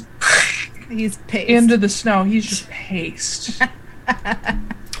 And just He's paced. into the snow. He's just paced.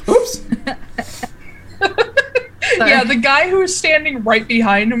 Oops. Yeah, the guy who is standing right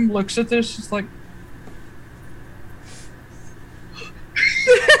behind him looks at this, just like.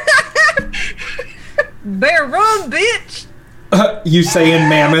 Bear run, bitch! You saying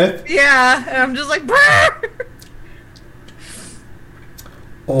mammoth? Yeah, and I'm just like, Brr!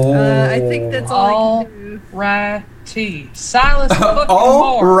 Oh. I think that's all I can do. Righty. Silas fucking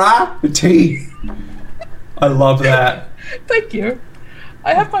All Moore. righty. I love that. Thank you.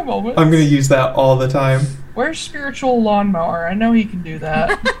 I have my moments. I'm gonna use that all the time. Where's Spiritual Lawnmower? I know he can do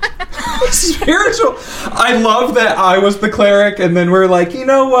that. Spiritual. I love that I was the cleric, and then we're like, you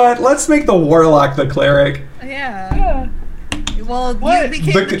know what? Let's make the warlock the cleric. Yeah. Yeah. Well, What? you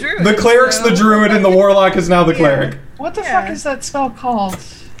became the druid. The cleric's so- the druid, and the warlock is now the cleric. What the Yeah. fuck is that spell called?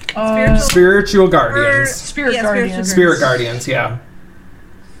 Spiritual guardians. Spirit Yeah, Guardians. Spirit guardians, yeah.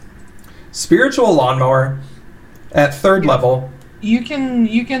 Spiritual lawnmower at 3rd level. You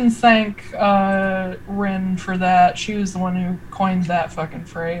can thank Rin for that. She was the one who coined that fucking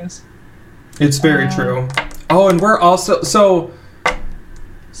phrase. It's very true. Oh, and we're also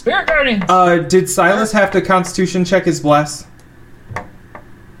Spirit Guardians. did Silas have to Constitution check his bless?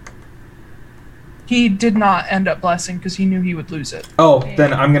 He did not end up blessing because he knew he would lose it. Oh,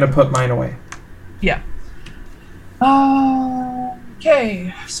 then I'm gonna put mine away. Yeah.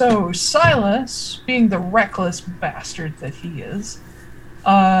 Okay, so Silas, being the reckless bastard that he is,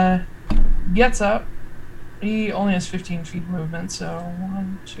 gets up. He only has 15 feet movement, so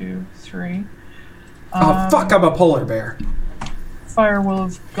 1, 2, 3. Oh fuck! I'm a polar bear. Fire will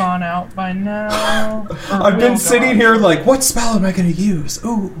have gone out by now. I've been sitting here like, what spell am I gonna use?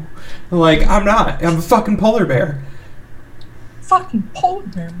 Ooh, like I'm not. I'm a fucking polar bear. Fucking polar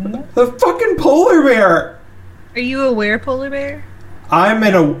bear, man. The fucking polar bear. Are you aware, polar bear? I'm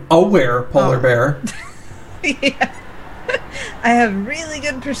an aware polar bear. Yeah. I have really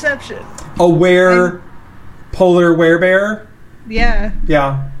good perception. Aware polar werebear. Yeah.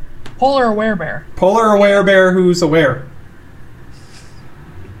 Yeah, Polar aware bear. polar aware bear who's aware.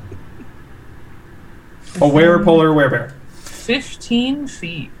 Aware polar werebear. 15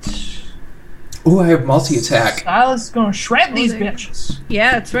 feet. Ooh, I have multi attack. Silas is gonna shred these there you go. bitches.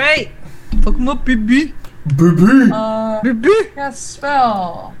 Yeah, that's right. Fuck 'em up, baby. Cast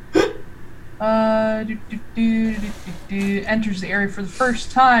spell. Enters the area for the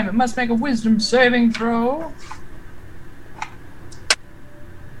first time. It must make a wisdom saving throw.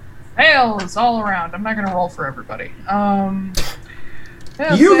 Fails all around. I'm not gonna roll for everybody.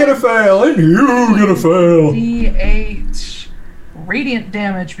 You gonna fail, and you gonna fail. D8 radiant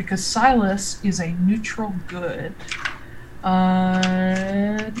damage because Silas is a neutral good.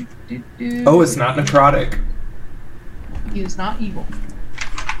 Oh, it's not necrotic. He is not evil.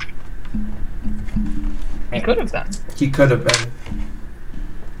 He could have been. He could have been.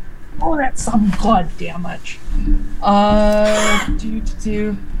 Oh, that's some god damage.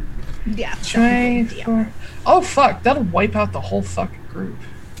 Yeah. 24. Oh, fuck. That'll wipe out the whole fucking group.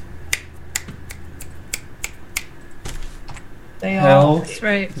 They all. That's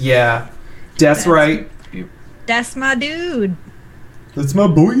right. Yeah. That's right. That's my dude. That's my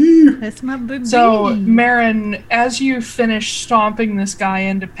boy. That's my big So, Marin, as you finish stomping this guy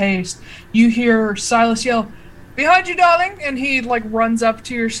into paste, you hear Silas yell, "Behind you, darling!" And he, runs up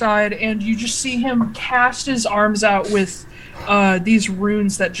to your side, and you just see him cast his arms out with these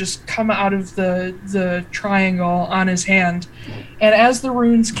runes that just come out of the triangle on his hand. And as the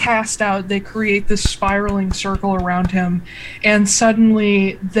runes cast out, they create this spiraling circle around him, and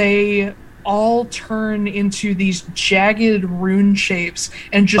suddenly they all turn into these jagged rune shapes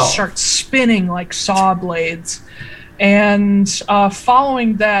and just start spinning like saw blades. And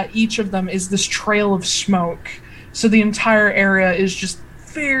following that, each of them is this trail of smoke. So the entire area is just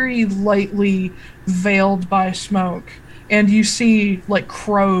very lightly veiled by smoke. And you see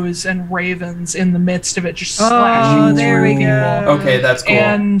crows and ravens in the midst of it just slashing. Oh, there we go. Okay, that's cool.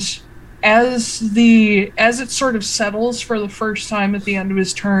 And as it sort of settles for the first time at the end of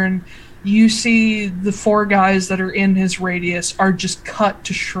his turn, you see the 4 guys that are in his radius are just cut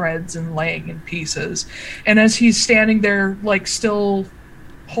to shreds and laying in pieces. And as he's standing there, still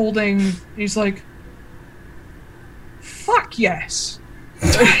holding, he's like, "Fuck yes."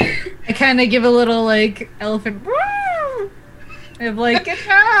 I kind of give a little, elephant... of good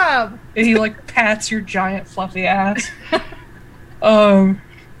job! And he, pats your giant fluffy ass.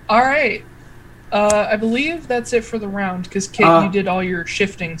 Alright. I believe that's it for the round, because Kit, you did all your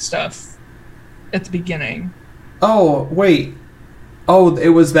shifting stuff at the beginning. Oh, wait. Oh, it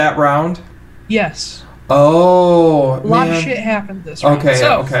was that round? Yes. Oh, A lot of shit happened this round. Okay,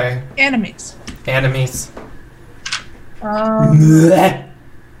 So, okay. enemies. Enemies. Blech.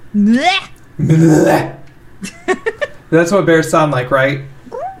 That's what bears sound like, right?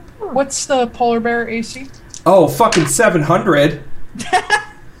 What's the polar bear AC? Oh, fucking 700.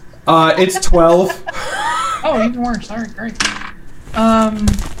 It's 12. Oh, even worse. Alright, great.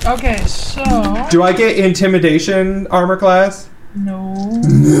 Okay, so... Do I get intimidation armor class? No.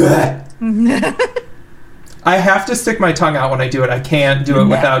 I have to stick my tongue out when I do it. I can't do it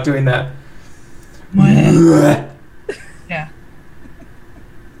without doing that. Yeah.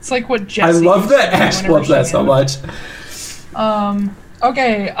 It's like what Jesse... I love that Ash loves that so much.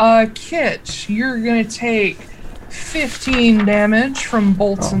 Okay, Kit, you're gonna take 15 damage from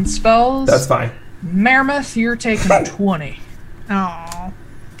bolts and spells. That's fine. Mammoth, you're taking 20. Aww.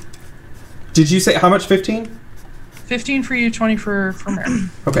 Did you say how much? 15? 15 for you, 20 for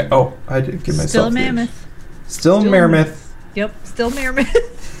Mammoth. Okay. Oh, I did give myself. Still a the- mammoth. Still Mammoth. Yep, still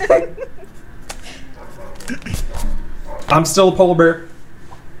mammoth. I'm still a polar bear.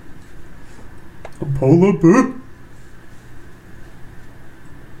 A polar bear.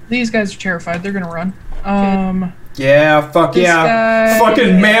 These guys are terrified. They're gonna run. Yeah, fuck This yeah. guy-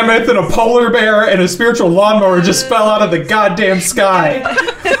 Fucking mammoth and a polar bear and a spiritual lawnmower just fell out of the goddamn sky.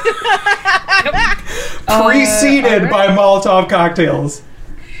 Preceded by Molotov cocktails.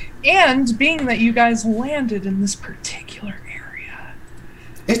 And being that you guys landed in this particular area,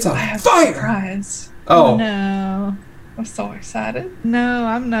 It's I a have a fire. surprise. Oh. No. I'm so excited. No,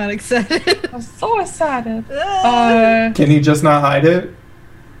 I'm not excited. I'm so excited. Can you just not hide it?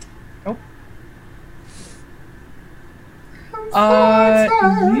 Nope.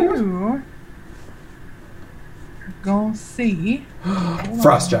 excited. You are gonna see. Hold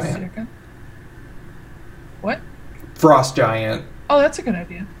Frost on a giant. second. What? Frost giant. Oh, that's a good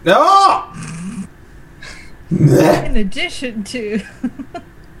idea. No! In addition to...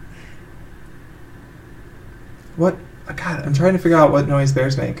 What? God, I'm trying to figure out what noise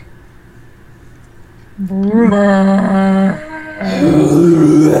bears make.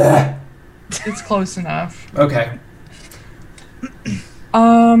 It's close enough. Okay.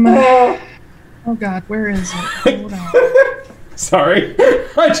 Oh God, where is it? Hold on. Sorry.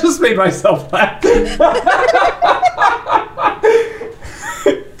 I just made myself laugh.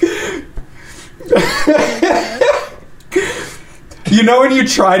 You know when you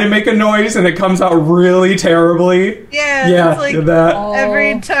try to make a noise and it comes out really terribly? Yeah, Yeah, it's like that.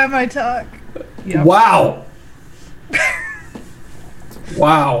 every time I talk. Yep. Wow.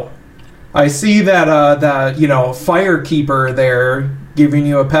 Wow. I see that firekeeper there giving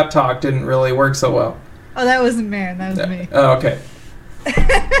you a pep talk didn't really work so well. Oh, that wasn't Marin, that was me. Oh, okay.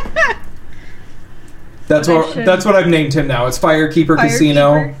 That's what I've named him now. It's Firekeeper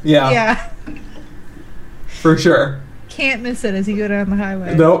Casino. Yeah. Yeah. For sure. Can't miss it as you go down the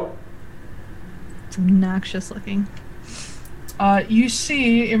highway. Nope. It's obnoxious looking. You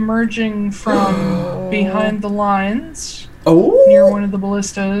see emerging from behind the lines Oh. near one of the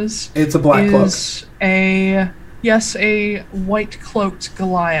ballistas It's a black cloak. is a white cloaked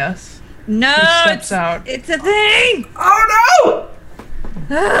Goliath No, who steps out. it's a thing. Oh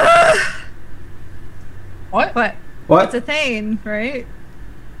What? What? no! What? It's a thing, right?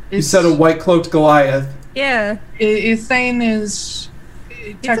 You said a white cloaked Goliath. Yeah. Ithane is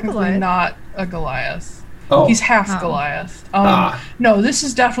technically Goliath. not a Goliath. Oh. He's half Oh. Goliath. Ah. No, this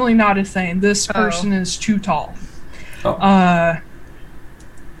is definitely not Ithane. This person is too tall. Oh.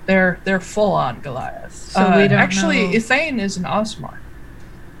 They're full on Goliath. So we don't actually, know. Ithane is an Osmar.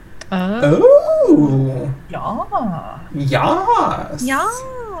 Oh. Yeah. Yes. Yeah.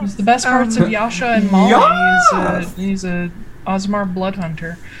 He's the best parts of Yasha and Molly. Yes! He's a Osmar blood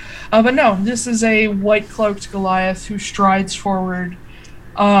hunter. But no, this is a white cloaked Goliath who strides forward.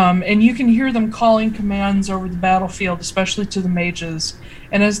 And you can hear them calling commands over the battlefield, especially to the mages.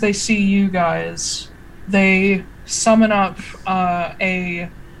 And as they see you guys, they summon up a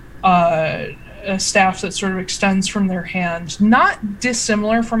staff that sort of extends from their hand. Not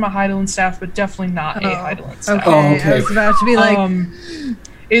dissimilar from a Hydaelyn staff, but definitely not a Hydaelyn staff. Okay. Oh, okay. I was about to be like,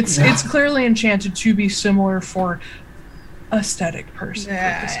 It's clearly enchanted to be similar for aesthetic purposes.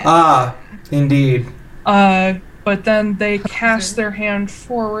 Ah, indeed. But then they cast their hand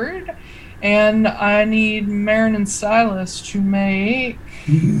forward, and I need Marin and Silas to make.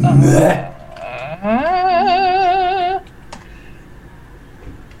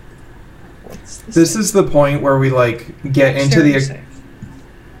 This is the point where we get into the save.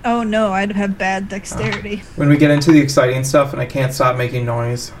 oh no, I'd have bad dexterity. when we get into the exciting stuff, and I can't stop making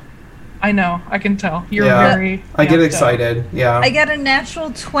noise. I know, I can tell. You're Yeah. very. I get yapped up. excited. Yeah. I got a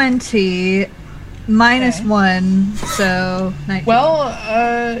natural 20 minus Okay. 1, so 19. Well,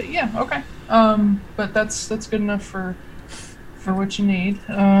 yeah, okay. But that's good enough for what you need.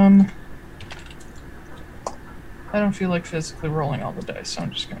 I don't feel like physically rolling all the dice, so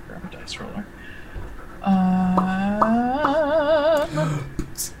I'm just gonna grab a dice roller.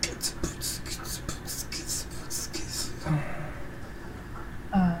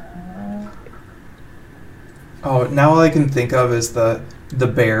 Oh, now all I can think of is the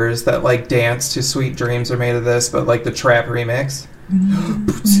bears that dance to "Sweet Dreams Are Made of This," but the trap remix.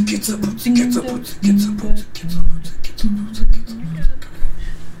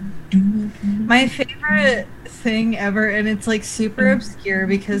 My favorite thing ever, and it's super obscure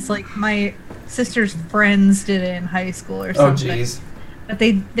because my sister's friends did it in high school or Oh, something. jeez. But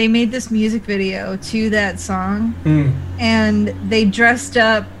they made this music video to that song, Mm. and they dressed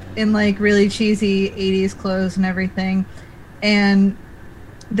up in really cheesy 80s clothes and everything, and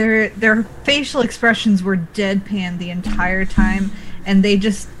their facial expressions were deadpan the entire time, and they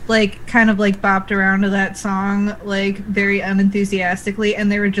just kind of bopped around to that song very unenthusiastically, and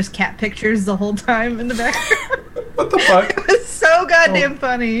they were just cat pictures the whole time in the background. What the fuck? It was so goddamn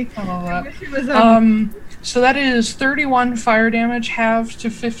funny. I love I that. wish it was So that is 31 fire damage, halved to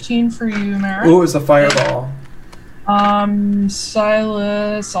 15 for you, Mara. Ooh, it's a fireball.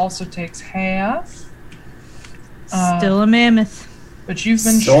 Silas also takes half. still a mammoth. But you've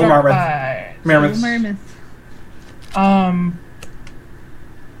been Still a struck mammoth. by. Mammoth. Still a mammoth.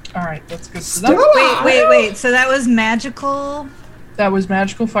 Alright, that's good for Still that. Wait. So that was magical. That was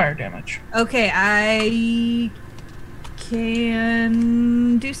magical fire damage. Okay, I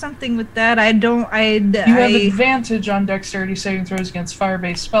can do something with that. You You have advantage on dexterity saving throws against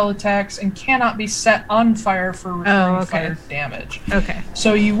fire-based spell attacks and cannot be set on fire for recurring okay. fire damage. Okay.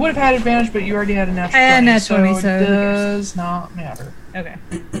 So you would have had advantage, but you already had a natural 20. I had a nat so 20, it so who cares? does not matter. Okay.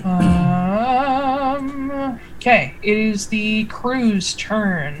 Okay, it is the crew's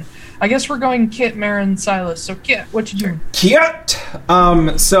turn. I guess we're going Kit, Marin, Silas. So Kit, what you doing? Kit.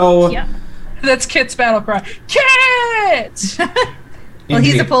 So. Yeah. That's Kit's battle cry. Kit! Well,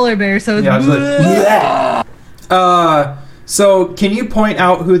 he's a Indeed. polar bear, so it's Yeah, I was like, so can you point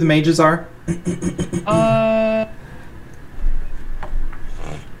out who the mages are?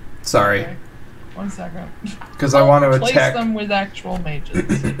 Sorry, Okay. 1 second. because I want to Place attack. them with actual mages.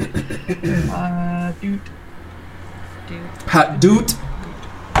 Doot. Hot doot.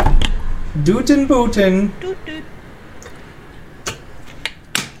 Dootin' bootin'. Doot doot.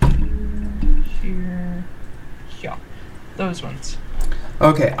 Here. Yeah. Those ones.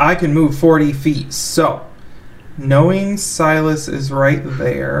 Okay, I can move 40 feet. So, knowing Silas is right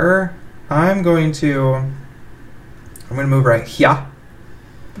there, I'm going to move right here.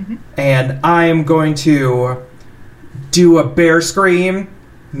 Mhm. And I am going to do a bear scream.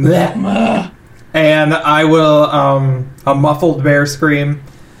 Bleh. And I will, a muffled bear scream.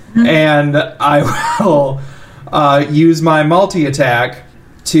 And I will use my multi-attack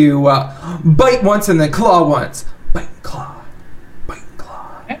to bite once and then claw once. Bite and claw. Bite and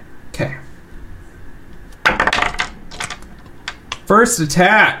claw. Okay. First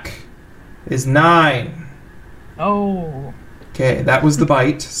attack is 9. Oh. Okay, that was the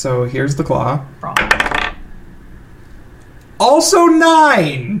bite, so here's the claw. Wrong. Also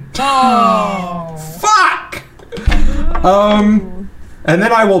 9! Oh. Fuck! And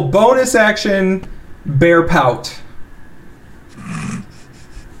then I will bonus action bear pout.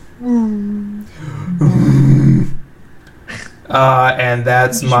 And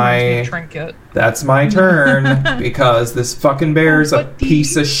that's my trinket. that's my turn because this fucking bear's a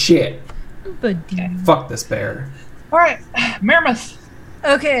piece of shit. Okay. Fuck this bear. All right, Mammoth.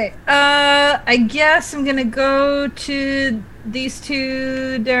 Okay, I guess I'm gonna go to these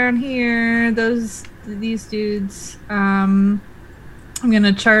two down here. These dudes. I'm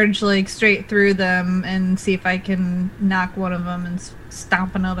gonna charge like straight through them and see if I can knock one of them and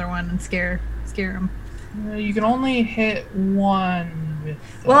stomp another one and scare them. You can only hit one with.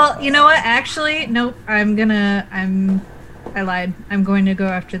 Well, you know what? Actually, nope. I lied. I'm going to go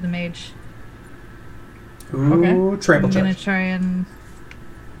after the mage. Ooh, trample I'm gonna charge. try and.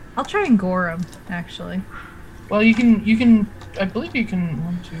 I'll try and gore him. Actually. Well, you can. I believe you can.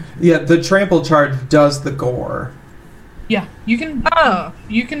 1, 2, 3. Yeah, the trample charge does the gore. Yeah, you can. Oh.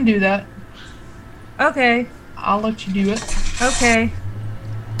 You can do that. Okay. I'll let you do it. Okay.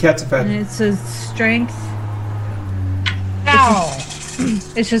 Cat's a And fed. it's a strength. Ow!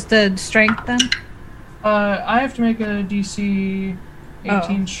 It's just a strength then. I have to make a DC 18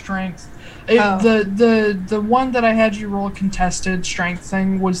 Oh. strength. Oh. The one that I had you roll a contested strength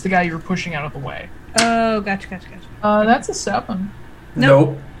thing was the guy you were pushing out of the way. Oh, gotcha. That's a 7.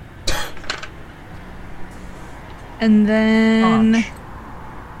 Nope. And then. Gosh.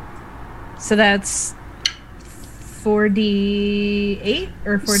 So that's 4d8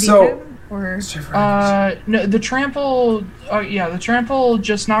 or 4d10 So- or. No, the trample. The trample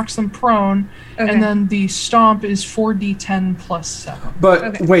just knocks them prone, Okay. and then the stomp is 4d10 plus 7. But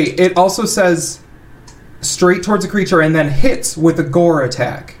Okay. wait, it also says straight towards a creature and then hits with a gore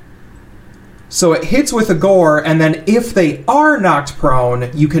attack. So it hits with a gore, and then if they are knocked prone,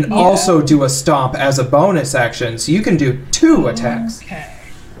 you can Yeah. also do a stomp as a bonus action. So you can do 2 attacks. Okay.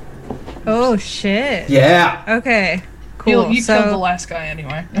 Oh shit. Yeah. Okay. Cool. You so killed the last guy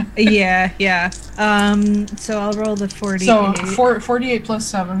anyway. yeah. So I'll roll the 48. So 48 plus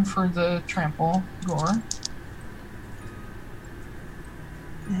 7 for the trample gore.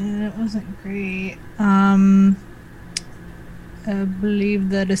 It wasn't great. I believe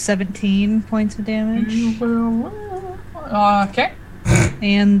that is 17 points of damage. Okay.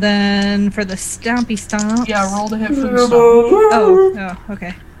 And then for the stompy stomp. Yeah, roll to hit for the stomp. Oh,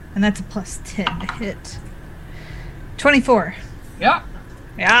 okay. And that's a plus 10 to hit. 24. Yeah.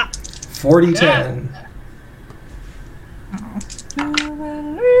 Yeah. 40-10.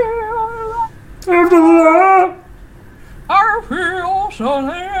 I feel so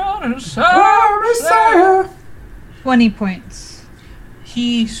down inside. 20 points.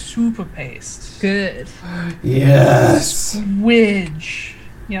 He super paced. Good. Yes. Widge.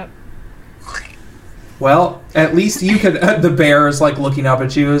 Yep. Well, at least you could. The bear is like looking up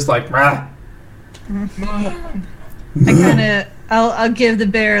at you, is like, "Rah." I kind of. I'll give the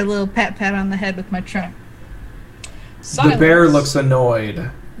bear a little pat on the head with my trunk. The bear looks annoyed.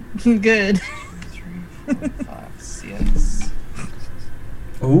 Good. 3, 4, 5, 6.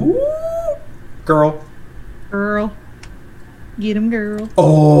 Ooh, girl. Girl. Get him, girl.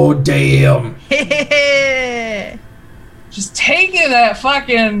 Oh, damn. Just taking that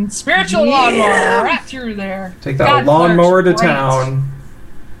fucking spiritual lawnmower right through there. Take that God, lawnmower to clerics, great. town.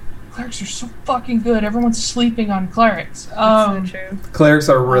 Clerics are so fucking good. Everyone's sleeping on clerics. So true. Clerics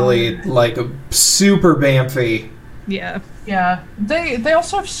are really like super bamfy. Yeah. Yeah, they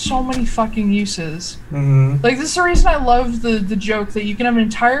also have so many fucking uses. Mm-hmm. Like, this is the reason I love the joke that you can have an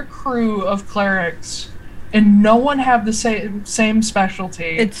entire crew of clerics and no one have the same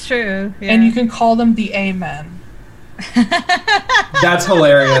specialty. It's true. Yeah. And you can call them the Amen. That's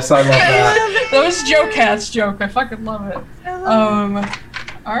hilarious. I love that. That was Joe Cat's joke. I fucking love it.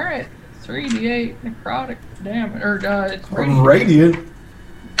 Alright. 3d8 necrotic damage. Or, it's Radiant.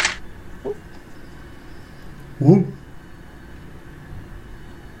 Whoop.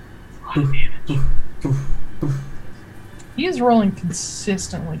 He is rolling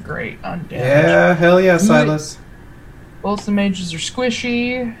consistently great on damage. Yeah, hell yeah, Silas. Both the mages are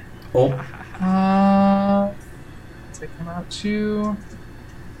squishy. Oh. Take them out too.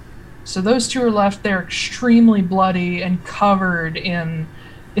 So those two are left. They're extremely bloody and covered in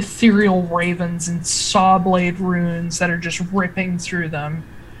ethereal ravens and saw blade runes that are just ripping through them.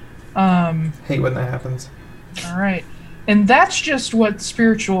 Hate when that happens. All right. And that's just what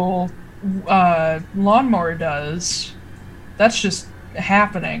spiritual lawnmower does. That's just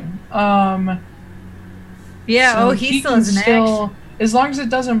happening. Yeah, So he still has an action. As long as it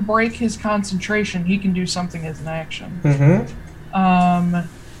doesn't break his concentration, he can do something as an action. Mm-hmm.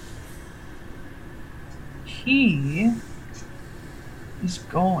 He is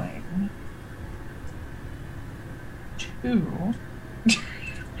going to...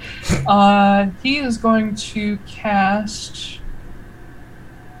 he is going to cast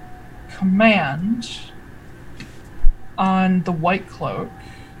Command on the White Cloak.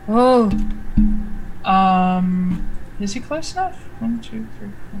 Oh. Is he close enough? 1, 2, 3,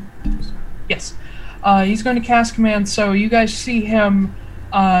 4, 5, 6. Yes. He's going to cast Command, so you guys see him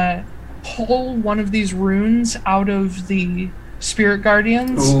pull one of these runes out of the Spirit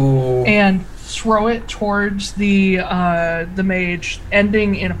Guardians. Ooh. And throw it towards the mage,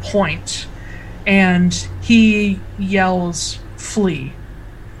 ending in a point, and he yells, "Flee!"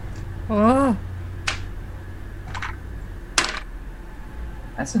 Oh.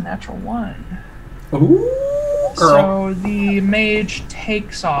 That's a natural 1. Ooh, girl. So the mage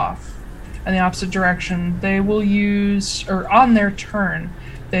takes off in the opposite direction. They will use, or on their turn,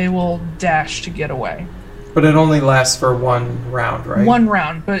 they will dash to get away. But it only lasts for 1 round, right? 1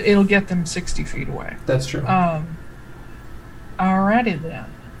 round, but it'll get them 60 feet away. That's true. Alrighty then.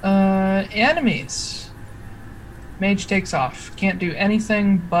 Enemies. Mage takes off. Can't do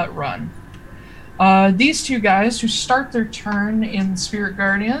anything but run. These two guys who start their turn in Spirit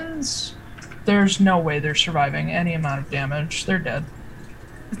Guardians, there's no way they're surviving any amount of damage. They're dead.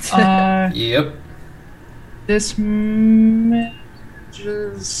 Yep. This mage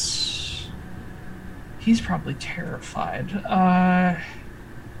is... He's probably terrified.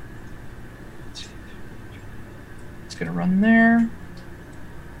 It's gonna run there.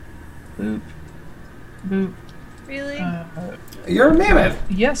 Boop. Boop. Really? You're a mammoth.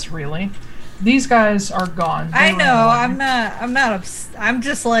 Yes, really. These guys are gone. I They know. ran away. I'm not. I'm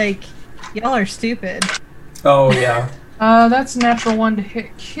just like, y'all are stupid. Oh, yeah. That's a natural 1 to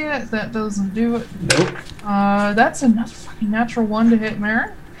hit Kit. That doesn't do it. Nope. That's another fucking natural 1 to hit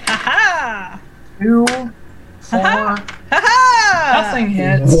Maren. Ha 2, 4. ha! Nothing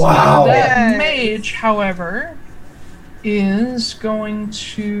hits. Wow. That Yes. mage, however, is going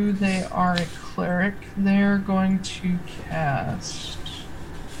to... They are a cleric. They're going to cast...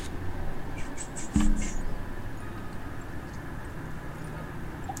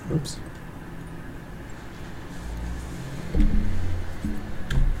 Oops.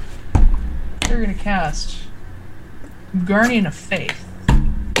 They're going to cast Guardian of Faith.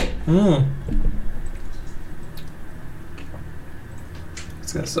 Hmm.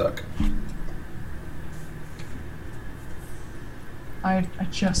 It's gonna suck. I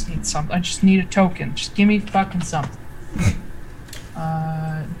just need something. I just need a token. Just give me fucking something.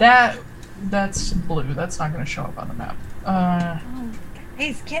 That's blue. That's not going to show up on the map. Oh,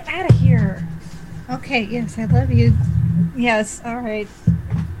 guys, get out of here. Okay, yes, I love you. Yes, all right.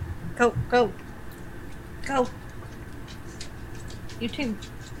 Go. You too.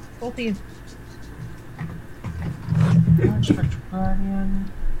 Both of you. Spectral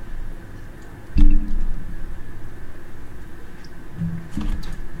Guardian.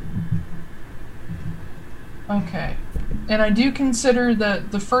 Okay. And I do consider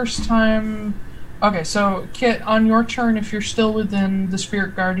that the first time... Okay, so, Kit, on your turn, if you're still within the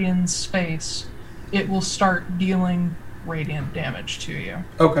Spirit Guardian's space, it will start dealing radiant damage to you.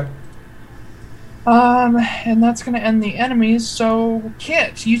 Okay. And that's going to end the enemies, so,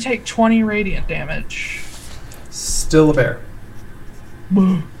 Kit, you take 20 radiant damage. Still a bear.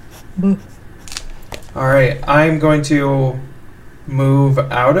 Boo. Alright, I'm going to move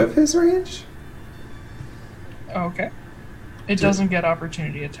out of his range. Okay. It doesn't get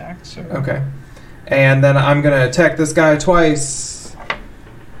opportunity attack, so... Okay. And then I'm going to attack this guy twice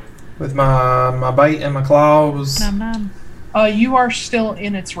with my bite and my claws. Nom nom. You are still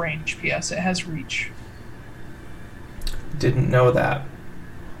in its range, P.S. It has reach. Didn't know that.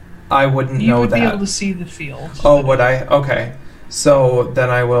 I wouldn't You know would that. be able to see the field. Oh, would I? Okay. So then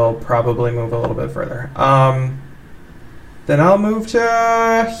I will probably move a little bit further. Then I'll move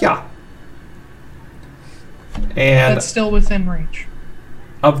to here. And That's still within reach.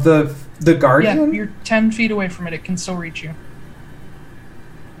 of the Yeah, guardian? you're 10 feet away from it. It can still reach you.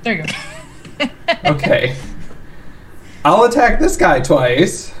 There you go. Okay. I'll attack this guy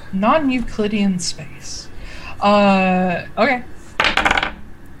twice. Non-Euclidean space. Okay.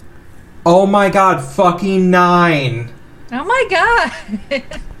 Oh my god, fucking 9. Oh my god!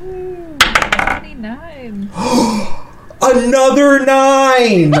 Ooh, 29. Another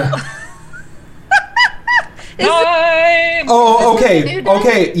 9! Nine! Oh, okay. New dice?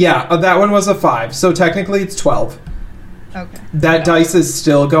 Okay, yeah, that one was a 5. So technically it's 12. Okay. That dice is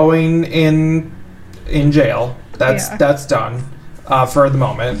still going in jail. That's Yeah. that's done for the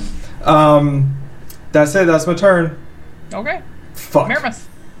moment. That's it. That's my turn. Okay. Fuck. Meredith.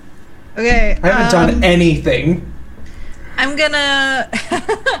 Okay. I haven't done anything. I'm gonna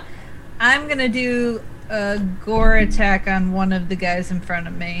I'm gonna do a gore attack on one of the guys in front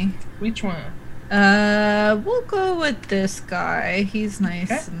of me. Which one? We'll go with this guy. He's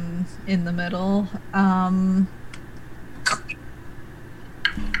nice Okay. and in the middle.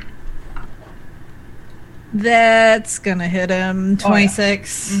 That's gonna hit him.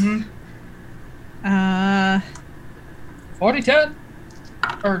 26. Mm-hmm. 40, 10?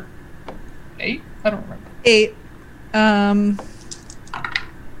 Or 8? I don't remember. 8.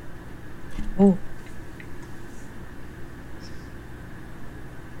 Oh.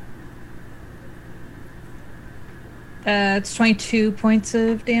 It's 22 points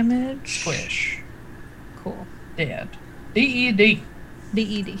of damage. Squish. Cool. Dead. D-E-D.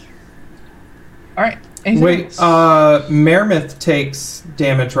 DED. Alright. Anything Wait, else? Mermith takes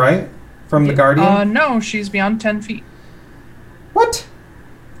damage, right? From the guardian? No, she's beyond 10 feet. What?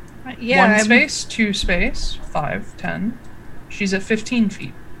 Yeah. One I'm- space, 2 space, 5, 10. She's at 15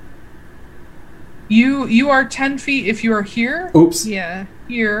 feet. You are 10 feet if you are here, Oops. Yeah.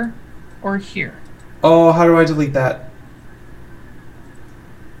 here, or here. Oh, how do I delete that?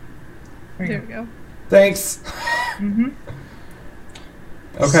 There There you we go. go. Thanks. Mm-hmm.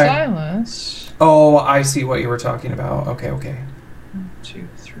 Okay. Silas. Oh, I see what you were talking about. Okay. 1, 2,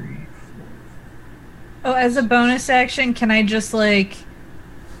 3, 4. Oh, as a bonus action, can I just like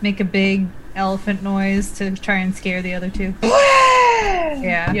make a big elephant noise to try and scare the other two?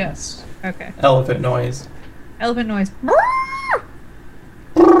 Yeah. Yes. Okay. Elephant noise. Elephant noise.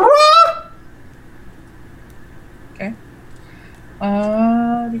 Okay.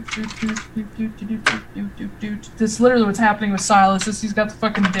 This is literally what's happening with Silas. Is he's got the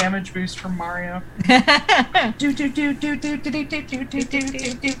fucking damage boost from Mario.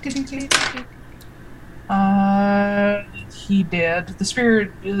 He did. The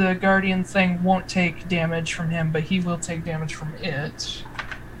spirit, the guardian thing won't take damage from him, but he will take damage from it.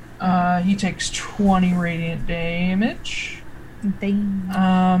 He takes 20 radiant damage. Dang.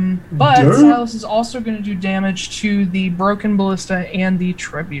 But Damn. Silas is also going to do damage to the broken ballista and the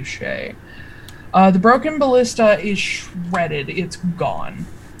trebuchet. The broken ballista is shredded. It's gone.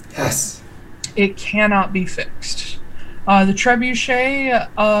 Yes. It cannot be fixed. The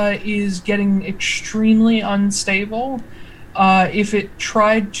trebuchet is getting extremely unstable. If it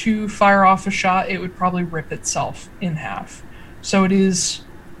tried to fire off a shot, it would probably rip itself in half. So it is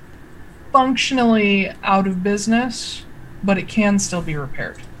functionally out of business, but it can still be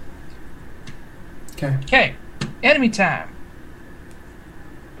repaired. Okay. Okay, enemy time.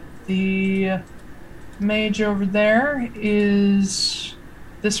 The mage over there is...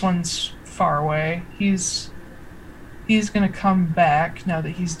 This one's far away. He's gonna come back now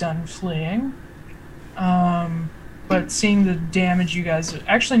that he's done fleeing. But seeing the damage you guys...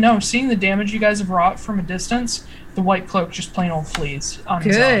 Actually, no. Seeing the damage you guys have wrought from a distance, the white cloak just plain old flees on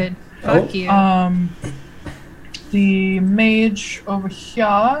his own. Good. Fuck you. The mage over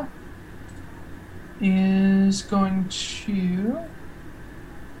here is going to...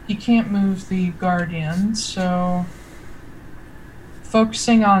 He can't move the guardian, so...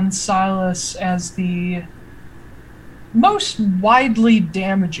 Focusing on Silas as the most widely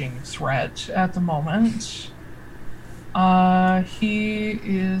damaging threat at the moment. He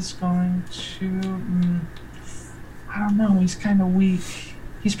is going to... I don't know, he's kind of weak.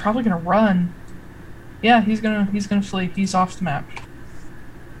 He's probably gonna run. Yeah, he's gonna flee. He's off the map.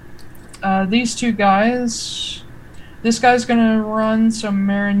 These two guys... This guy's gonna run, so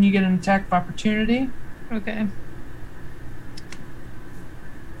Marin, you get an attack of opportunity. Okay.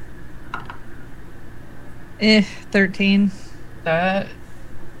 13. That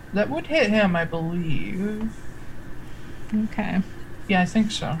would hit him, I believe. Okay. Yeah, I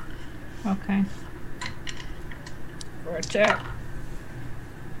think so. Okay. For a check.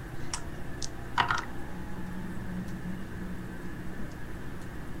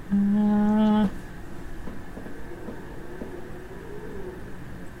 Uh,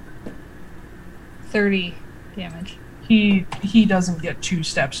 30 damage. He doesn't get 2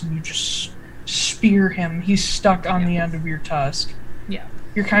 steps, and you just spear him. He's stuck on the end of your tusk. Yeah.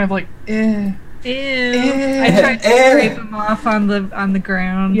 You're kind of like, eh. Ew. I tried to scrape him off on the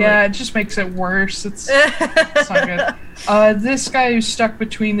ground. Yeah, it just makes it worse. It's not good. This guy who's stuck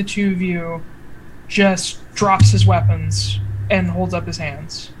between the two of you just drops his weapons and holds up his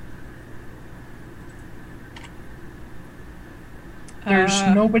hands. There's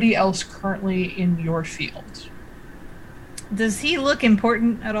nobody else currently in your field. Does he look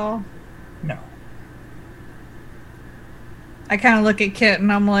important at all? No. I kind of look at Kit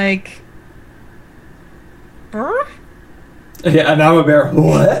and I'm like, Brr? Yeah, and I'm a bear.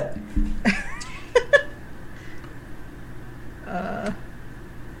 What?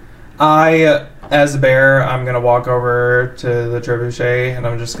 I, as a bear, I'm gonna walk over to the trebuchet and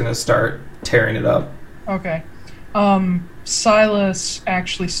I'm just gonna start tearing it up. Okay. Silas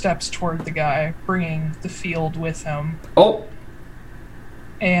actually steps toward the guy, bringing the field with him. Oh!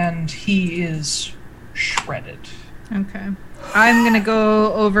 And he is shredded. Okay. I'm gonna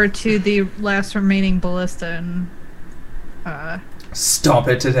go over to the last remaining ballista and Stomp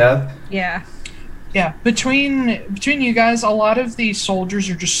it to death. yeah. Yeah, between you guys, a lot of the soldiers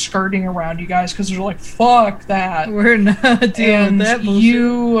are just skirting around you guys because they're like, fuck that. We're not doing that bullshit.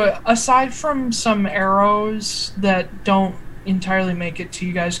 You, aside from some arrows that don't entirely make it to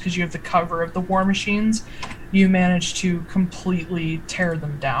you guys because you have the cover of the war machines, you manage to completely tear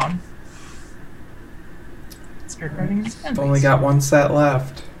them down. Spirit guarding is I've only got 1 set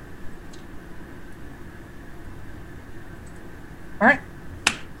left. Alright.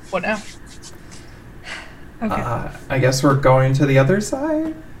 What now? Okay. I guess we're going to the other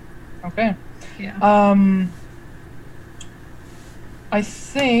side? Okay. Yeah. I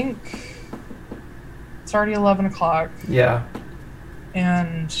think it's already 11 o'clock, Yeah.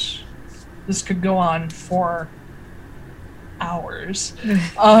 and this could go on for hours.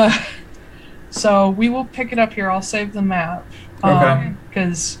 So we will pick it up here. I'll save the map. Okay.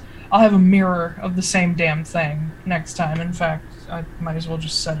 Because I'll have a mirror of the same damn thing next time. In fact, I might as well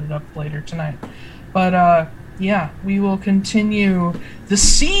just set it up later tonight. But, yeah, we will continue the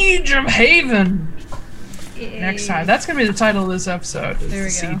Siege of Haven next time. That's going to be the title of this episode, is There we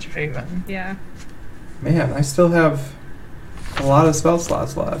the go. Siege of Haven. Yeah. Man, I still have a lot of spell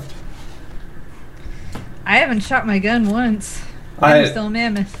slots left. I haven't shot my gun once. I'm still a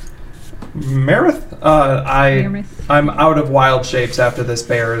mammoth. Mammoth? Mammoth. I'm out of wild shapes after this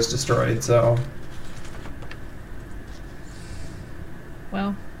bear is destroyed, so...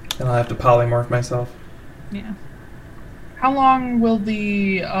 Well, And I'll have to polymorph myself. yeah. How long will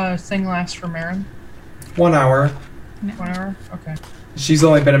the thing last for Marin? 1 hour. 1 hour? Okay. She's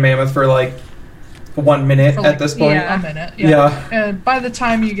only been a mammoth for like 1 minute For like at this point. Yeah. A minute. Yeah. And by the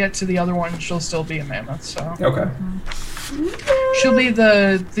time you get to the other one, she'll still be a mammoth, so... Okay. She'll be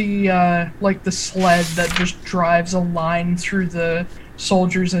the like the sled that just drives a line through the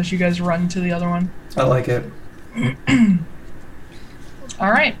soldiers as you guys run to the other one. I like it.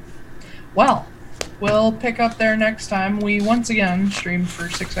 Alright. Well, we'll pick up there next time. We once again streamed for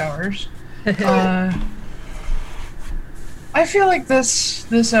 6 hours. I feel like this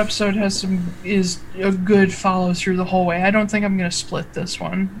episode is a good follow through the whole way. I don't think I'm gonna split this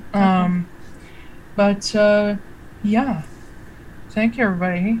one. But yeah. Thank you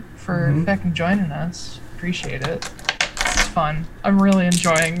everybody for fucking joining us. Appreciate it. It's fun. I'm really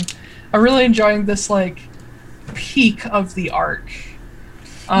enjoying this like peak of the arc.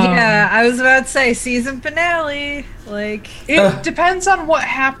 Yeah, I was about to say season finale. Like, It depends on what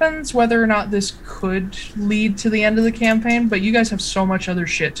happens, whether or not this could lead to the end of the campaign, but you guys have so much other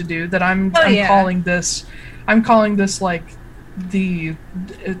shit to do that I'm calling this like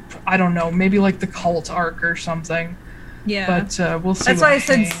I don't know, maybe like the cult arc or something. yeah. But we'll see. That's what why I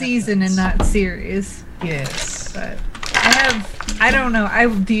said happens. season and not series. Yes. But I don't know. I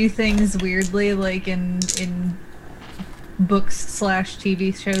view things weirdly, like in books /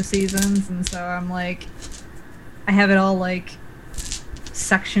 TV show seasons, and so I'm like, I have it all like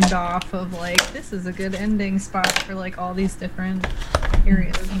sectioned off of like, this is a good ending spot for like all these different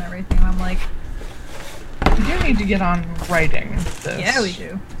areas and everything. And I'm like, We do need to get on writing this. yeah, we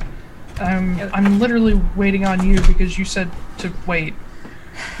do. I'm literally waiting on you because you said to wait.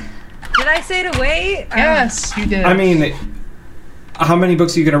 Did I say to wait? Yes, you did. I mean, how many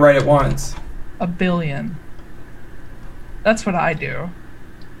books are you going to write at once? 1 billion. That's what I do.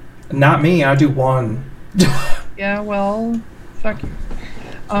 Not me. I do one. Yeah, well, fuck you.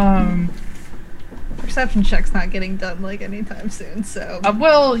 Perception check's not getting done like anytime soon, so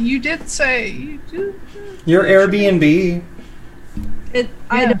Well, you did say you do. Your Airbnb.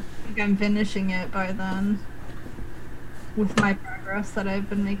 I don't think I'm finishing it by then. With my progress that I've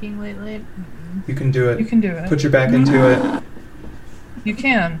been making lately. You can do it. You can do it. Put your back into it. You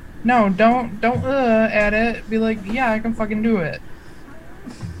can. No, don't at it. Be like, yeah, I can fucking do it.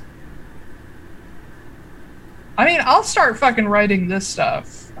 I mean, I'll start fucking writing this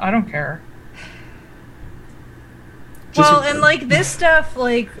stuff. I don't care. Well, and like this stuff,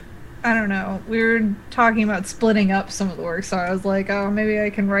 like, I don't know, we were talking about splitting up some of the work, so I was like, oh, maybe I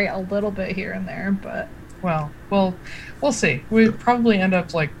can write a little bit here and there, but... Well, we'll see. We'd probably end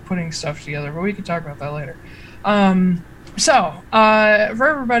up, like, putting stuff together, but we can talk about that later. For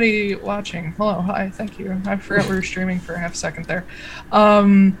everybody watching, hello, hi, thank you. I forgot we were streaming for a half second there.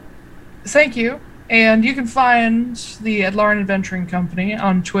 Thank you. And you can find the Lauren Adventuring Company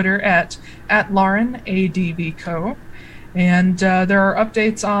on Twitter at Lauren ADVCo. And there are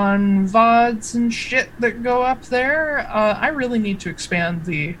updates on VODs and shit that go up there. I really need to expand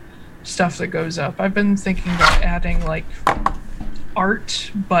the stuff that goes up. I've been thinking about adding, like,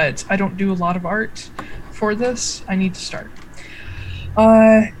 art, but I don't do a lot of art for this. I need to start.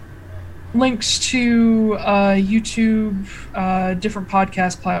 Links to YouTube, different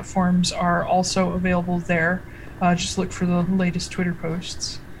podcast platforms are also available there. Just look for the latest Twitter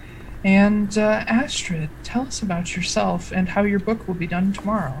posts. And Astrid, tell us about yourself and how your book will be done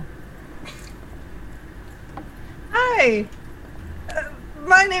tomorrow. Hi!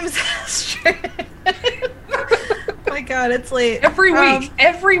 My name's Astrid. My god, it's late.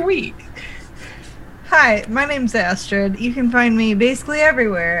 Every week. Hi, my name's Astrid. You can find me basically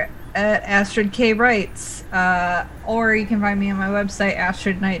everywhere at Astrid K. Writes, or you can find me on my website,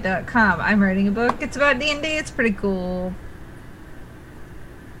 astridknight.com. I'm writing a book. It's about D&D. It's pretty cool.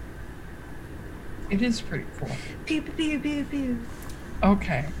 It is pretty cool. Pew, pew, pew, pew, pew.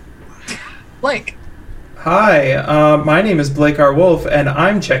 Okay. Blake. Hi, my name is Blake R. Wolf, and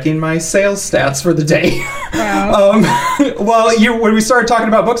I'm checking my sales stats for the day. Wow. When we started talking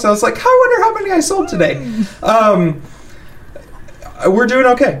about books, I was like, I wonder how many I sold today. We're doing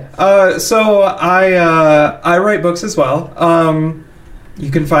okay. So I write books as well. You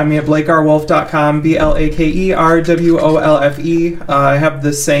can find me at blakerwolf.com, BLAKERWOLFE. I have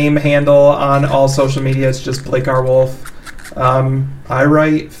the same handle on all social media. It's just Blake R. Wolf. I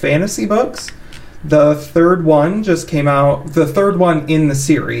write fantasy books. The third one just came out. The third one in the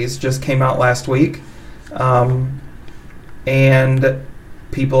series just came out last week. And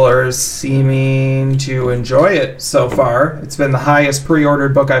people are seeming to enjoy it so far. It's been the highest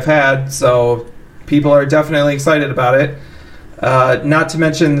pre-ordered book I've had, so people are definitely excited about it. Not to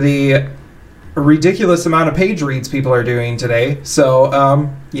mention the ridiculous amount of page reads people are doing today. So,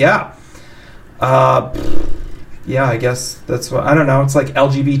 yeah. Yeah, I guess that's what... I don't know. It's like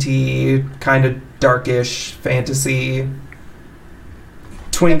LGBT, kind of darkish fantasy.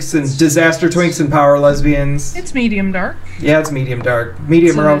 Twinks and disaster twinks and power lesbians. It's medium dark. Yeah, it's medium dark.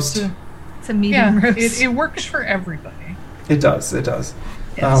 Medium roast. It's a medium roast. It works for everybody. It does. Yes,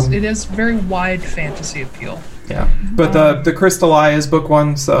 it is very wide fantasy appeal. Yeah, but the Crystal Eye is book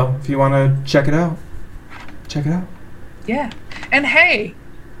one, so if you want to check it out, check it out. Yeah, and hey,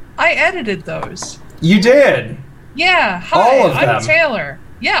 I edited those. You did. Yeah, hi, all of them. I'm Taylor.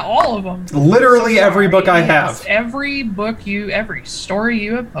 Yeah, all of them. Literally every book I have. Every every story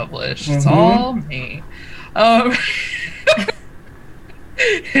you have published. It's all me.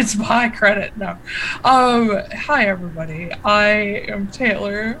 It's my credit. No. Hi, everybody. I am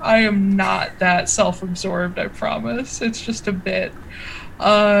Taylor. I am not that self-absorbed, I promise. It's just a bit.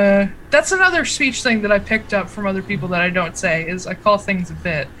 That's another speech thing that I picked up from other people that I don't say, is I call things a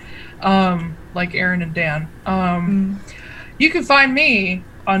bit. Like Aaron and Dan. You can find me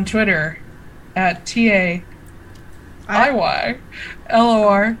on Twitter at TAIYLORWALLACE.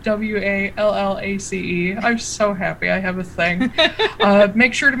 I'm so happy I have a thing.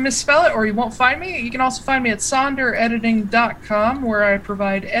 Make sure to misspell it or you won't find me. You can also find me at sonderediting.com, where I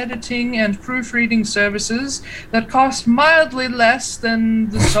provide editing and proofreading services that cost mildly less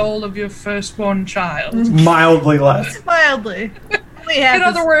than the soul of your firstborn child. Mildly less. Mildly. In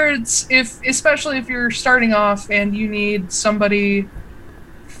other words, especially if you're starting off and you need somebody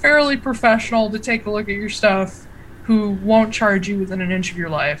fairly professional to take a look at your stuff who won't charge you within an inch of your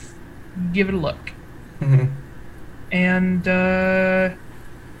life, give it a look. And I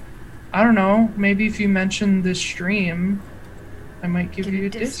don't know, maybe if you mention this stream, I might give you a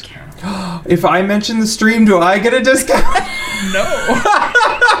discount. If I mention the stream, do I get a discount? No.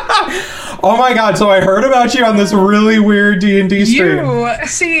 Oh my god, so I heard about you on this really weird D&D stream.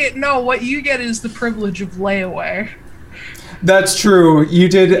 What you get is the privilege of layaway. That's true. You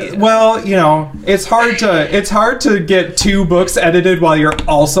did well, you know, it's hard to get 2 books edited while you're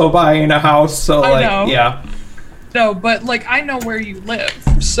also buying a house, so I know. yeah. No, but like I know where you live,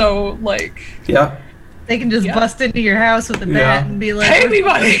 so like Yeah. They can just bust into your house with a bat and be like, pay me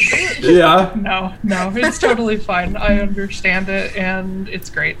money. Yeah. No, it's totally fine. I understand it, and it's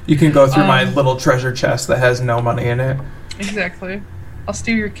great. You can go through my little treasure chest that has no money in it. Exactly. I'll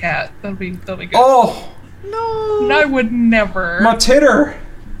steal your cat. That'll be good. Oh! no. I would never. My titter!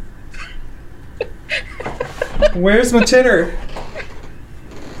 Where's my titter?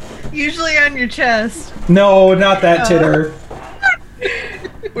 Usually on your chest. No, not that titter.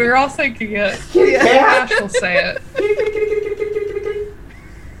 We were all thinking it. Yeah. Ash will say it.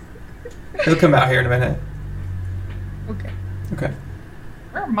 He'll come out here in a minute. Okay. Okay.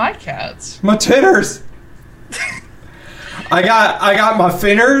 Where are my cats? My titters! I got my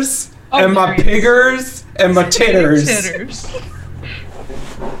finners, and my there he is. piggers, and my titters. Titters.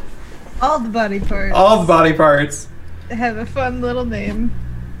 All the body parts All the body parts. have a fun little name.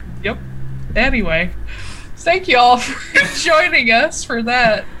 Yep. Anyway, thank you all for joining us for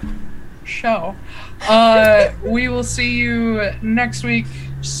that show. We will see you next week,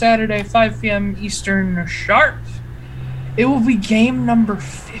 Saturday, 5 p.m. Eastern sharp. It will be game number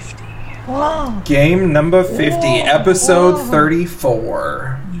 50. Whoa. Game number 50, episode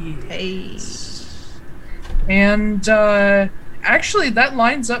 34. Hey. And actually, that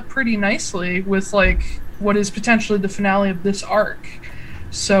lines up pretty nicely with like what is potentially the finale of this arc.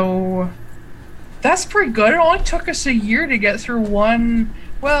 So that's pretty good. It only took us a year to get through one.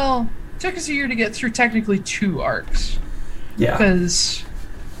 Well, it took us a year to get through technically 2 arcs. Yeah. Because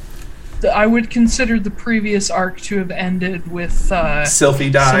I would consider the previous arc to have ended with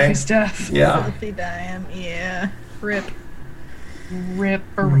Sylphie die. Sophie's death. Yeah. Filthy Diam, yeah. Rip.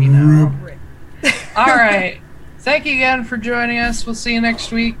 Ripperino. All right. Thank you again for joining us. We'll see you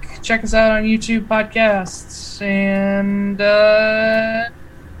next week. Check us out on YouTube podcasts. And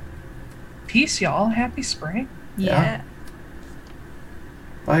peace, y'all. Happy spring. Yeah.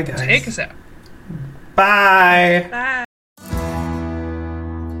 Bye, guys. Take us out. Bye. Bye.